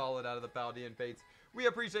 That was solid out of the Paldean Fates. We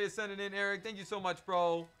appreciate you sending in, Eric. Thank you so much,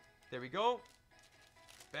 bro. There we go.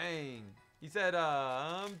 Bang. He said,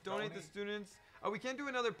 donate the students. Oh, we can't do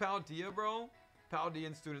another Paldea, bro.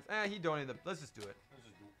 Paldean students. He donated them. Let's just do it.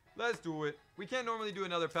 Let's do it. We can't normally do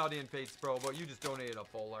another Paldean Fates, bro, but you just donated a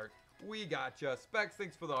full art. We gotcha. Specs,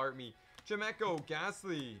 thanks for the art me. Chimeco,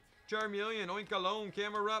 Ghastly, Charmeleon, Oink Alone,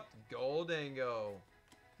 Camera Up, Goldango.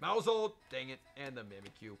 Mousehold, dang it, and the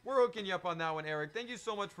Mimikyu. We're hooking you up on that one, Eric. Thank you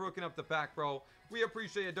so much for hooking up the pack, bro. We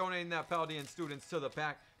appreciate you donating that Paldean students to the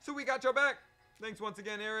pack. So we got your back. Thanks once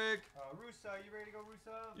again, Eric. Rusa, you ready to go,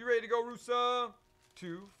 Rusa? You ready to go, Rusa?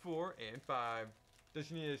 2, 4, and 5. Does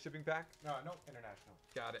she need a shipping pack? No, international.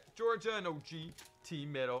 Got it. Georgia and OG T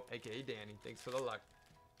Middle, aka Danny. Thanks for the luck.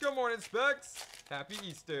 Good morning, Specs. Happy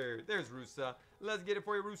Easter. There's Rusa. Let's get it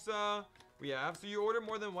for you, Rusa. We have. So you ordered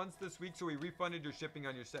more than once this week, so we refunded your shipping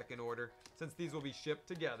on your second order, since these will be shipped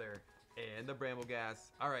together. And the Bramble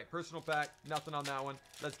Gas. All right, personal pack. Nothing on that one.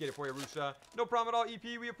 Let's get it for you, Rusa. No problem at all,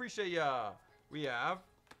 EP. We appreciate ya. We have.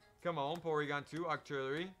 Come on, Porygon 2,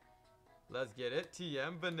 Octillery. Let's get it.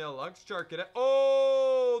 TM, Vanillux, Charcadet.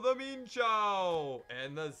 Oh, the Mean Chow.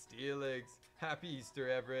 And the Steelix. Happy Easter,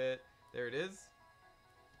 Everett. There it is.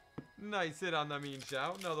 Nice hit on the Mean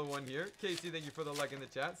Chow. Another one here. Casey, thank you for the like in the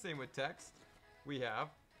chat. Same with text. We have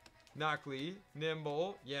Knockley,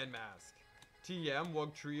 Nimble, Yanmask. TM,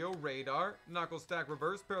 Wug Trio, Radar, Knuckle Stack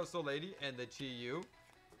Reverse, Parasol Lady, and the Chi-Yu.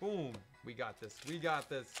 Boom. We got this. We got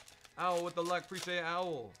this. Owl with the luck. Appreciate it,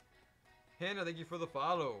 Owl. Hannah, thank you for the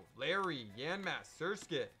follow. Larry, Yanmask,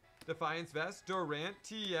 Surskit, Defiance Vest, Durant,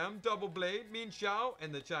 TM, Double Blade, Mean Chow,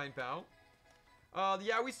 and the Chine Pow.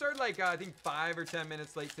 Yeah, we started like, I think 5 or 10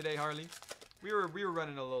 minutes late today, Harley. We were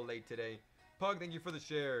running a little late today. Pug, thank you for the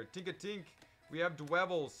share. Tinka-Tink. We have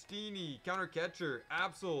Dwebble, Steenie, Counter Catcher,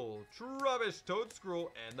 Absol, Trubbish, Toad Scroll,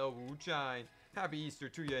 and the Wu Chine. Happy Easter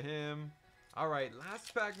to you, him. Alright,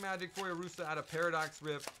 last pack magic for you, Rusa, out of Paradox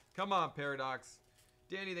Rift. Come on, Paradox.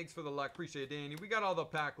 Danny, thanks for the luck. Appreciate it, Danny. We got all the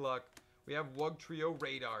pack luck. We have Wug Trio,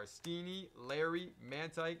 Radar, Steenie, Larry,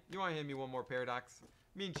 Mantike. You want to hit me one more, Paradox?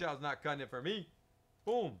 Mean Chow's not cutting it for me.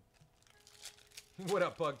 Boom. What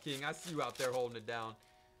up, Pug King? I see you out there holding it down.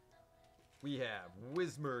 We have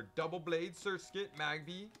Whismer, Double Blade, Surskit,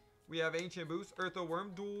 Magby. We have Ancient Boost,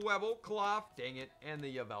 Earthworm, Dwebble, Cloth, dang it, and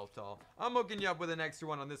the Yveltal. I'm hooking you up with an extra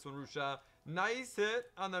one on this one, Rusha. Nice hit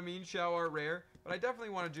on the Mean Shower rare, but I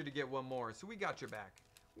definitely wanted you to get one more, so we got your back.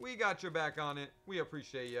 We got your back on it. We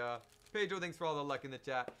appreciate ya. Pedro, thanks for all the luck in the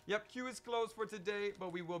chat. Yep, Q is closed for today,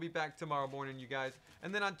 but we will be back tomorrow morning, you guys.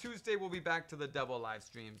 And then on Tuesday, we'll be back to the double live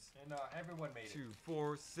streams. And everyone made it. 2,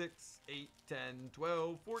 4, 6, 8, 10,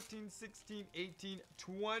 12, 14, 16, 18,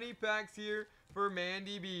 20 packs here for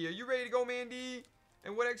Mandy B. Are you ready to go, Mandy?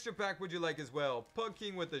 And what extra pack would you like as well? Pug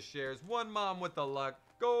King with the shares. One Mom with the luck.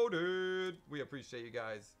 Go, dude. We appreciate you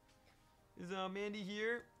guys. Is Mandy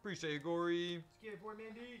here? Appreciate you, Gory. Let's get it for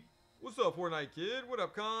Mandy. What's up, Fortnite Kid? What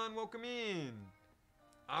up, Con? Welcome in.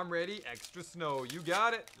 I'm ready. Extra snow. You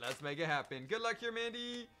got it. Let's make it happen. Good luck here,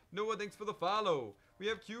 Mandy. Noah, thanks for the follow. We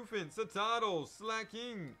have Qfin, Satado,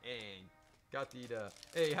 Slacking, and Gatita.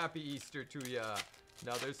 Hey, happy Easter to ya.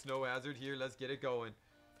 Now there's Snow Hazard here. Let's get it going.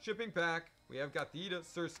 Shipping pack. We have Gatita,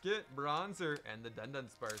 Surskit, Bronzer, and the Dundun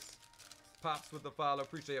Sparse. Pops with the follow.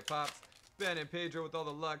 Appreciate it, Pops. Ben and Pedro with all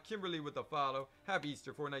the luck. Kimberly with the follow. Happy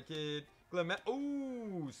Easter, Fortnite Kid. Glemet.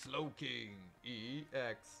 Ooh, Slow King.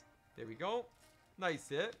 EX. There we go. Nice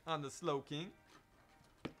hit on the Slow King.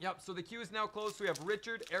 Yep, so the queue is now closed. So we have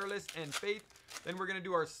Richard, Airless, and Faith. Then we're going to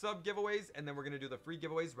do our sub giveaways, and then we're going to do the free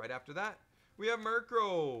giveaways right after that. We have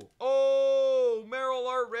Murkrow. Oh, Meryl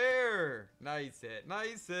Art Rare. Nice hit.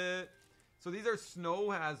 Nice hit. So these are Snow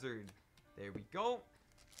Hazard. There we go.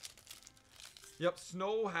 Yep,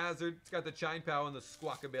 Snow Hazard. It's got the Chine Pow and the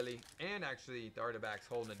Squawkabilly. And actually, the Artifact's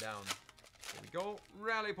holding it down. There we go.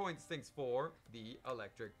 Rally points, thanks for the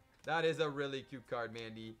Electric. That is a really cute card,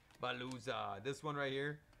 Mandy. Balooza. This one right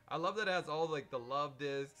here. I love that it has all like the Love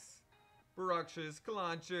Discs, Baruxus,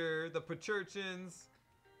 Kalancher, the Pachurchins.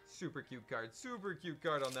 Super cute card. Super cute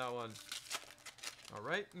card on that one.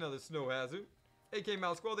 Alright, another Snow Hazard. AK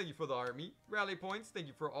Mouse Squall, thank you for the army. Rally points, thank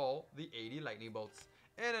you for all the 80 lightning bolts.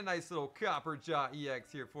 And a nice little Copper Jaw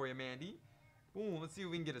EX here for you, Mandy. Boom, let's see if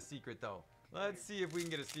we can get a secret though. Let's see if we can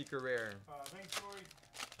get a secret rare. Thanks, Corey.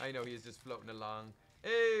 I know he's just floating along.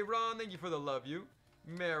 Hey, Ron, thank you for the love you.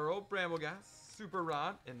 Meryl, Bramblegas, Super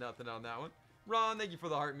Ron, and nothing on that one. Ron, thank you for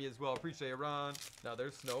the heart me as well. Appreciate it, Ron. Now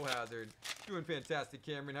there's Snow Hazard. Doing fantastic,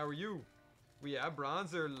 Cameron. How are you? We have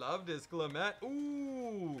Bronzer, Love Disc, Clement.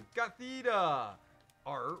 Ooh, Gathita.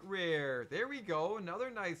 Art Rare. There we go. Another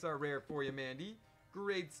nice art rare for you, Mandy.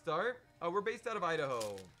 Great start. We're based out of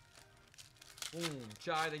Idaho. Boom.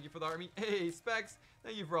 Chai, thank you for the army. Hey, Specs.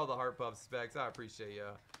 Thank you for all the heart puffs, Specs. I appreciate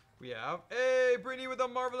ya. We have, hey, Brittany with the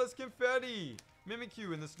marvelous confetti.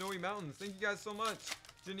 Mimikyu in the snowy mountains. Thank you guys so much.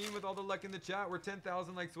 Janine with all the luck in the chat. We're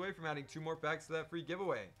 10,000 likes away from adding 2 more packs to that free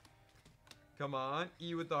giveaway. Come on.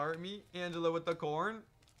 E with the heart meat. Angela with the corn.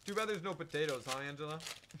 Too bad there's no potatoes, huh, Angela?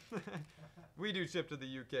 We do ship to the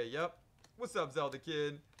UK. Yep. What's up, Zelda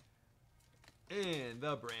Kid? And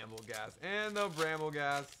the Bramblegas. And the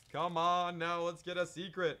Bramblegas. Come on now. Let's get a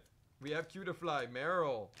secret. We have Cutiefly,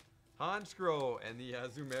 Meryl, Honchkrow, and the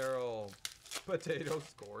Azumarill. Potato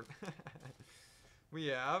scored. We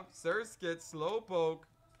have Surskit, Slowpoke,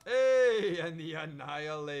 hey, and the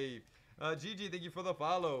Annihilate. Gigi, thank you for the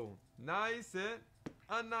follow. Nice hit.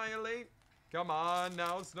 Annihilate. Come on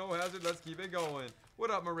now, Snow Hazard. Let's keep it going.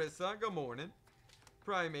 What up, Marissa? Good morning.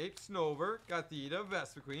 Primate, Snover, Gathita,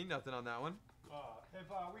 Vespiquen. Nothing on that one. If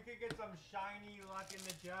we could get some shiny luck in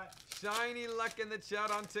the chat. Shiny luck in the chat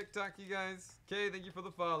on TikTok, you guys. Okay, thank you for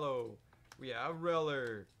the follow. We have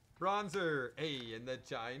Reller, Bronzer, hey, and the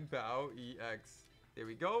Chine Pow EX. There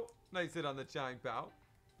we go. Nice hit on the Chine Pow.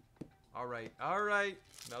 All right, all right.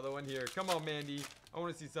 Another one here. Come on, Mandy. I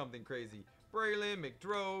want to see something crazy. Braylon,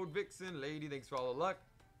 McDrode, Vixen, Lady, thanks for all the luck.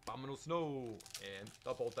 Abominable Snow, and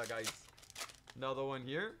the Poltergeist. Another one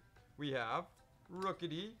here. We have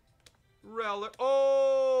Rookity, Reller.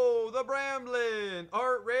 Oh, the Bramblin.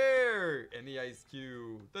 Art Rare. And the Ice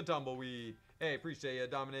Cube. The Tumbleweed. Hey, appreciate you,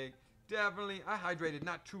 Dominic. Definitely. I hydrated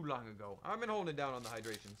not too long ago. I've been holding it down on the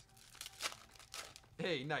hydrations.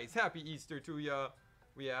 Hey, nice. Happy Easter to ya.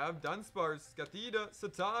 We have Dunsparce, Gathita,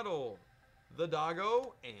 Satado, the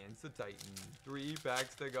Doggo, and Satitan. 3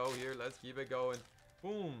 packs to go here. Let's keep it going.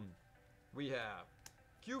 Boom. We have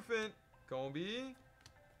Qfint, Combi,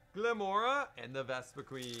 Glimora, and the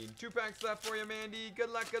Vespiquen. 2 packs left for you, Mandy. Good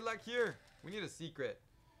luck here. We need a secret.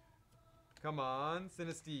 Come on,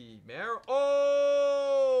 Sinistea, Meryl.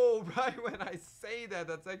 Oh, right when I say that,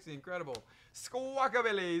 that's actually incredible.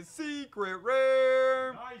 Squawkabilly, secret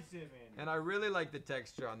rare. Nice, man. And I really like the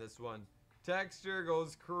texture on this one. Texture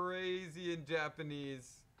goes crazy in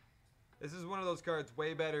Japanese. This is one of those cards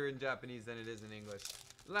way better in Japanese than it is in English.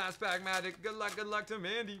 Last pack magic. Good luck to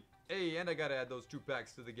Mandy. Hey, and I gotta add those 2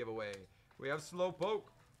 packs to the giveaway. We have Slowpoke,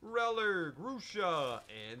 Reller, Grusha,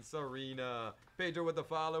 and Serena. Pedro with the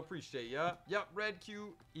follow. Appreciate ya. Yep, red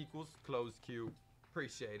Q equals closed Q.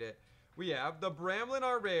 Appreciate it. We have the Bramlin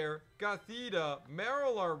are rare, Gothita,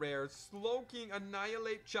 Meryl are rare, Slowking,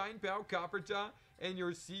 Annihilate, Chinepow, Copperjaw, and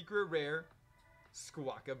your secret rare,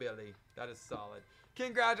 Squawkabilly. That is solid.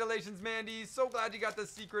 Congratulations, Mandy. So glad you got the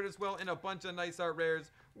secret as well and a bunch of nice art rares.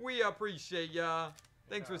 We appreciate ya.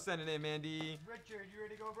 Thanks for sending in, Mandy. Richard, you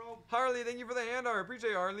ready to go, bro? Harley, thank you for the hand art.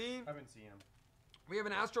 Appreciate it, Harley. I've been seeing him. We have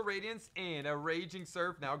an Astral Radiance and a Raging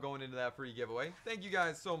Surf now going into that free giveaway. Thank you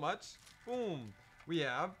guys so much. Boom. We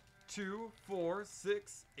have 2, 4,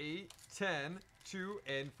 6, 8, 10, 2,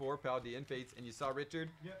 and 4 Paldean Fates. And you saw Richard?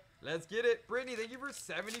 Yep. Let's get it. Brittany, thank you for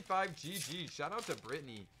 75 GG. Shout out to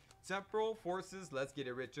Brittany. Temporal Forces, let's get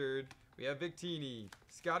it, Richard. We have Victini.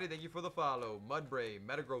 Scotty, thank you for the follow. Mudbray,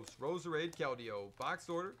 Metagross, Roserade, Keldeo, Box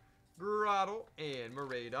Order, Grotto, and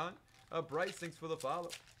Miraidon. Bryce, thanks for the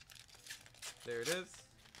follow. There it is.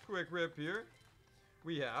 Quick rip here.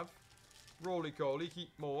 We have Roly-Coly,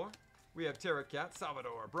 Heatmore. We have Terracat,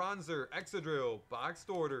 Salvador, Bronzer, Exadrill, Boxed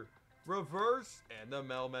Order, Reverse, and the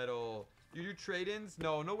Melmetal. You do trade-ins?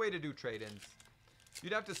 No, no way to do trade-ins.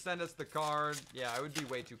 You'd have to send us the card. Yeah, it would be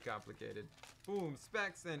way too complicated. Boom,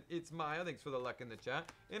 Specs, and It's Maya. Thanks for the luck in the chat.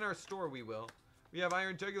 In our store, we will. We have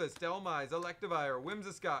Iron Tugulus, Delmise, Electivire,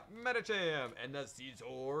 Whimsicott, Metacham, and the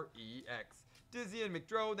Caesar EX. Dizzy and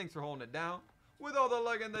McDro, thanks for holding it down. With all the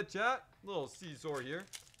luck in the chat, little Caesar here.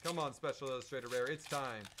 Come on, Special Illustrator Rare, it's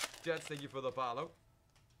time. Jets, thank you for the follow.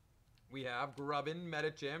 We have Grubbin,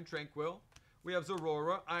 Metacham, Tranquil. We have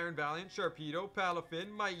Zorora, Iron Valiant, Sharpedo,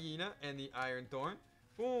 Palafin, Myena, and the Iron Thorn.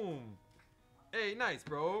 Boom. Hey, nice,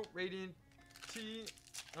 bro. Radiant T.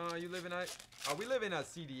 You live in a... we live in a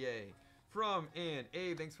CDA. From and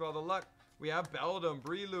Abe, thanks for all the luck. We have Beldum,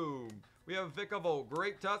 Breloom. We have Vikavolt,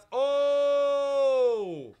 Great Tusk.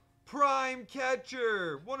 Oh! Prime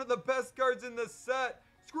Catcher. One of the best cards in the set.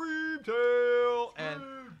 Screamtail.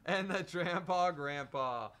 And the Trampa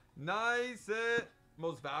Grandpa. Nice hit.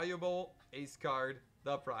 Most valuable ace card,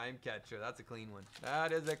 the Prime Catcher. That's a clean one.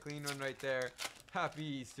 That is a clean one right there. Happy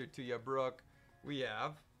Easter to you, Brooke. We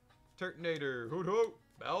have Turtonator, Hoot Hoot,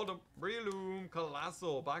 Beldum, Breloom,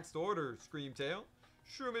 Colossal, Boxed Order, Screamtail,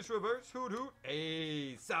 Shroomish Reverse, Hoot Hoot,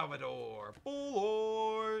 a Salvador,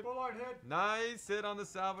 Bullard. Bullard hit. Nice hit on the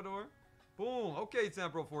Salvador. Boom. Okay,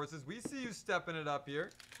 Temporal Forces, we see you stepping it up here.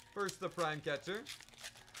 First, the Prime Catcher.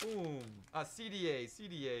 Boom.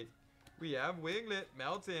 CDA. We have Wiglet,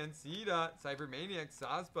 Meltan, C-Dot, Cybermaniac,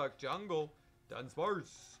 Sawsbuck, Jungle,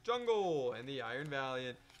 Dunsparce, Jungle, and the Iron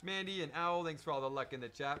Valiant. Mandy and Owl, thanks for all the luck in the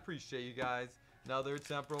chat. Appreciate you guys. Another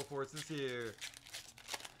Temporal Forces here.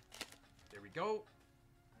 There we go.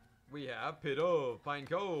 We have Pidove,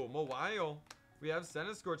 Pineco, Mawile. We have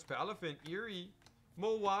Centiskorch, Palafin, Eerie,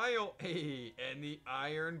 Mawile, hey, and the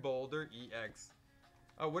Iron Boulder EX.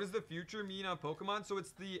 What does the future mean on Pokemon? So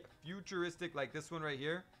it's the futuristic, like this one right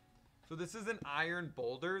here. So this is an Iron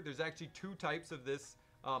Boulder. There's actually 2 types of this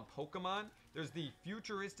Pokemon. There's the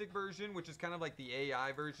futuristic version, which is kind of like the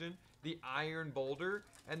AI version, the Iron Boulder,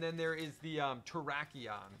 and then there is the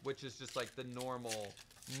Terrakion, which is just like the normal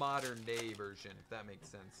modern day version, if that makes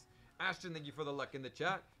sense. Ashton, thank you for the luck in the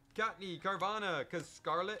chat. Katni, Carvana, because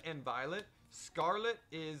Scarlet and Violet. Scarlet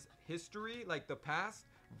is history, like the past.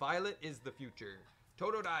 Violet is the future.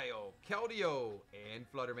 Totodile, Keldeo, and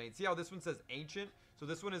Fluttermane. See how this one says ancient? So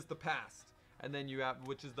this one is the past. And then you have,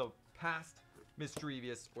 which is the past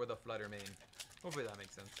Mischievous or the Fluttermane. Hopefully that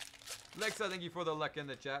makes sense. Lexa, thank you for the luck in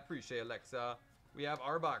the chat. Appreciate it, Lexa. We have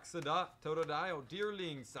Arbok, Sadat, Totodile,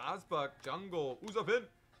 Deerling, Sawsbuck, Jungle, Uzafin,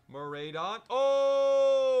 Miraidon.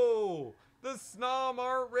 Oh! The Snom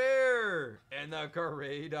are rare. And the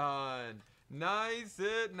Koraidon. Nice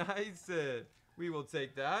hit, nice hit. We will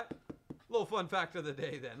take that. Little fun fact of the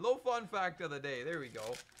day then. Little fun fact of the day. There we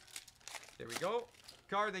go. There we go.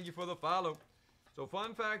 Card, thank you for the follow. So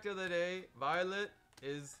fun fact of the day, Violet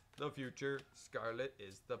is the future, Scarlet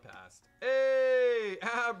is the past. Hey,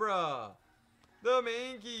 Abra, the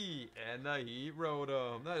Mankey, and the Heat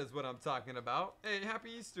Rotom. That is what I'm talking about. Hey, happy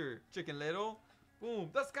Easter, Chicken Little. Boom,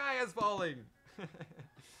 the sky is falling.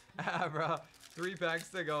 Abra, 3 packs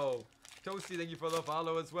to go. Toasty, thank you for the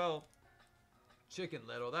follow as well. Chicken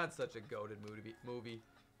Little, that's such a goated movie.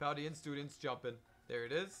 Paldean students jumping. There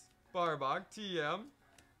it is. Barbok, TM.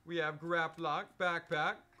 We have Graplock,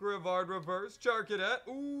 Backpack, Grivard Reverse, Charcadet.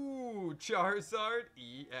 Ooh, Charizard,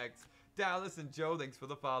 EX. Dallas and Joe, thanks for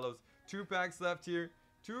the follows. 2 packs left here.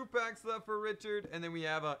 2 packs left for Richard. And then we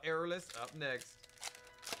have Airless up next.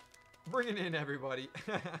 Bringing in everybody.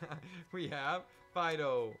 We have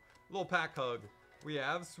Fido. Little pack hug. We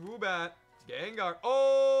have Swoobat. Gengar.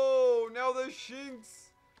 Oh, now the Shinx.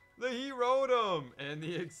 The Herotum. And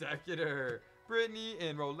the Executor. Brittany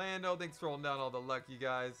and Rolando. Thanks for holding down all the luck, you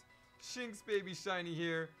guys. Shinx Baby Shiny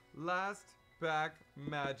here. Last pack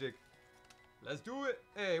magic. Let's do it.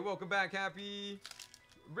 Hey, welcome back, Happy.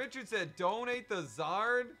 Richard said donate the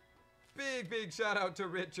Zard. Big shout out to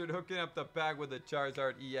Richard hooking up the pack with the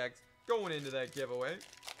Charizard EX. Going into that giveaway.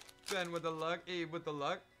 Ben with the luck. Abe with the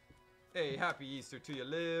luck. Hey, happy Easter to you,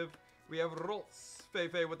 Liv. We have Roltz.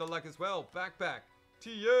 Feifei with the luck as well. Backpack.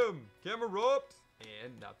 TM. Camerupt.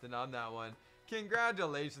 And nothing on that one.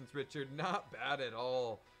 Congratulations, Richard. Not bad at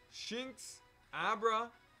all. Shinx. Abra.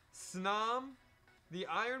 Snom. The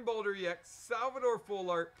Iron Boulder EX. Salvador Full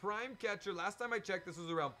Art. Prime Catcher. Last time I checked, this was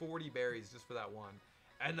around 40 berries just for that one.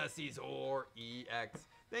 And the Caesar EX.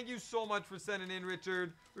 Thank you so much for sending in,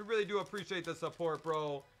 Richard. We really do appreciate the support,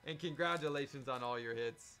 bro. And congratulations on all your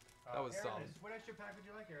hits. That was solid. What extra pack would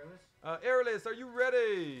you like, Airless? Airless, are you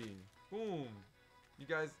ready? Boom. You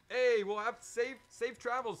guys, hey, we'll have safe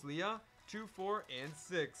travels, Leah. 2, 4, and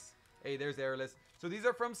 6. Hey, there's Airless. So these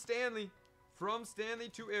are from Stanley. From Stanley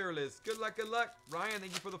to Airless. Good luck, good luck. Ryan,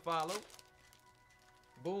 thank you for the follow.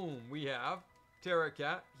 Boom, we have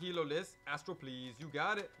Terracat, Helolis, Astro Please, you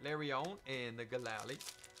got it. Larion, and the Galali.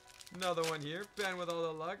 Another one here. Ben with all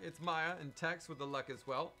the luck. It's Maya and Tex with the luck as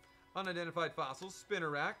well. Unidentified Fossils.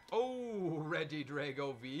 Spinnerack. Oh, Reggie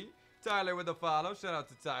Drago V. Tyler with the follow. Shout out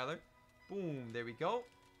to Tyler. Boom. There we go.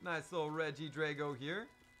 Nice little Reggie Drago here.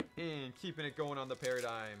 And keeping it going on the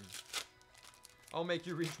Paradigm. I'll make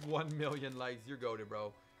you reach 1 million likes. You're goated,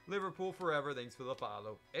 bro. Liverpool forever. Thanks for the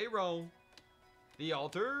follow. Aaron. The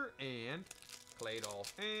Altar. And Claydol.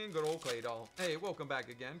 And good old Claydol. Hey, welcome back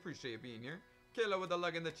again. Appreciate you being here. Killer with the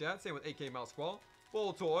luck in the chat. Same with AK Mouse Squall.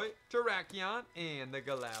 Voltoy, Terrakion, and the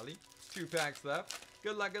Galali. 2 packs left.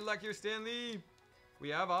 Good luck here, Stanley. We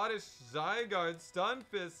have Oddish, Zygarde,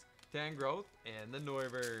 Stunfisk, Tangrowth, and the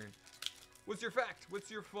Noivern. What's your fact? What's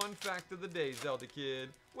your fun fact of the day, Zelda Kid?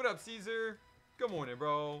 What up, Caesar? Good morning,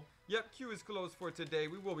 bro. Yep, queue is closed for today.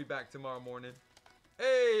 We will be back tomorrow morning.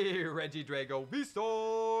 Hey, Reggie Drago,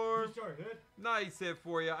 V-Storm. V-Storm hit. Nice hit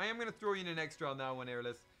for you. I am going to throw you in an extra on that one,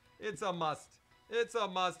 Airless. It's a must. It's a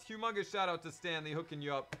must. Humongous shout out to Stanley hooking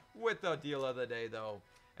you up with the deal of the day, though.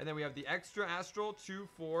 And then we have the Extra Astral 2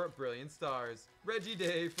 for Brilliant Stars. Reggie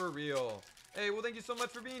Day for real. Hey, well, thank you so much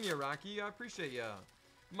for being here, Rocky. I appreciate ya.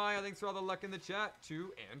 Maya, thanks for all the luck in the chat.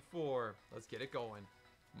 2 and 4. Let's get it going.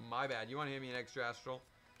 My bad. You want to hit me an Extra Astral?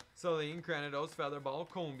 Celine, Cranidos, Featherball,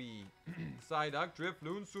 Combi, Psyduck,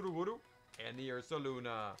 Drifloon, Sudowoodo, and the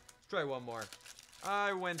Ursaluna. Let's try one more.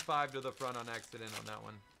 I went 5 to the front on accident on that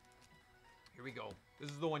one. Here we go.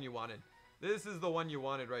 This is the one you wanted. This is the one you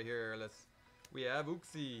wanted right here, Airless. We have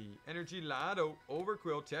Uxie, Energy Lado,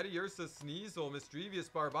 Overquill, Teddy Ursa, Sneasel, Mischievous,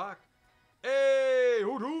 Barbac. Hey!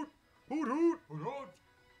 Hoot hoot! Hoot hoot! Hoot hoot!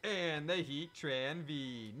 And the Heatran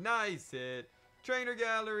V. Nice hit. Trainer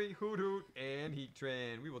Gallery, Hoot Hoot, and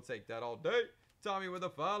Heatran. We will take that all day. Tommy with a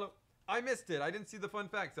follow. I missed it. I didn't see the fun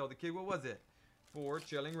fact, Zelda Kid. What was it? For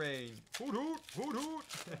Chilling Rain. Hoot Hoot! Hoot Hoot!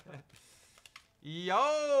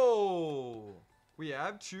 Yo! We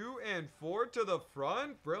have 2 and 4 to the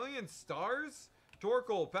front. Brilliant Stars.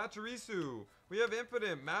 Torkoal, Pachirisu. We have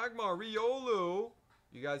Infinite, Magma, Riolu.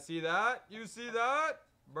 You guys see that? You see that?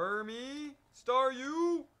 Burmy,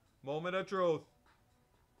 Staryu, Moment of Truth.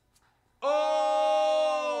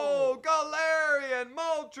 Oh! Galarian,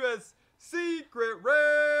 Moltres, Secret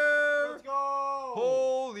Rare. Let's go!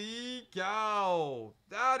 Holy cow.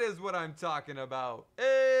 That is what I'm talking about.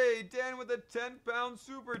 Hey, Dan with a 10-pound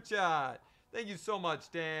super chat. Thank you so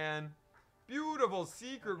much, Dan. Beautiful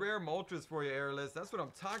Secret Rare Moltres for you, Airless. That's what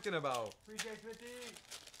I'm talking about. Appreciate Smithy.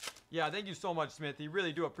 Yeah, thank you so much, Smithy.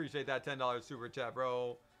 Really do appreciate that $10 super chat,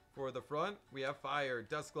 bro. For the front, we have Fire,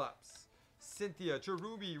 Dusclops, Cynthia,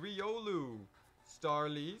 Cherubi, Riolu,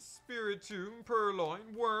 Starly, Spiritomb, Purloin,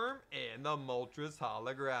 Worm, and the Moltres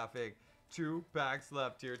holographic. 2 packs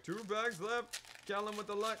left here. 2 packs left. Callum with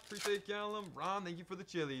the luck. Appreciate Callum. Ron, thank you for the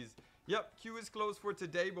chilies. Yep, queue is closed for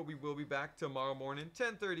today, but we will be back tomorrow morning,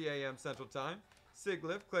 10:30 a.m. Central Time.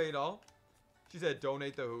 Sigliff, Claydol. She said,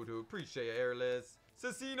 donate the Hoot Hoot. Appreciate it, Airless.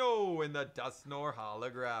 Cecino in the Dusknoir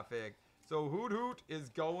holographic. So Hoot Hoot is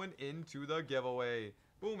going into the giveaway.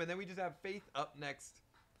 Boom, and then we just have Faith up next.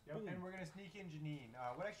 Yep, and we're going to sneak in Janine.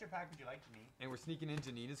 What extra pack would you like, Janine? And we're sneaking in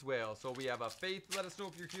Janine as well. So we have a Faith. Let us know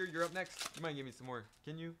if you're here. You're up next. You might give me some more.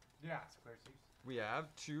 Can you? Yeah, it's clear, Steve. We have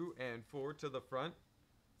 2 and 4 to the front.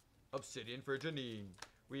 Obsidian for Janine.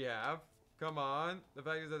 We have, come on, the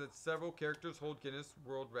fact is that several characters hold Guinness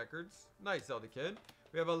World Records. Nice, Zelda Kid.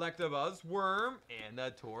 We have Electabuzz, Worm, and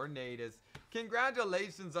the Tornadus.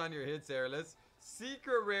 Congratulations on your hits, Airless.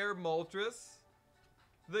 Secret Rare Moltres,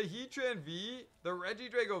 the Heatran V, the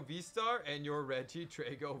Regidrago V-Star, and your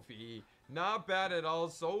Regidrago V. Not bad at all.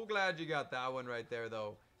 So glad you got that one right there,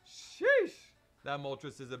 though. Sheesh. That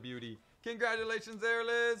Moltres is a beauty. Congratulations,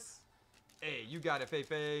 Airless. Hey, you got it,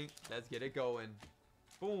 Faye. Let's get it going.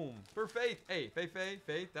 Boom. For Faith. Hey,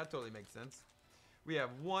 Faith. That totally makes sense. We have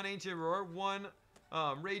 1 Ancient Roar, 1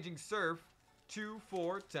 Raging Surf, 2,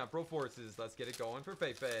 4 Temporal Forces. Let's get it going for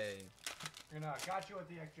Faye. And got you with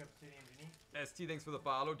the extra obsidian, Janine. ST, thanks for the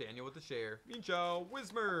follow. Daniel with the share. Minchow,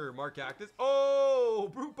 Whismer, Mark Cactus.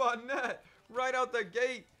 Oh, Brute.net. Right out the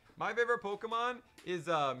gate. My favorite Pokemon is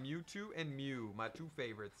Mewtwo and Mew. My 2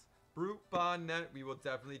 favorites. Brute.net. We will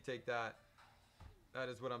definitely take that. That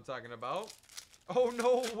is what I'm talking about. Oh,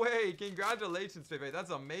 no way. Congratulations, Faye.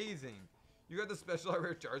 That's amazing. You got the special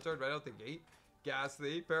rare Charizard right out the gate.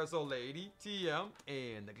 Ghastly, Parasol Lady, TM,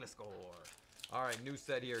 and the Gliscor. All right, new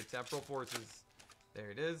set here. Temporal Forces. There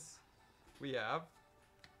it is. We have,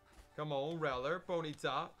 come on, Reller,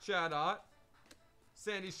 Ponyta, Chatot,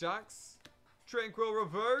 Sandy Shocks, Tranquil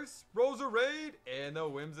Reverse, Roserade, and the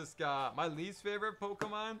Whimsicott. My least favorite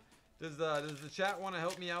Pokemon. Does the chat want to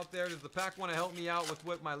help me out there? Does the pack want to help me out with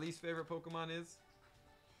what my least favorite Pokemon is?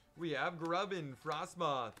 We have Grubbin,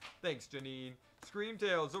 Frostmoth. Thanks, Janine.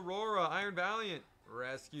 Screamtails, Aurora, Iron Valiant,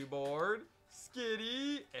 Rescue Board,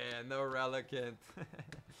 Skitty, and the Relicanth.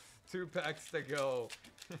 2 packs to go.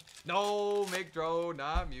 No, Mictro,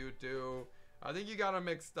 not Mewtwo. I think you got them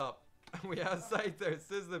mixed up. We have Scyther,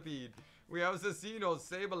 Sizzlipede. We have Assassino,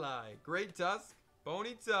 Sableye, Great Tusk,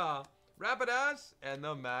 Ponyta, Rapidash, and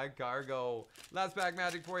the Magcargo. Last pack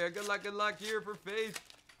magic for you. Good luck here for Faith.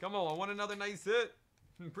 Come on, I want another nice hit.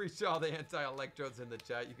 Appreciate all the anti-electrodes in the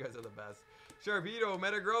chat. You guys are the best. Sharpedo,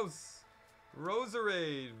 Metagross,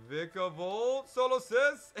 Roserade, Vikavolt, Solo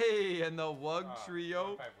Sis, hey, and the Wug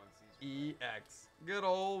Trio EX. Good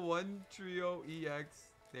old 1 Trio EX.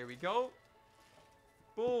 There we go.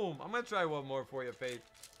 Boom. I'm going to try one more for you, Faith.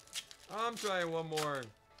 I'm trying one more.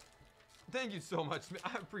 Thank you so much.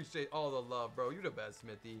 I appreciate all the love, bro. You're the best,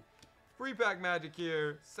 Smithy. Free pack magic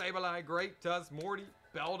here. Sableye, Great Tusk, Morty,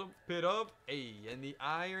 Beldum, Pit Up, hey, and the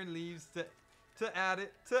Iron Leaves to add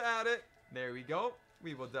it. There we go.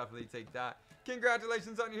 We will definitely take that.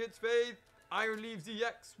 Congratulations on your hits, Faith. Iron Leaves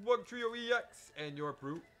EX, Wug Trio EX, and your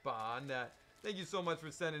Brute.net. Thank you so much for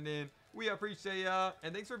sending in. We appreciate ya.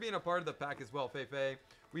 And thanks for being a part of the pack as well, Faye.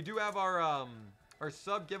 We do have our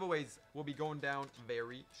sub giveaways will be going down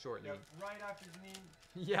very shortly. Yep, right after Janine.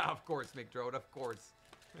 Yeah, of course, McDrode, of course.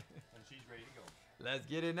 And she's ready to go. Let's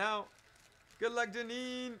get it now. Good luck,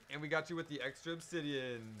 Janine. And we got you with the extra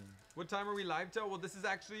obsidian. What time are we live till? Well, this is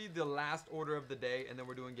actually the last order of the day, and then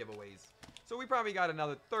we're doing giveaways. So we probably got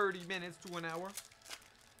another 30 minutes to an hour.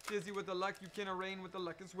 Dizzy with the luck, you can arraign with the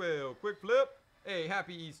luck as well. Quick flip. Hey,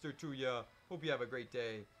 happy Easter to ya. Hope you have a great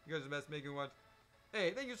day. You guys are the best making one.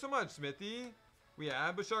 Hey, thank you so much, Smithy. We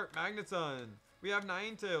have Bisharp, Magneton. We have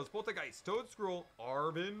Ninetales, Poltergeist, Toadscroll,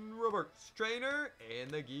 Arvin, Reverse Trainer, and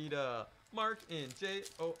the Gita. Mark and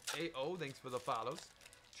JOAO, thanks for the follows.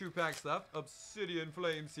 2 packs left. Obsidian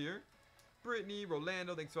Flames here. Brittany,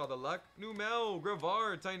 Rolando, thanks for all the luck. Numel,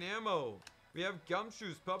 Gravar, Tynamo. We have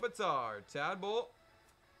Gumshoes, Puppetar, Tadbolt.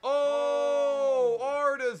 Oh,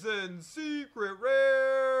 Artisan, Secret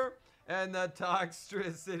Rare, and the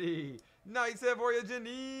Toxtricity. Nice hit for you,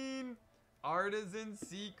 Janine. Artisan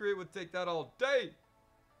Secret would take that all day.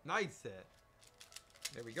 Nice hit.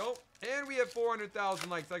 There we go. And we have 400,000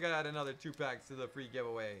 likes. I got to add another 2 packs to the free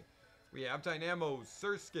giveaway. We have Dynamo,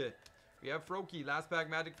 Surskit. We have Froakie, last pack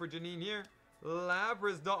magic for Janine here.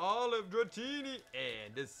 Lapras, the Olive, Dratini,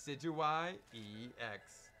 and the Decidueye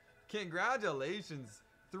EX. Congratulations.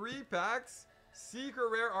 3 packs, Secret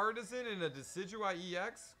Rare Artisan, and a Decidueye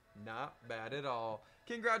EX. Not bad at all.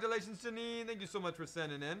 Congratulations, Janine. Thank you so much for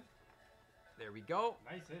sending in. There we go.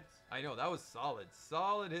 Nice hits. I know, that was solid.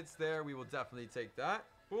 Solid hits there. We will definitely take that.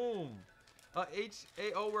 Boom.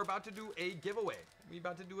 HAO, we're about to do a giveaway. We're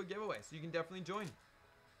about to do a giveaway, so you can definitely join.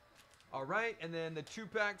 All right, and then the 2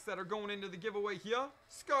 packs that are going into the giveaway here.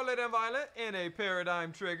 Scarlet and Violet and a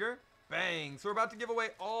Paradigm Trigger. Bang. So we're about to give away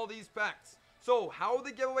all these packs. So how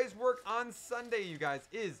the giveaways work on Sunday, you guys,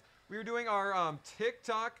 is we're doing our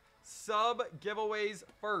TikTok sub giveaways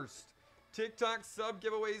first. TikTok sub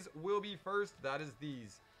giveaways will be first. That is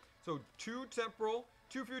these. So 2 Temporal,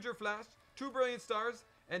 2 Future Flash, 2 Brilliant Stars,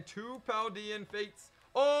 and 2 Paldean Fates.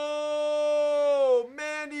 Oh,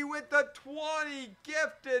 Mandy with the 20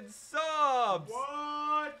 gifted subs.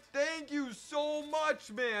 What? Thank you so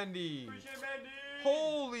much, Mandy. Appreciate it, Mandy.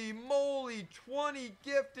 Holy moly, 20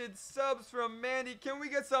 gifted subs from Mandy. Can we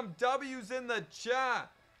get some W's in the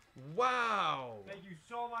chat? Wow. Thank you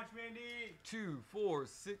so much, Mandy. 2, 4,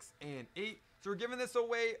 6, and 8. So we're giving this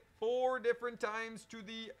away 4 different times to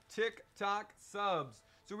the TikTok subs.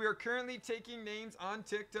 So we are currently taking names on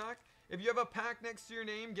TikTok. If you have a pack next to your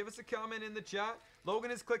name, give us a comment in the chat.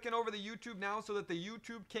 Logan is clicking over the YouTube now so that the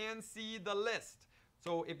YouTube can see the list.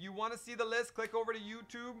 So if you want to see the list, click over to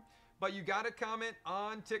YouTube. But you got to comment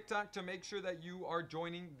on TikTok to make sure that you are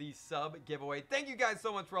joining the sub giveaway. Thank you guys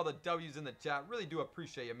so much for all the W's in the chat. Really do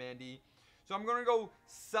appreciate you, Mandy. So I'm going to go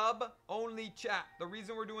sub-only chat. The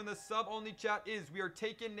reason we're doing the sub-only chat is we are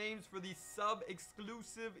taking names for the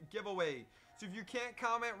sub-exclusive giveaway. So if you can't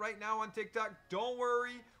comment right now on TikTok, don't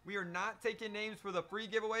worry. We are not taking names for the free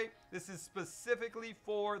giveaway. This is specifically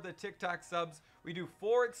for the TikTok subs. We do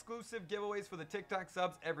 4 exclusive giveaways for the TikTok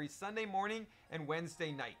subs every Sunday morning and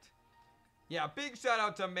Wednesday night. Yeah, big shout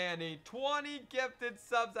out to Mandy. 20 gifted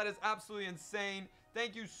subs. That is absolutely insane.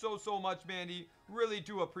 Thank you so much, Mandy. Really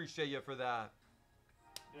do appreciate you for that.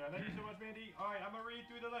 Yeah, thank you so much, Mandy. All right, I'm going to read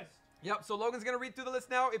through the list. Yep, so Logan's going to read through the list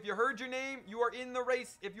now. If you heard your name, you are in the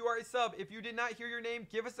race. If you are a sub, if you did not hear your name,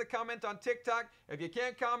 give us a comment on TikTok. If you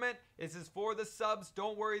can't comment, this is for the subs.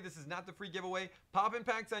 Don't worry, this is not the free giveaway. Poppin'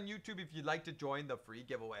 Packs on YouTube if you'd like to join the free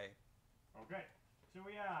giveaway. Okay, so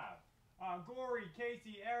we have Gory,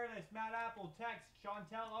 Casey, Airless, Matt Apple, Tex,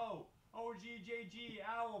 Chantel O, OGJG,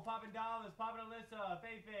 Owl, Poppin' Dollars, Poppin' Alyssa,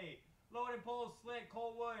 Feifei, Load and Pull, Slick,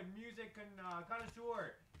 Coldwood, Music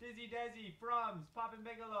Connoisseur, Dizzy Desi, Frums, Poppin'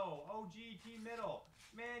 Bigelow, OG Team Middle,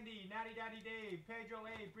 Mandy, Natty Daddy Dave, Pedro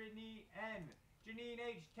A, Brittany N, Janine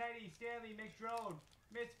H, Teddy, Stanley, McStrode,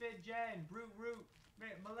 Misfit Jen, Brute Root,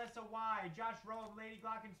 Melissa Y, Josh Rome, Lady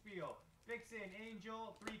Glockenspiel, Vixen,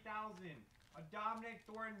 Angel 3000, Dominic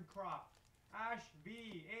Thorncroft, Ash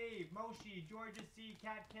B, Abe, Moshi, Georgia C,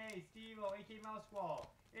 Cat K, Steve-O, AK Mouse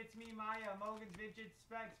Squall, It's Me Maya, Mogan's Vintage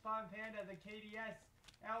Specs, Pom Panda, the KDS,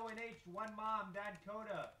 Elwin H, One Mom, Dad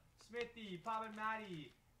Coda, Smithy, Poppin'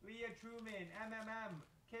 Maddie, Leah Truman, MMM,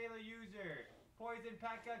 Kayla User, Poison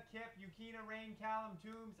Pekka, Kip, Yukina Rain, Callum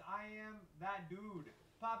Toombs, I Am That Dude,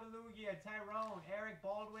 Papa Lugia, Tyrone, Eric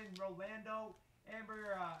Baldwin, Rolando,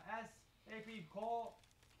 Amber S, AP Cole,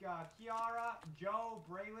 Kiara, Joe,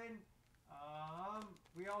 Braylon.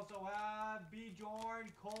 We also have B.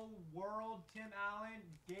 Jorn, Cole World, Tim Allen,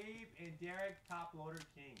 Gabe, and Derek Top Loader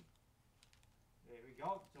King. There we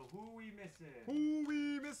go. So who we missing? Who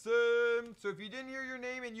we missing? So if you didn't hear your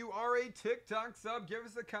name and you are a TikTok sub, give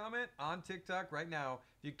us a comment on TikTok right now.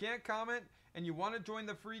 If you can't comment and you want to join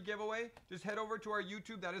the free giveaway, just head over to our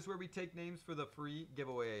YouTube. That is where we take names for the free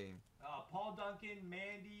giveaway. Paul Duncan,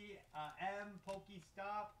 Mandy, M,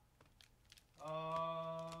 Pokestop,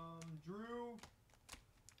 Drew.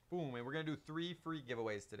 Boom, and we're going to do 3 free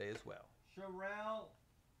giveaways today as well. Sherelle,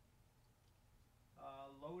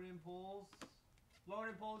 Load Impulse. Load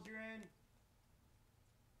Impulse, you're in.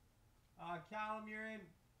 Callum, you're in.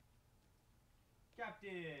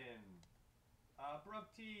 Captain.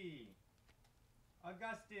 Brooke T.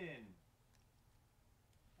 Augustin.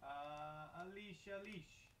 Alicia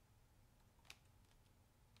Leash.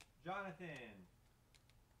 Jonathan.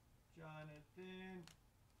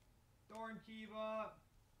 Thorn Kiva.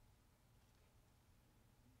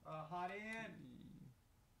 Hot Ant.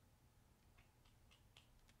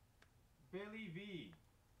 Billy V.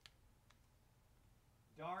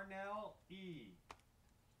 Darnell E.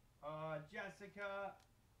 Jessica.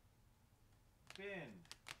 Finn.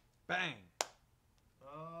 Bang.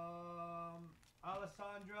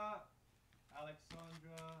 Alexandra.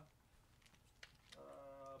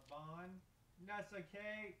 Bond. Nessa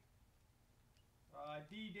K.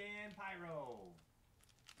 D. Dan Pyro.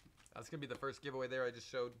 That's going to be the first giveaway there I just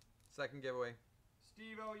showed. Second giveaway.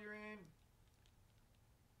 Steve-O, you're in.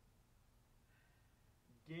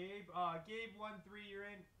 Gabe 1-3, you're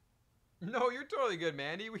in. No, you're totally good,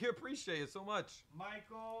 Mandy. We appreciate you so much.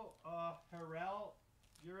 Michael Harrell,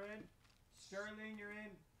 you're in. Sterling, you're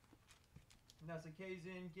in. Nessa K's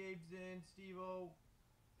in. Gabe's in. Steve-O,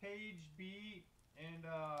 Paige B, and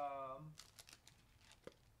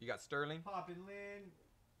You got Sterling. Poppin' Lynn.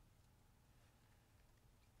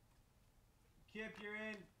 Kip, you're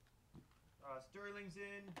in. Sterling's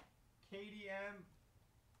in. Katie M.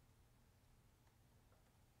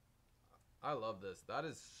 I love this. That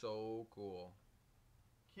is so cool.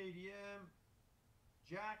 KDM,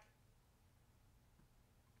 Jack,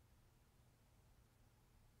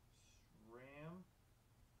 Ram,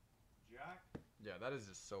 Jack. Yeah, that is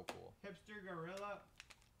just so cool. Hipster Gorilla.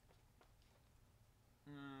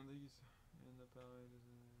 These in the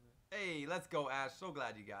Hey, let's go, Ash. So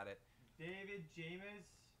glad you got it. David James.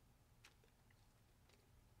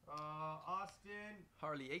 Austin.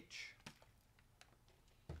 Harley H.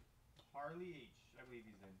 Harley H. I believe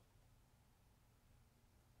he's in.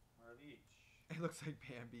 Harley H. It looks like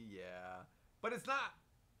Bambi, yeah. But it's not.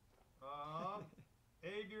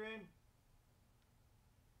 Adrian.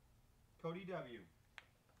 Cody W.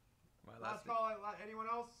 My Last call. Anyone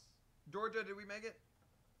else? Georgia, did we make it?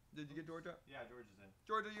 Did you get Georgia? Yeah, Georgia's in.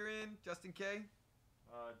 Georgia, you're in. Justin K.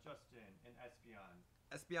 Justin and Espion.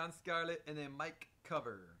 Espion Scarlet, and then Mike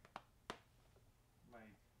Cover. Mike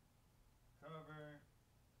Cover.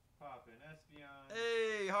 Poppin' Espion.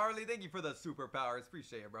 Hey, Harley, thank you for the superpowers.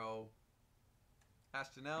 Appreciate it, bro. Ash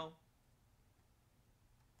Janelle.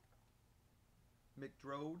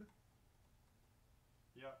 McDrode.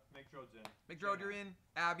 Yep, McDrode's in. McDrode, you're in.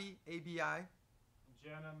 Abby, ABI.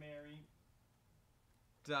 Jenna Mary.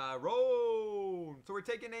 Tyrone. So we're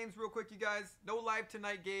taking names real quick, you guys. No live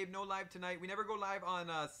tonight, Gabe. No live tonight. We never go live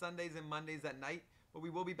on Sundays and Mondays at night, but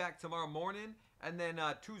we will be back tomorrow morning. And then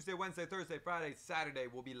Tuesday, Wednesday, Thursday, Friday, Saturday,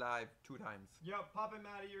 we'll be live 2 times. Yep, Poppin'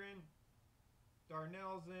 Maddie, you're in.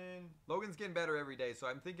 Darnell's in. Logan's getting better every day, so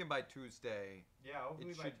I'm thinking by Tuesday. Yeah,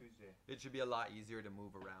 hopefully by Tuesday. It should be a lot easier to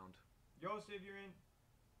move around. Yosef, you're in.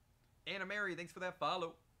 Anna Mary, thanks for that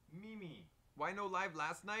follow. Mimi. Why no live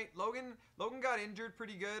last night? Logan got injured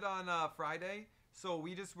pretty good on Friday, so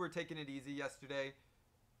we just were taking it easy yesterday.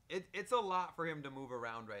 It's a lot for him to move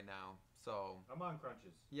around right now. So I'm on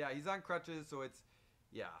crutches. Yeah, he's on crutches, so it's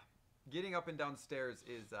getting up and down stairs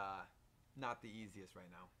is not the easiest right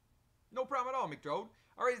now. No problem at all, McDrode.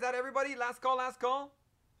 All right, is that everybody? Last call, last call?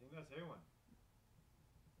 I think that's everyone.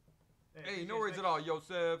 Hey, no worries at all,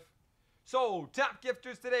 Yosef. So, top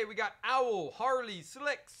gifters today, we got Owl, Harley,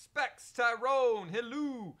 Slick, Specs, Tyrone,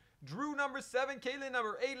 Hello, Drew number 7, Kaylin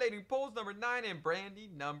number 8, Lady Poles number 9, and Brandy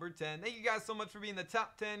number 10. Thank you guys so much for being the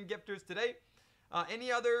top 10 gifters today.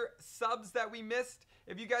 Any other subs that we missed?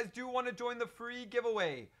 If you guys do want to join the free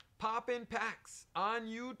giveaway, pop in packs on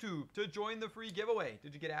YouTube to join the free giveaway.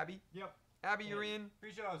 Did you get Abby? Yep. Abby, you're in.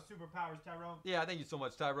 Appreciate those superpowers, Tyrone. Yeah, thank you so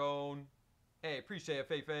much, Tyrone. Hey, appreciate it,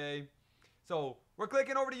 Faye. So, we're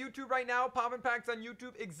clicking over to YouTube right now. Poppin' Packs on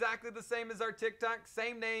YouTube, exactly the same as our TikTok.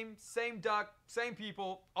 Same name, same duck, same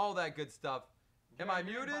people, all that good stuff. Am I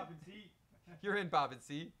muted? You're in, Poppin'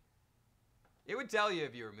 C. It would tell you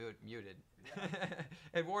if you were muted. Yeah.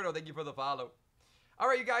 Eduardo, thank you for the follow. All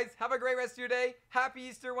right, you guys, have a great rest of your day. Happy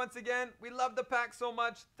Easter once again. We love the pack so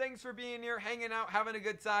much. Thanks for being here, hanging out, having a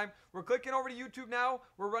good time. We're clicking over to YouTube now.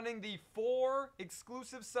 We're running the 4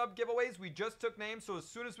 exclusive sub giveaways. We just took names, so as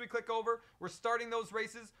soon as we click over, we're starting those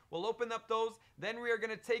races. We'll open up those. Then we are going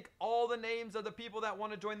to take all the names of the people that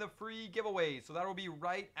want to join the free giveaways. So that will be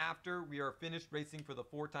right after we are finished racing for the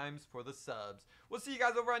 4 times for the subs. We'll see you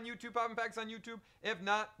guys over on YouTube, Poppin' Packs on YouTube. If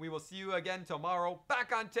not, we will see you again tomorrow.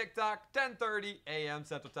 Back on TikTok, 10:30 a.m.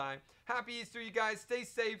 Central Time. Happy Easter, you guys. Stay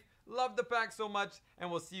safe. Love the pack so much.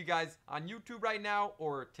 And we'll see you guys on YouTube right now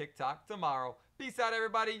or TikTok tomorrow. Peace out,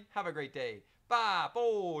 everybody. Have a great day. 5,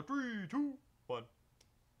 4, 3, 2, 1.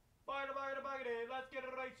 Bye, let's get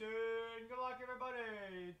it racing. Good luck,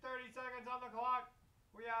 everybody. 30 seconds on the clock.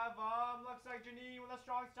 We have, looks like Janine with a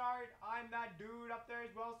strong start. I'm that dude up there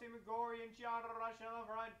as well. Steve McGorry and Chiara rushing on the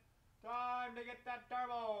front. Time to get that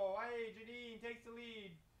turbo. Hey, Janine takes the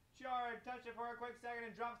lead. Chiara touched it for a quick second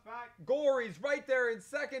and drops back. Gory's right there in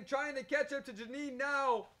second, trying to catch up to Janine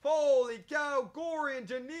now. Holy cow, Gory and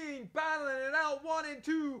Janine battling it out, 1 and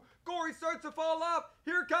 2. Gory starts to fall off.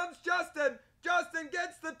 Here comes Justin. Justin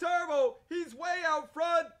gets the turbo. He's way out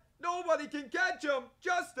front. Nobody can catch him.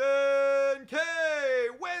 Justin K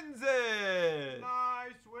wins it.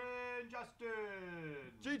 Nice win,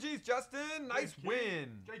 Justin. GG's, Justin. Nice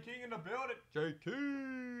win. J King in the building. J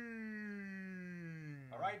King.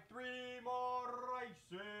 All right, 3 more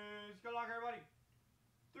races. Good luck, everybody.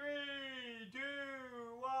 3, 2,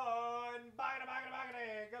 1.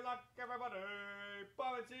 Baggity. Good luck, everybody.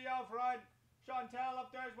 Poppin' C out front. Chantel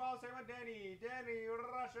up there as well. Same with Danny. Danny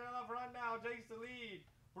rushing in the front now. Takes the lead.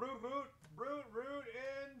 Root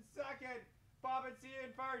in second. Poppin' C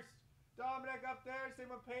in first. Dominic up there. Same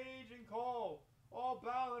with Paige and Cole. All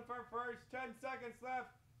battling for first. 10 seconds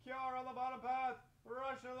left. Kiara on the bottom path.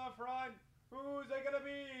 Rushing in the front. Who's it gonna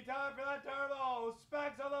be? Time for that turbo.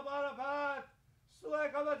 Specs on the bottom path.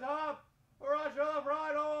 Slick on the top. Rush on the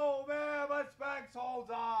front. Oh man, but Specs holds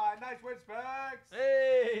on. Nice win, Specs.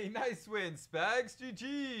 Hey, nice win, Specs.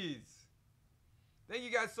 GG's. Thank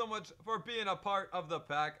you guys so much for being a part of the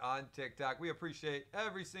pack on TikTok. We appreciate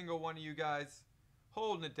every single one of you guys.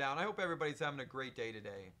 Holding it down. I hope everybody's having a great day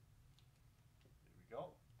today. There we go.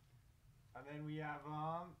 And then we have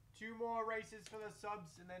 2 more races for the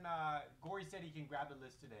subs, and then Gory said he can grab the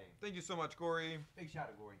list today. Thank you so much, Gory. Big shout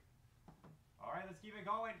out, Gory. All right, let's keep it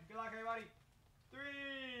going. Good luck, everybody. 3,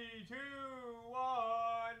 2, 1.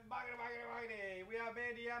 Baggy. We have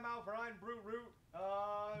Mandy M out front. Brute Root.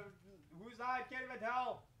 Who's that? Can't even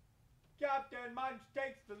tell. Captain Munch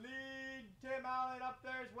takes the lead. Tim Allen up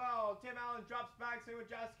there as well. Tim Allen drops back, same with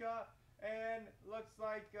Jessica. And looks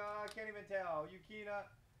like, can't even tell. Yukina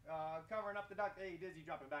covering up the duck. Hey, Dizzy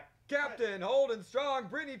dropping back. Captain holding strong.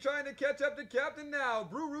 Brittany trying to catch up to Captain now.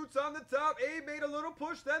 Brew Roots on the top. Abe made a little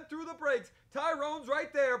push, then through the brakes. Tyrone's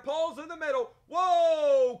right there. Paul's in the middle.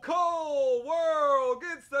 Whoa! Cole World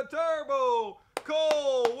gets the turbo.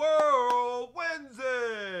 Cole World wins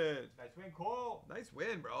it. Nice win, Cole. Nice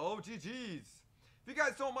win, bro. GG's. If you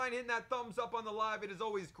guys don't mind hitting that thumbs up on the live, it is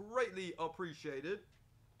always greatly appreciated.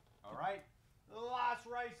 All right. Last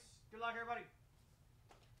race. Good luck, everybody.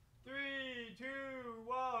 3, 2,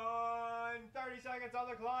 1. 30 seconds on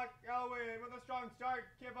the clock. Elwin with a strong start.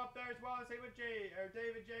 Kip up there as well. Same with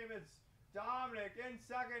David James. Dominic in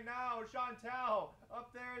second now. Chantel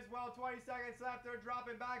up there as well. 20 seconds left. They're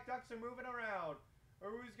dropping back. Ducks are moving around.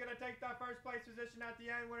 Who's going to take that first place position at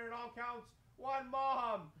the end when it all counts? One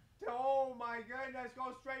mom. Oh my goodness.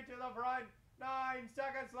 Go straight to the front. 9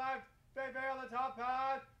 seconds left. Faye on the top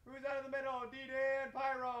path. Who's out of the middle? D-Dan,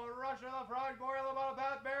 Pyro, rush to the front. Gory on the bottom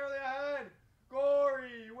path, barely ahead.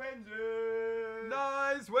 Gory wins it.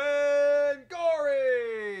 Nice win,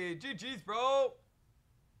 Gory. GG's, bro.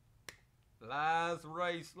 Last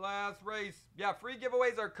race. Yeah, free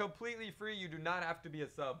giveaways are completely free. You do not have to be a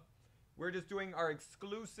sub. We're just doing our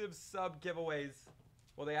exclusive sub giveaways.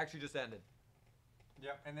 Well, they actually just ended.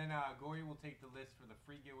 Yep, and then Gory will take the list for the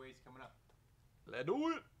free giveaways coming up. Let's do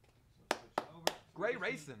it. Over. Great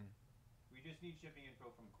racing. We just need shipping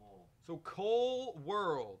info from Cole. So Cole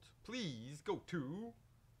World, please go to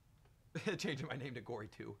changing my name to Gory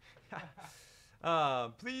 2.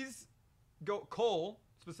 Please go Cole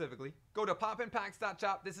specifically. Go to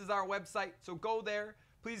popinpacks.shop. This is our website. So go there.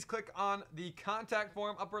 Please click on the contact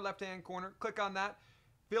form upper left-hand corner. Click on that.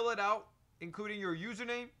 Fill it out, including your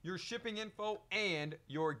username, your shipping info, and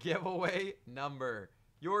your giveaway number.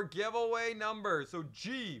 Your giveaway number. So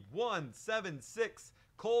G176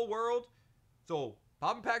 Cole World. So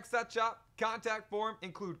popinpacks.shop, contact form,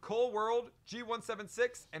 include Cole World,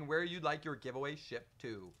 G176, and where you'd like your giveaway shipped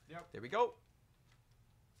to. Yep. There we go.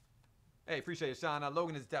 Hey, appreciate it, Sean.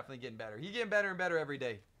 Logan is definitely getting better. He's getting better and better every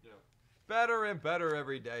day. Yep. Better and better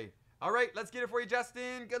every day. All right, let's get it for you,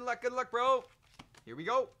 Justin. Good luck, bro. Here we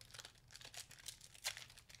go.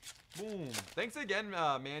 Boom. Thanks again,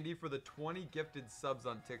 Mandy, for the 20 gifted subs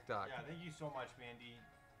on TikTok. Yeah, thank you so much, Mandy.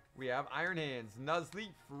 We have Iron Hands,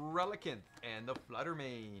 Nuzly, Frelicanth, and the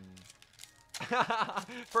Fluttermane.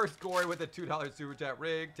 First Gory with a $2 super chat.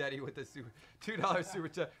 Rig. Teddy with a $2 super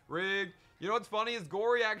chat. Rig. You know what's funny is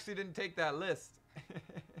Gory actually didn't take that list.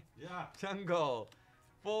 Yeah. Jungle,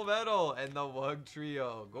 Full Metal, and the Wug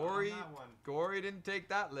Trio. Gory didn't take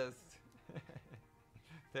that list.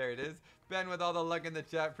 There it is. Ben with all the luck in the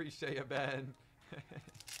chat. Appreciate you, Ben.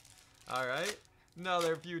 All right.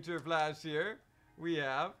 Another future flash here. We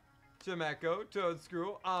have Chimeco,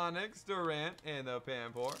 Toadscrew, Onyx, Durant, and the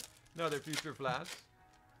Pampor. Another future flash.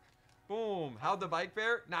 Boom. How'd the bike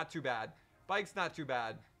fare? Not too bad. Bike's not too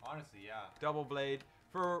bad. Honestly, yeah. Double blade.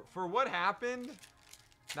 For what happened,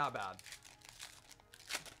 not bad.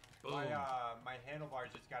 Boom. My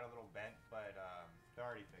handlebars just got a little bent, but they're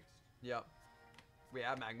already fixed. Yep. We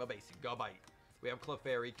have Magma Basic, Gobite. We have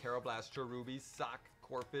Clefairy, Carolblast, Cherubi, Sock,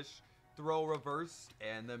 Corphish, Throw Reverse,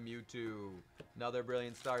 and the Mewtwo. Another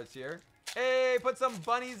brilliant stars here. Hey, put some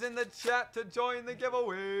bunnies in the chat to join the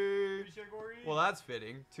giveaway. Well, that's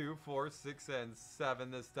fitting. 2, 4, 6, and 7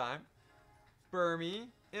 this time.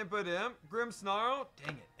 Burmy, Impidimp, Grimmsnarl,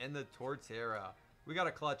 dang it, and the Torterra. We got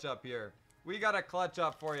a clutch up here. We got a clutch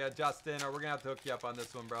up for you, Justin, or we're going to have to hook you up on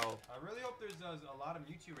this one, bro. I really hope there's a lot of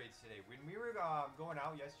Mewtwo raids today. When we were going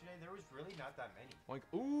out yesterday, there was really not that many. Like,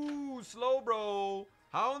 ooh, slow, bro.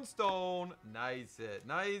 Houndstone. Nice hit.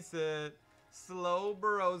 Nice hit. Slow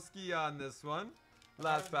Borowski on this one.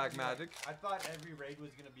 Last pack magic. I thought every raid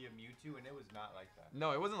was going to be a Mewtwo, and it was not like that.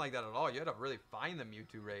 No, it wasn't like that at all. You had to really find the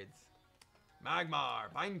Mewtwo raids. Magmar,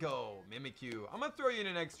 Pineco, Mimikyu. I'm going to throw you in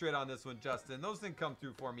an extra on this one, Justin. Those didn't come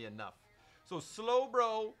through for me enough. So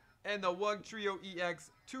Slowbro and the Wug Trio EX.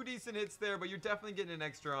 2 decent hits there, but you're definitely getting an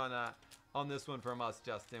extra on this one from us,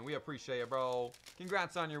 Justin. We appreciate it, bro.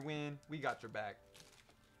 Congrats on your win. We got your back.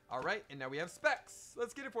 All right, and now we have Specs.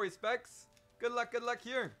 Let's get it for you, Specs. Good luck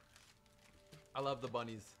here. I love the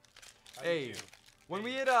bunnies. I do Hey, too. when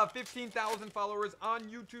we hit 15,000 followers on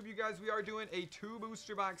YouTube, you guys, we are doing a 2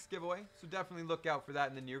 booster box giveaway. So definitely look out for that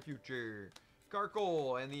in the near future.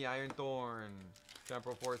 Carkol and the Iron Thorn.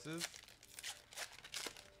 Temporal Forces.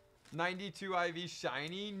 92 IV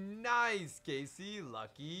Shiny. Nice, Casey.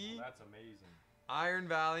 Lucky. Well, that's amazing. Iron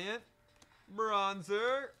Valiant.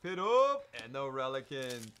 Bronzer. Pidove. And the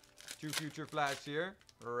Relican. 2 Future Flash here.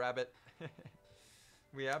 Rabbit.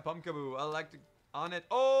 We have Pumpkaboo. Electric on it.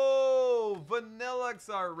 Oh! Vanillux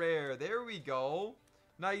are rare. There we go.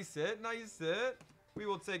 Nice hit. Nice hit. We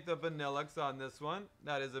will take the Vanillux on this one.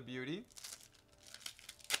 That is a beauty.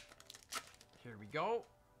 Here we go.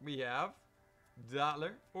 We have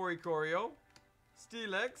Dottler, Oricorio,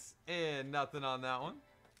 Steelix, and nothing on that one.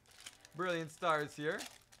 Brilliant Stars here.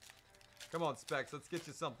 Come on, Specs. Let's get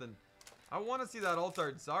you something. I want to see that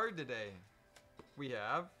Altart Zard today. We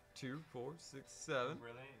have 2, 4, 6, 7.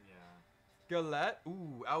 Brilliant, yeah. Galette.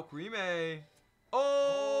 Ooh, Alcremie.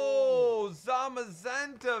 Oh,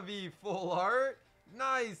 Zamazenta V full art.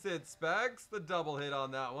 Nice hit, Specs. The double hit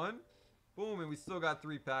on that one. Boom, and we still got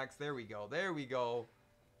 3 packs. There we go. There we go.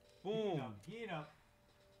 Boom. Heat up.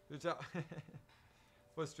 Good job.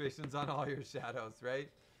 Frustrations on all your shadows, right?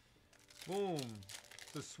 Boom.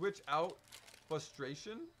 To switch out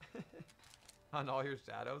frustration on all your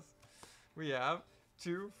shadows. We have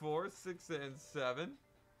 2, 4, 6, and 7.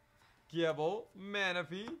 Gible,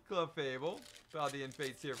 Manaphy, Clefable. Valdian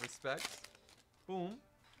Fates here for Specs. Boom.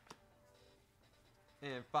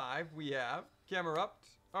 And 5, we have Camerupt,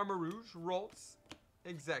 Armarouge, Roltz,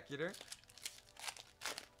 Executor.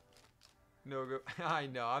 No go. I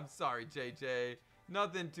know. I'm sorry, JJ.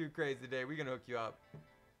 Nothing too crazy today. We're going to hook you up.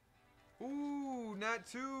 Ooh, Nat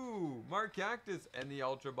 2. Mark Cactus and the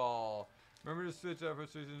Ultra Ball. Remember to switch out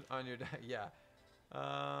frustration on your deck. Yeah.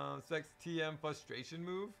 Sex TM frustration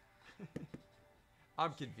move.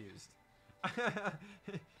 I'm confused.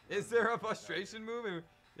 Is there a frustration move?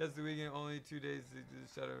 Yes, the weekend only 2 days to do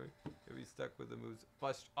the shadow. You'll be stuck with the moves.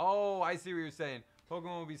 Oh, I see what you're saying.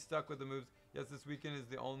 Pokemon will be stuck with the moves. Yes, this weekend is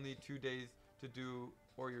the only 2 days to do,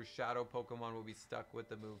 or your shadow Pokemon will be stuck with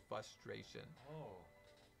the move Frustration. Oh.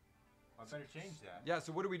 I better change that. Yeah,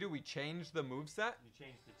 so what do? We change the move set? You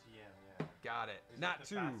changed the TM, yeah. Got it. Is Not it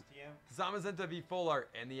the 2. fast TM? Zamazenta V Full Art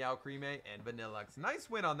and the Alcremie and Vanillux. Nice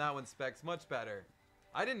win on that one, Specs. Much better.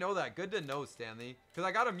 I didn't know that. Good to know, Stanley. Because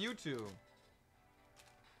I got a Mewtwo.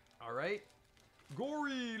 All right.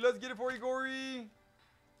 Gory. Let's get it for you, Gory.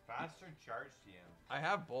 Faster charge TM. I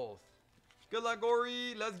have both. Good luck,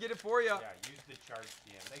 Gory. Let's get it for you. Yeah, use the charge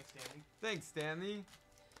TM. Thanks, Stanley. Thanks, Stanley.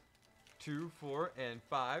 2, 4, and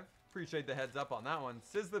 5. Appreciate the heads up on that one.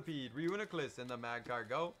 Sizzlipede, Reuniclus, and the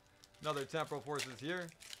Magcargo. Another Temporal Forces here.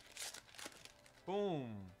 Boom.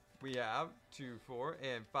 We have 2, 4,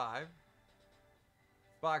 and 5.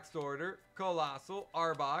 Boxed Order, Colossal,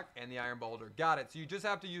 Arbok, and the Iron Boulder. Got it. So you just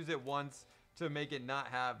have to use it once to make it not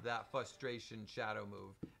have that Frustration Shadow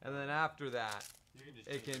move. And then after that,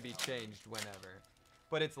 it can be changed whenever.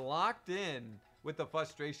 But it's locked in with the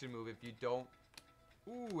Frustration move if you don't.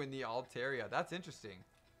 Ooh, in the Altaria. That's interesting.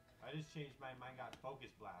 I just changed mine. Mine got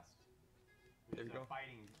Focus Blast. There you go.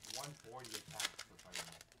 Fighting 140 attacks for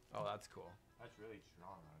fighting. Oh, that's cool. That's really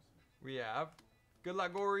strong, honestly. We have Good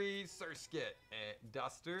Luck Gory, Surskit, and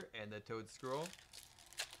Duster, and the Toad Scroll.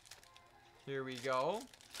 Here we go.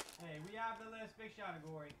 Hey, we have the list. Big shot of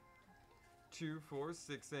Gory. 2, 4,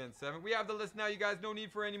 6, and 7. We have the list now, you guys. No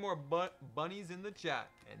need for any more bunnies in the chat.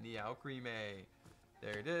 And the Alcremie.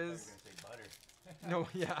 There it I is. was gonna say butter. No,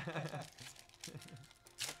 yeah.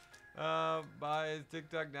 Buy his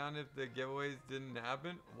TikTok down if the giveaways didn't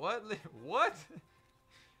happen. What? What?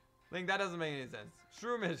 Link, that doesn't make any sense.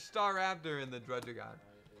 Shroomish, Star Raptor, and the Druddigon.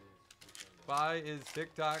 Buy his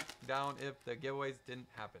TikTok down if the giveaways didn't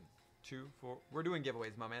happen. 2, 4. We're doing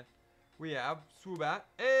giveaways, my man. We have Swoobat,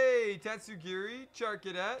 hey, Tatsugiri,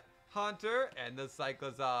 Charcadet, Haunter, and the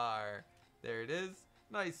Cyclozar. There it is.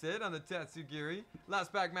 Nice hit on the Tatsugiri.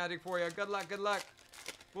 Last pack magic for you. Good luck, good luck.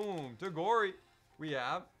 Boom, to Gory. We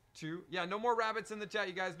have 2. Yeah, no more rabbits in the chat,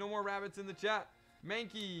 you guys. No more rabbits in the chat.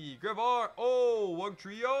 Mankey, Gravar, oh,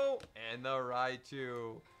 Wugtrio, and the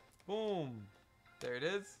Raichu. Boom. There it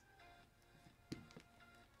is.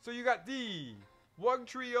 So you got the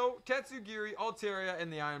Wugtrio, Tatsugiri, Altaria,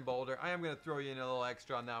 and the Iron Boulder. I am going to throw you in a little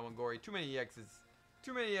extra on that one, Gory. Too many X's.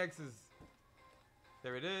 Too many X's.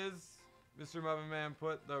 There it is. Mr. Muffin Man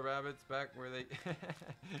put the rabbits back where they...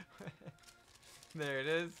 There it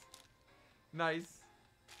is. Nice.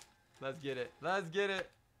 Let's get it. Let's get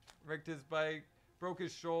it. Wrecked his bike. Broke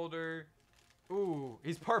his shoulder. Ooh,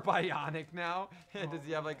 he's part bionic now. Does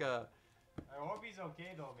he have like a I hope he's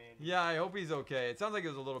okay though, man. Yeah, I hope he's okay. It sounds like it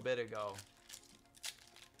was a little bit ago.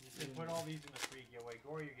 You should put all these in the free giveaway.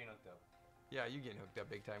 Gory, you're getting hooked up. Yeah, you getting hooked up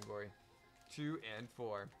big time, Gory. 2 and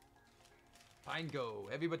 4. Pine Go.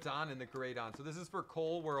 Heavy Baton and the Koraidon. So this is for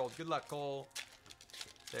Cole World. Good luck, Cole.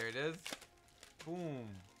 There it is. Boom.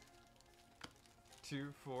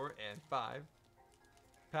 2, 4, and 5.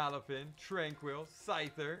 Palafin, Tranquil,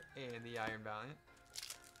 Scyther, and the Iron Valiant.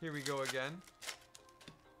 Here we go again.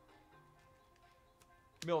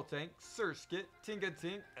 Miltank, Surskit,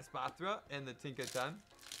 Tinkatink, Espatra, and the Tinkaton.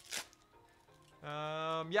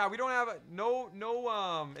 Yeah, we don't have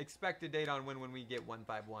no expected date on when we get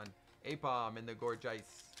 151. Apom and the Gorgice.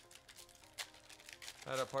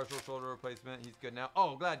 Had a partial shoulder replacement. He's good now.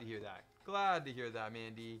 Oh, glad to hear that. Glad to hear that,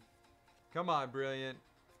 Mandy. Come on, Brilliant.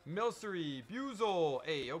 Milcery, Buzel.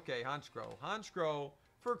 Hey, okay, Honchkrow. Honchkrow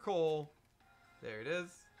for Cole. There it is.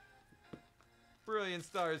 Brilliant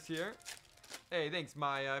stars here. Hey, thanks,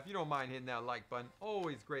 Maya. If you don't mind hitting that like button,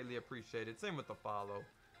 always greatly appreciated. Same with the follow.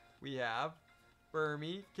 We have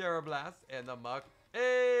Burmy, Carablast, and the Muck.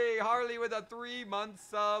 Hey, Harley with a 3-month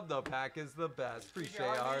sub. The pack is the best. Appreciate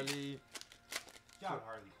it, Harley. Shout out,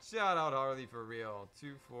 Harley. Shout out, Harley, for real.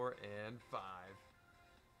 2, 4, and 5.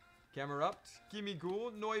 Camerupt, Gimme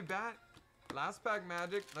Ghoul, Noibat. Last pack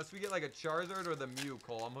magic. Unless we get like a Charizard or the Mew,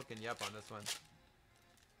 Cole. I'm hooking you up on this one.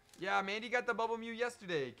 Yeah, Mandy got the Bubble Mew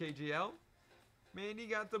yesterday, KGL. Mandy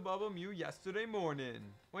got the Bubble Mew yesterday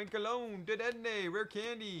morning. Winkalone, Dedenne, Rare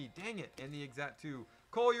Candy. Dang it. And the Exact 2.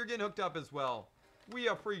 Cole, you're getting hooked up as well. We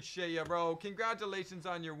appreciate you, bro. Congratulations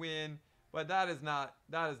on your win. But that is not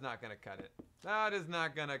going to cut it. That is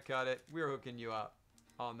not going to cut it. We're hooking you up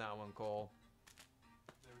on that one, Cole.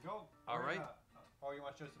 There we go. All right. Oh, you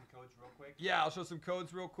want to show some codes real quick? Yeah, I'll show some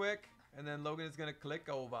codes real quick. And then Logan is going to click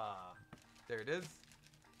over. There it is.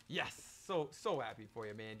 Yes. So happy for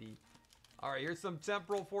you, Mandy. All right, here's some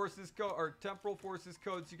Temporal Forces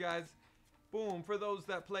codes, you guys. Boom, for those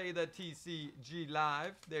that play the TCG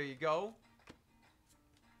Live. There you go.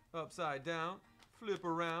 Upside down. Flip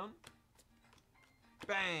around.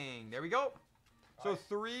 Bang. There we go. So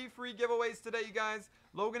 3 free giveaways today, you guys.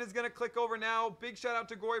 Logan is going to click over now. Big shout out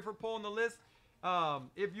to Gory for pulling the list.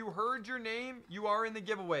 If you heard your name, you are in the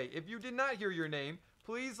giveaway. If you did not hear your name,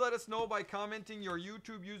 please let us know by commenting your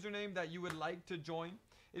YouTube username that you would like to join.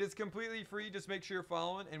 It is completely free. Just make sure you're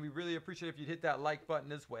following, and we really appreciate if you'd hit that like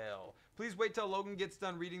button as well. Please wait till Logan gets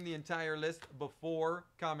done reading the entire list before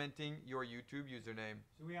commenting your YouTube username.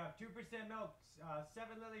 So we have 2% Milk,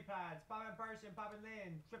 7 Lily Pads, Poppin' Person, Poppin'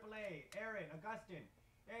 Lynn, AAA, Aaron, Augustin,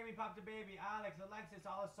 Amy Pop the Baby, Alex, Alexis,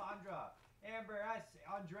 Alessandra, Amber S,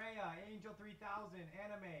 Andrea, Angel 3000,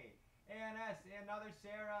 Anime, ANS, another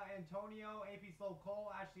Sarah, Antonio, AP Slow Cole,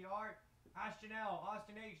 Ashley Art, Ashton L,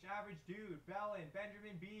 Austin H, Average Dude, Bellin,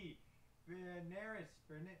 Benjamin B, Benaris,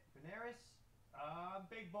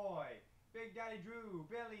 Big Boy, Big Daddy Drew,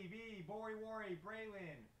 Billy B, Bori Wari,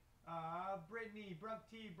 Braylon, Brittany, Brooke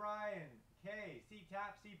T, Brian, K, C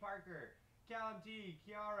Tap, C Parker, Callum T,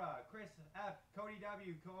 Kiara, Chris F, Cody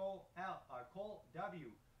W, Cole L, Colt W,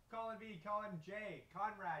 Colin B, Colin J,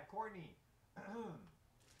 Conrad, Courtney.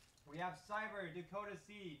 We have Cyber, Dakota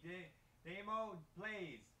C, Damo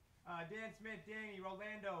Blaze, Dan Smith, Danny,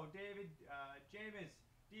 Rolando, David, Jameis,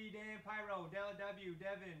 D, Dan, Pyro, Della W,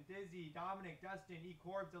 Devin, Dizzy, Dominic, Dustin, E,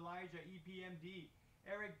 Corbs, Elijah, EPMD,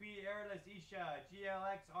 Eric B, Airless, Isha,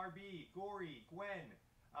 GLX, RB, Gory, Gwen,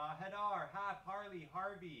 Hadar, Hap, Harley,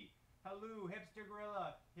 Harvey, Halu, Hipster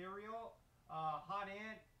Gorilla, Hiriel, Hot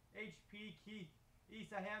Ant, HP, Keith,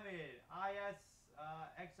 Isa Hamid,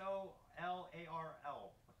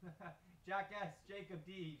 XOLARL, Jack S, Jacob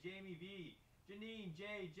D, Jamie V, Janine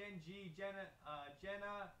J, Jen G, Jenna,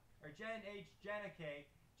 Jen H, Jenna K,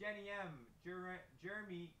 Jenny M,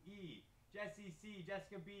 Jeremy E, Jesse C,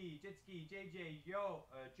 Jessica B, Jitski, JJ, Joe,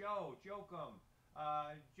 Jokum,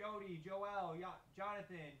 Jody, Joel,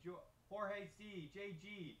 Jonathan, Jorge C,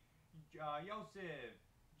 JG,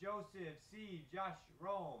 Joseph C, Josh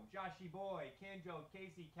Rome, Joshy Boy, Kanjo,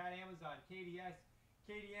 Casey, Cat Amazon, KDS,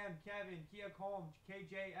 KDM, Kevin, Kia Combs,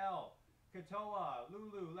 KJL, Katoa,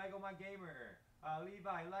 Lulu, Lego My Gamer,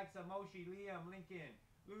 Levi, Lexa, Moshi, Liam, Lincoln,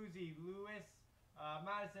 Lucy, Lewis,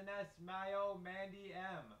 Madison S, Mayo, Mandy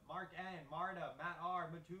M, Mark N, Marta, Matt R,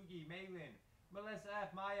 Matugi, Malin, Melissa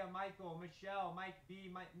F, Maya, Michael, Michelle, Mike B,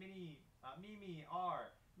 Mini, Mimi R,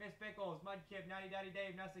 Miss Pickles, Mudkip, Natty Daddy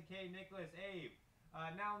Dave, Nessa K, Nicholas, Abe,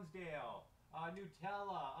 Nounsdale,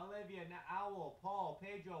 Nutella, Olivia, Owl, Paul,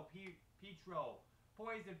 Pedro, Petro,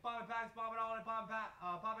 Poison, Poppin' Packs, Poppin' All,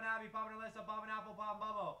 Poppin' Abby, Poppin' Alyssa, Poppin' Apple, Poppin'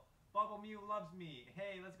 Bubble, Bubble Mew loves me.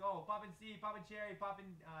 Hey, let's go. Poppin' C, Poppin' Cherry,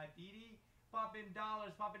 Poppin' Dee Dee, popping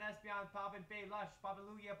dollars, popping Espion, popping Faye Lush, popping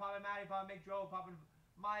Lugia, popping Maddie, popping McDro, popping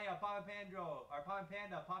Maya, popping Pandro, or popping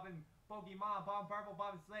Panda, popping Pokemon, popping Purple,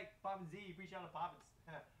 popping Slick, popping Z. Appreciate all the poppins.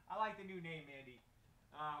 I like the new name, Andy.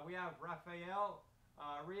 We have Raphael,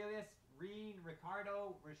 Aurelius, Reen,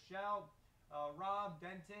 Ricardo, Rochelle, Rob,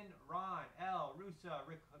 Denton, Ron, L, Rusa,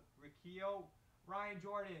 Rikio, Ryan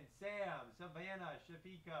Jordan, Sam, Savannah,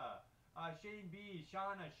 Shafika, Shane B,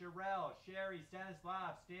 Shauna, Sherelle, Sherry,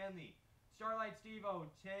 Stanislav, Stanley, Starlight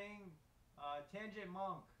Stevo, Tangent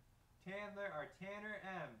Monk, Tanner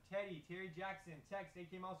M, Teddy, Terry Jackson, Tex,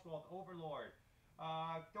 AK Mouse Gold, Overlord,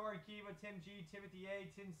 Thorin Kiva, Tim G, Timothy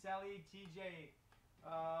A, Tin Sally, TJ,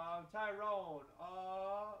 Tyrone,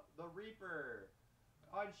 The Reaper,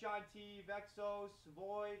 Unshanti, Vexos,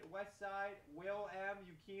 Void, Westside, Will M,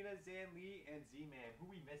 Yukina, Zan Lee, and Z-Man. Who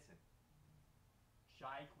we missing?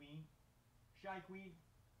 Shy Queen. Shy Queen.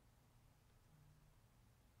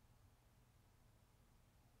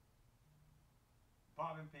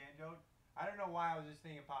 Pop and Panjo. I don't know why I was just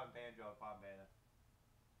thinking Pop and Panjo of Pop and Panda.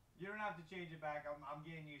 You don't have to change it back. I'm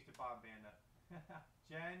getting used to Pop and Panda.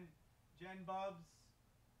 Jen Bubs,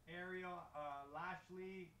 Ariel,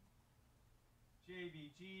 Lashley,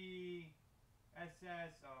 JVG,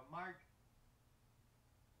 SS, Mark,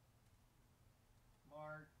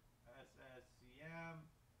 SSCM,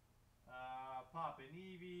 Pop and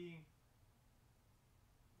Evie,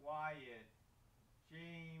 Wyatt,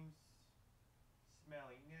 James,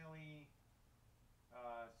 Smelly Nelly,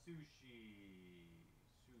 Sushi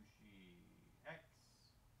X,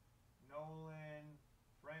 Nolan,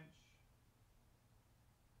 French,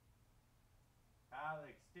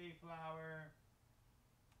 Alex Dayflower,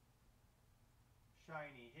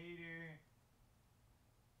 Shiny Hater,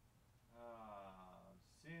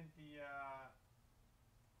 Cynthia,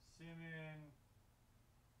 Simon,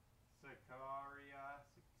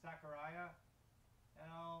 Sakuria,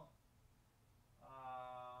 L,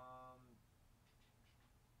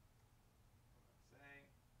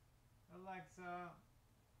 Alexa,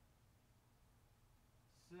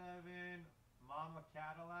 7, Mama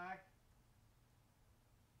Cadillac,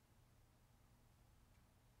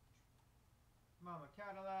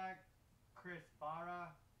 Chris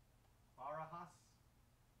Barahas,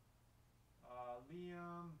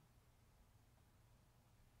 Liam,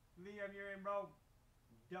 you're in, bro.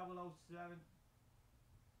 007,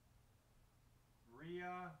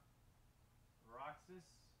 Rhea, Roxas,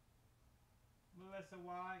 Melissa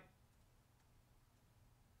Y,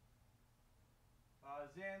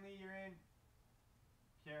 Zanley, you're in.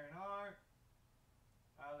 Karen R,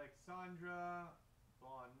 Alexandra,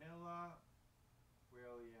 Bonilla,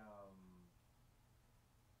 William,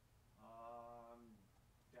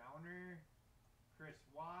 Downer, Chris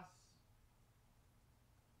Wass.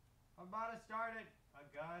 I'm about to start it.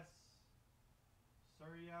 Gus,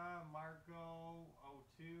 Surya, Marco,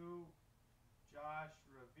 02, Josh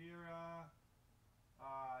Rivera,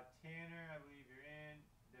 Tanner, I believe you're in.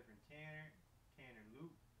 Different Tanner. Tanner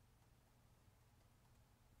Loop.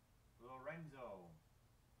 Lorenzo.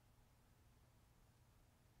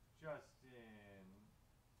 Justin.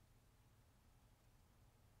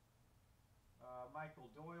 Michael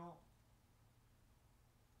Doyle.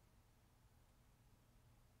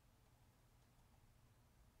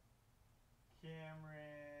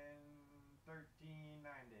 Cameron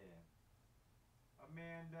 1390.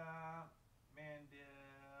 Amanda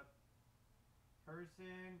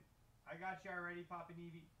Person. I got you already, Papa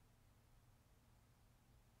Nevy.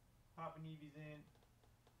 Papa Nevy's in.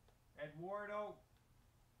 Eduardo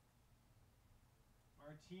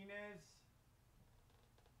Martinez.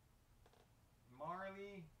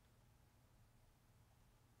 Marley.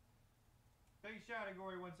 Big shout out to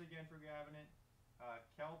Gory once again for grabbing it.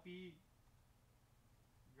 Kelpie.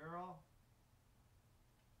 Girl.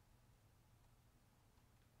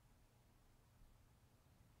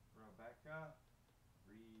 Rebecca.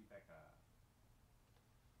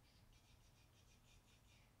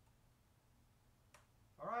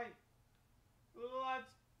 Alright.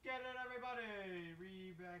 Let's get it, everybody.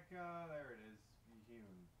 Rebecca. There it is.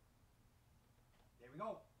 Behune. There we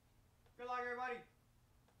go. Good luck, everybody.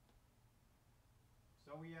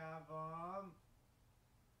 So we have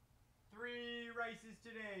 3 races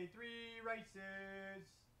today. 3 races.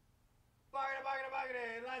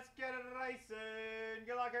 Buggity. Let's get it racing.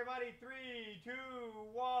 Good luck, everybody. 3, 2,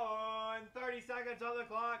 1. 30 seconds on the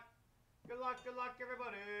clock. Good luck,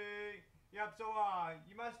 everybody. Yep, so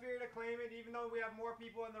you must be here to claim it. Even though we have more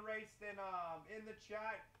people in the race than in the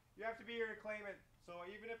chat, you have to be here to claim it. So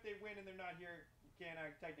even if they win and they're not here, you can't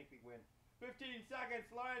technically win. 15 seconds.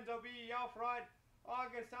 Lorenzo B out front.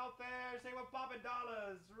 August out there, same with Poppin'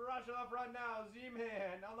 Dollars. Rushing up front now.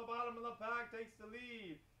 Z-Man on the bottom of the pack takes the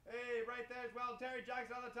lead. Hey, right there as well. Terry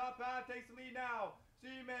Jackson on the top path takes the lead now.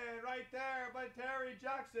 Z-Man right there, but Terry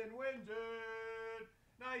Jackson wins it.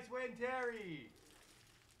 Nice win, Terry.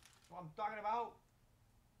 That's what I'm talking about.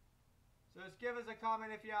 So just give us a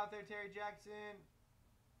comment if you're out there, Terry Jackson.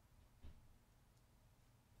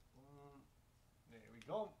 There we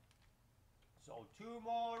go. So 2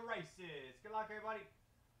 more races. Good luck, everybody.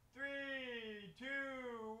 3, 2,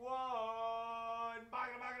 1. Baggy.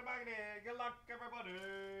 Good luck,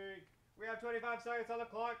 everybody. We have 25 seconds on the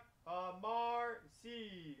clock.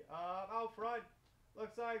 Marcy out front.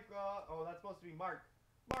 Looks like, oh, that's supposed to be Mark.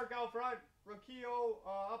 Mark out front. Rukio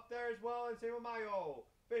up there as well, and same with Mayo.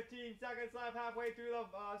 15 seconds left, halfway through the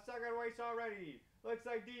second race already. Looks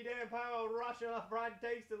like Dan Powell rushing up front,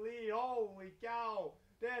 takes the lead. Holy cow.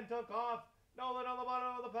 Dan took off. Nolan on the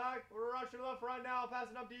bottom of the pack, rushing to the front now,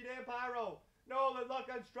 passing up Dan Pyro. Nolan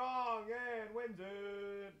looking strong and wins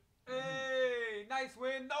it. Hey, nice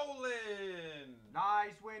win, Nolan.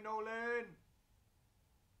 Nice win, Nolan.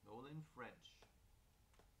 Nolan French.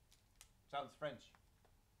 Sounds French.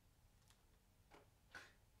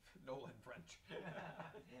 Nolan French.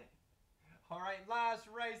 All right, last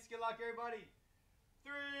race. Good luck, everybody.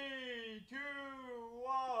 3, 2,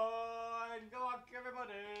 1. Good luck,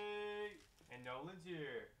 everybody. And Nolan's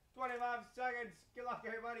here. 25 seconds. Good luck,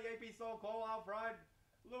 everybody. AP Soul Cole out front.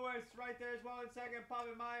 Lewis right there as well in second.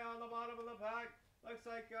 Poppin' Maya on the bottom of the pack. Looks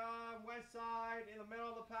like West Side in the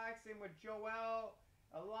middle of the pack. Same with Joel,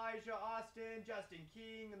 Elijah Austin, Justin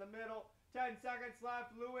King in the middle. 10 seconds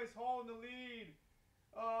left. Lewis holding the lead.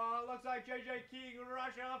 Looks like JJ King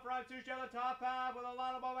rushing on the front. Sushi on the top half with a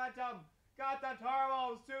lot of momentum. Got the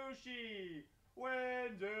turbo. Sushi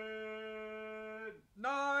wins it.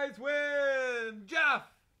 Nice win,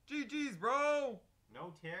 Jeff. GG's, bro.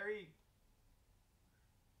 No Terry.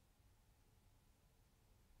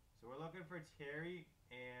 So we're looking for Terry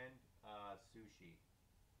and Sushi.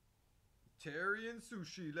 Terry and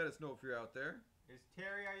Sushi, let us know if you're out there. Is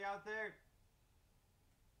Terry, are you out there?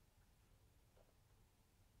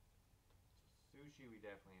 Sushi we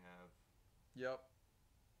definitely have. Yep.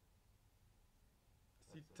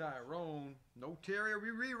 See Tyrone. No Terry, are we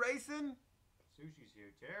re-racing? Sushi's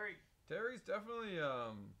here. Terry. Terry's definitely,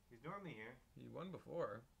 He's normally here. he won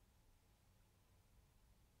before.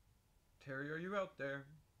 Terry, are you out there?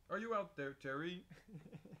 Are you out there, Terry?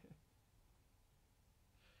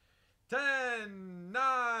 10,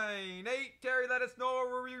 9, 8. Terry, let us know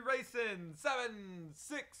where we're racing. 7,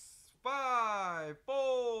 6, 5,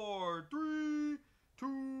 4, 3,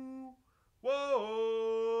 2,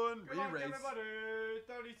 1. Good luck, Re-race. everybody.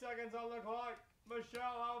 30 seconds on the clock.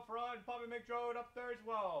 Michelle out front. Poppy McDrode up there as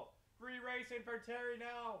well. Re-racing for Terry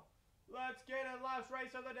now. Let's get it. Last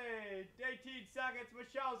race of the day. 18 seconds.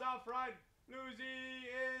 Michelle's out front.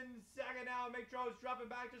 Lucy in second now. McDrode's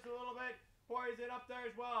dropping back just a little bit. Poison up there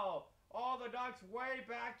as well. All the ducks way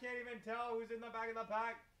back. Can't even tell who's in the back of the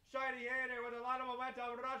pack. Shiny Hater with a lot of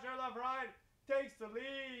momentum. Rusher to the front. Takes the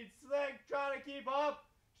lead. Slick trying to keep up.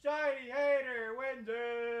 Shiny Hater wins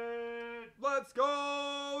it. Let's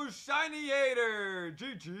go, Shiny Hater.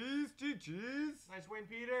 GG's, GG's. Nice win,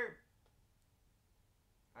 Peter.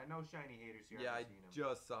 I know Shiny Hater's here. Yeah, I I've seen him.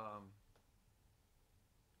 just saw him.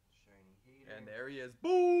 Shiny Hater. And there he is.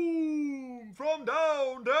 Boom! From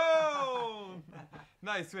down.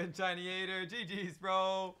 Nice win, Shiny Hater. GG's,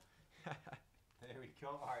 bro. There we go.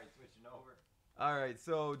 All right, switching over. All right,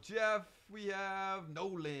 so Jeff, we have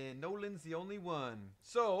Nolan. Nolan's the only one.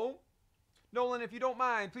 So, Nolan, if you don't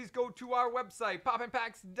mind, please go to our website,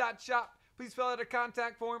 poppinpacks.shop. Please fill out a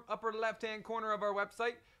contact form, upper left-hand corner of our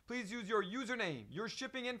website. Please use your username, your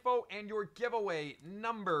shipping info, and your giveaway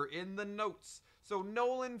number in the notes. So,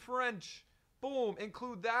 Nolan French, boom,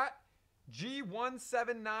 include that,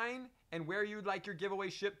 G179, and where you'd like your giveaway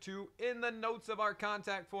shipped to in the notes of our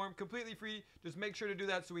contact form. Completely free. Just make sure to do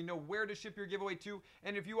that so we know where to ship your giveaway to.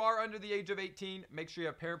 And if you are under the age of 18, make sure you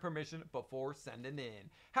have parent permission before sending in.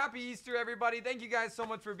 Happy Easter, everybody. Thank you guys so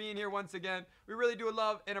much for being here once again. We really do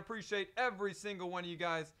love and appreciate every single one of you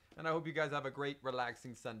guys. And I hope you guys have a great,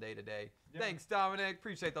 relaxing Sunday today. Yeah. Thanks, Dominic.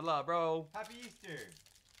 Appreciate the love, bro. Happy Easter.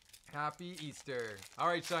 Happy Easter. All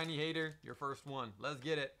right, Shiny Hater, your first one. Let's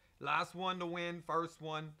get it. Last one to win. First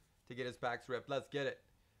one to get his packs ripped. Let's get it.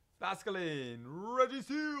 Basculin, Reggie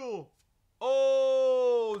Seal.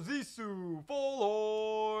 Oh, Zissou, Full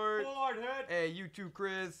Lord. Full Lord hit. Hey, you too,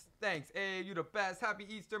 Chris. Thanks. Hey, you the best. Happy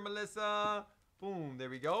Easter, Melissa. Boom, there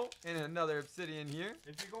we go. And another Obsidian here.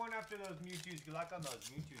 If you're going after those Mewtwo's, good luck on those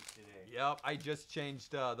Mewtwo's today. Yep, I just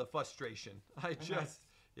changed the frustration.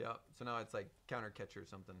 Yep. So now it's like counter catcher or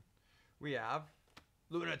something. We have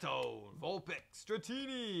Lunatone, Vulpix,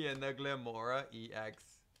 Stratini, and the Glamora EX.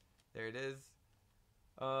 There it is.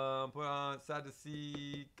 Put on. Sad to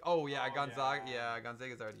see. Oh yeah, Oh, Gonzaga. yeah. Yeah,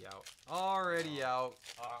 Gonzaga's already out. Already out.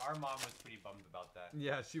 Our mom was pretty bummed about that.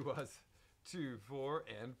 Yeah, she was. 2, 4,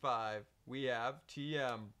 and 5. We have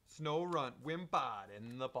TM, Snow Runt, Wimpod,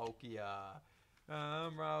 and the Palkia.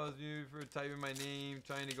 Browse you for typing my name,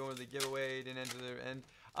 trying to go into the giveaway, didn't enter the end.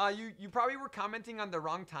 You probably were commenting on the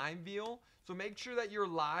wrong time, Veal. So make sure that you're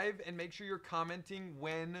live and make sure you're commenting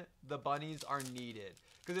when the bunnies are needed.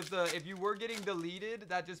 Because if you were getting deleted,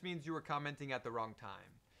 that just means you were commenting at the wrong time.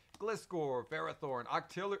 Gliscor, Ferrothorn,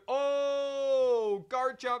 Octillery. Oh,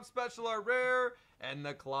 Garchomp Special Art Rare, and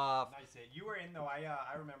the Cloth. Nice hit. You were in though. I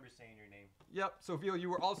remember saying your name. Yep, so Veal, you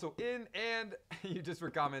were also in, and you just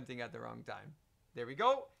were commenting at the wrong time. There we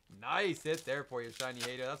go. Nice hit there for you, Shiny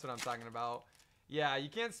Hater. That's what I'm talking about. Yeah, you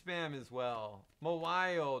can't spam as well.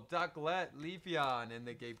 Mawile, Ducklet, Leafeon, and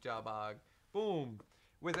the Gape Jawbog. Boom.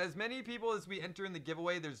 With as many people as we enter in the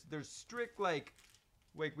giveaway, there's strict, like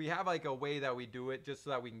we have like a way that we do it just so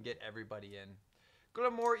that we can get everybody in.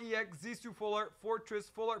 Glamor EX, Zisu Full Art, Fortress,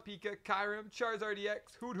 Full Art Pika, Kyurem, Charizard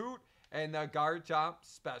EX, Hoot Hoot, and the Garchomp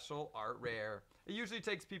Special Art Rare. It usually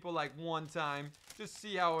takes people like one time. Just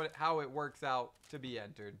see how it works out to be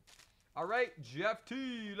entered. All right, Jeff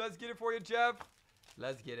T. Let's get it for you, Jeff.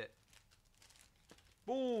 Let's get it.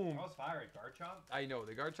 Boom. That was fire at Garchomp. I know,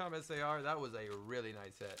 the Garchomp SAR, that was a really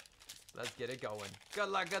nice hit. Let's get it going. Good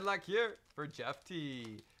luck here for Jeff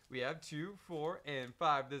T. We have 2, 4, and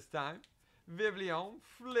 5 this time. Vivillon,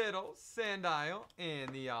 Flittle, Sandile, and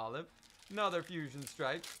the Olive. Another Fusion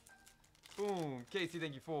Strike. Boom. Casey,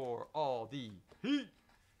 thank you for all the heat.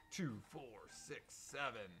 2, 4, 6,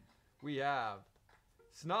 7. We have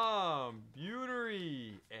Snom,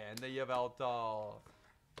 Butery, and the Yveltal.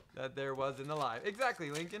 That there was in the live.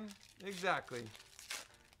 Exactly, Lincoln. Exactly.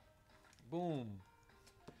 Boom.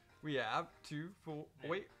 We have 2, 4. Hey,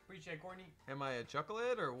 Wait, appreciate it, Courtney. am I a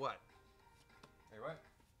chucklehead or what? Hey, what?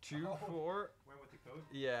 2, Oh. 4. Went with the code.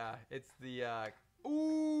 Yeah, it's the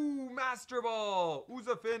ooh, Master Ball,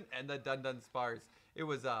 Uzafin, and the Dun Sparse. It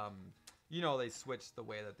was you know, they switched the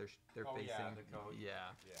way that they're Oh, facing. yeah, the code. Yeah.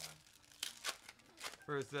 Yeah.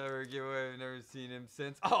 First ever giveaway. I've never seen him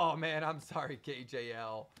since. Oh man, I'm sorry,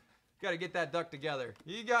 KJL. Gotta get that duck together.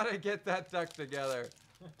 You gotta get that duck together.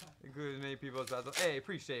 Include as many people as possible. Hey,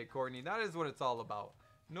 appreciate it, Courtney. That is what it's all about.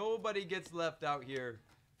 Nobody gets left out here.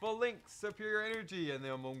 Full Link, Superior Energy, and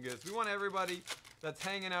the Among Us. We want everybody that's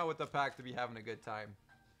hanging out with the pack to be having a good time.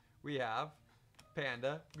 We have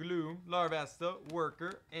Panda, Gloom, Larvesta,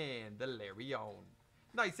 Worker, and the Larion.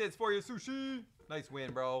 Nice hits for you, Sushi. Nice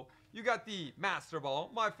win, bro. You got the Master Ball,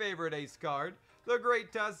 my favorite ace card, the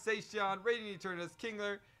Great Tusk, Seishion, Radiant Eternus,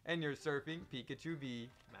 Kingler, and your Surfing Pikachu V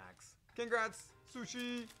Max. Congrats,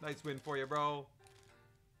 Sushi. Nice win for you, bro.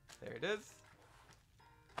 There it is.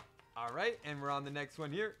 All right, and we're on the next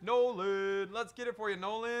one here. Nolan, let's get it for you,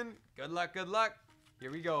 Nolan. Good luck, good luck. Here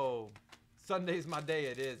we go. Sunday's my day.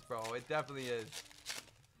 It is, bro. It definitely is.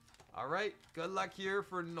 All right, good luck here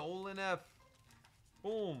for Nolan F.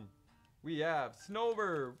 Boom. We have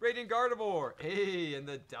Snover, Radiant Gardevoir, hey, and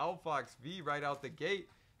the Delphox V right out the gate.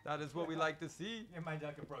 That is what we like to see. Give my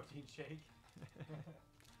duck a protein shake.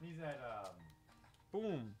 He's at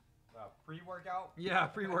Boom. pre-workout. Yeah,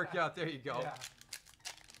 pre-workout. There you go. Yeah.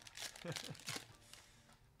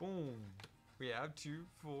 Boom. We have 2,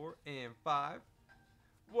 4, and 5.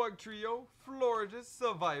 Wug Trio, Florges,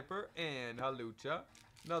 Seviper, and Halucha.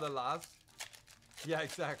 Another loss. Yeah,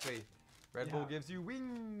 exactly. Red Bull gives you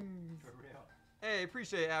wings. For real. Hey,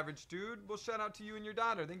 appreciate it, Average Dude. Well, shout out to you and your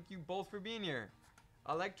daughter. Thank you both for being here.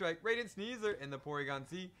 Electrike, Radiant Sneasler, and the Porygon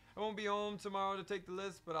Z. I won't be home tomorrow to take the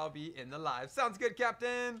list, but I'll be in the live. Sounds good,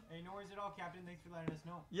 Captain. Hey, no worries at all, Captain. Thanks for letting us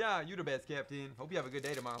know. Yeah, you the best, Captain. Hope you have a good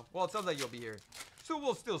day tomorrow. Well, it sounds like you'll be here. So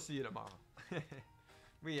we'll still see you tomorrow.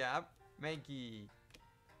 We have Mankey,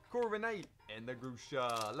 Corviknight, and the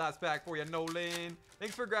Grusha. Last pack for you, Nolan.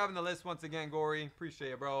 Thanks for grabbing the list once again, Gory.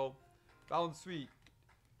 Appreciate it, bro. Bound Sweet.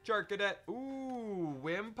 Charcadet. Ooh,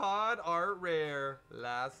 Wimpod Art Rare.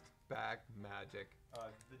 Last pack magic.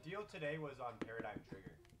 The deal today was on Paradigm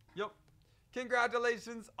Trigger. Yep.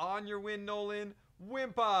 Congratulations on your win, Nolan.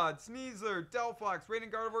 Wimpod, Sneasler, Delphox,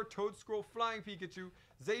 Radiant Gardevoir, Toadscroll, Flying Pikachu,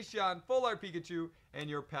 Zacian, Full Art Pikachu, and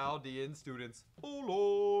your Paldean students. Oh,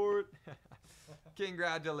 Lord.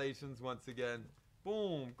 Congratulations once again.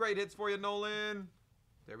 Boom. Great hits for you, Nolan.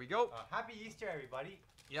 There we go. Happy Easter, everybody.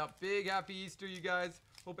 Yep, big happy Easter, you guys.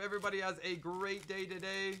 Hope everybody has a great day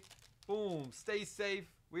today. Boom. Stay safe.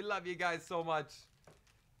 We love you guys so much.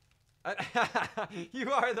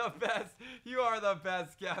 You are the best. You are the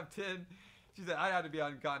best, Captain. She said, I had to be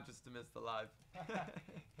unconscious to miss the live. Yeah,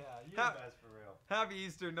 you're the best for real. Happy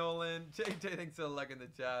Easter, Nolan. JJ, thanks for the luck in the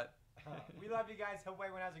chat. We love you guys. Hope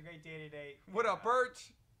everyone has a great day today. What up,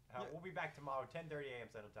 Birch? We'll be back tomorrow, 10:30 a.m.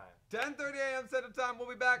 Central Time. 10:30 a.m. Central Time. We'll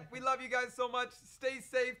be back. We love you guys so much. Stay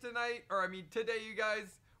safe tonight. Or, I mean, today, you guys.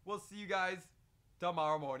 We'll see you guys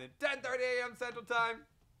tomorrow morning. 10:30 a.m. Central Time.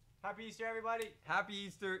 Happy Easter, everybody. Happy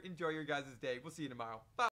Easter. Enjoy your guys' day. We'll see you tomorrow. Bye.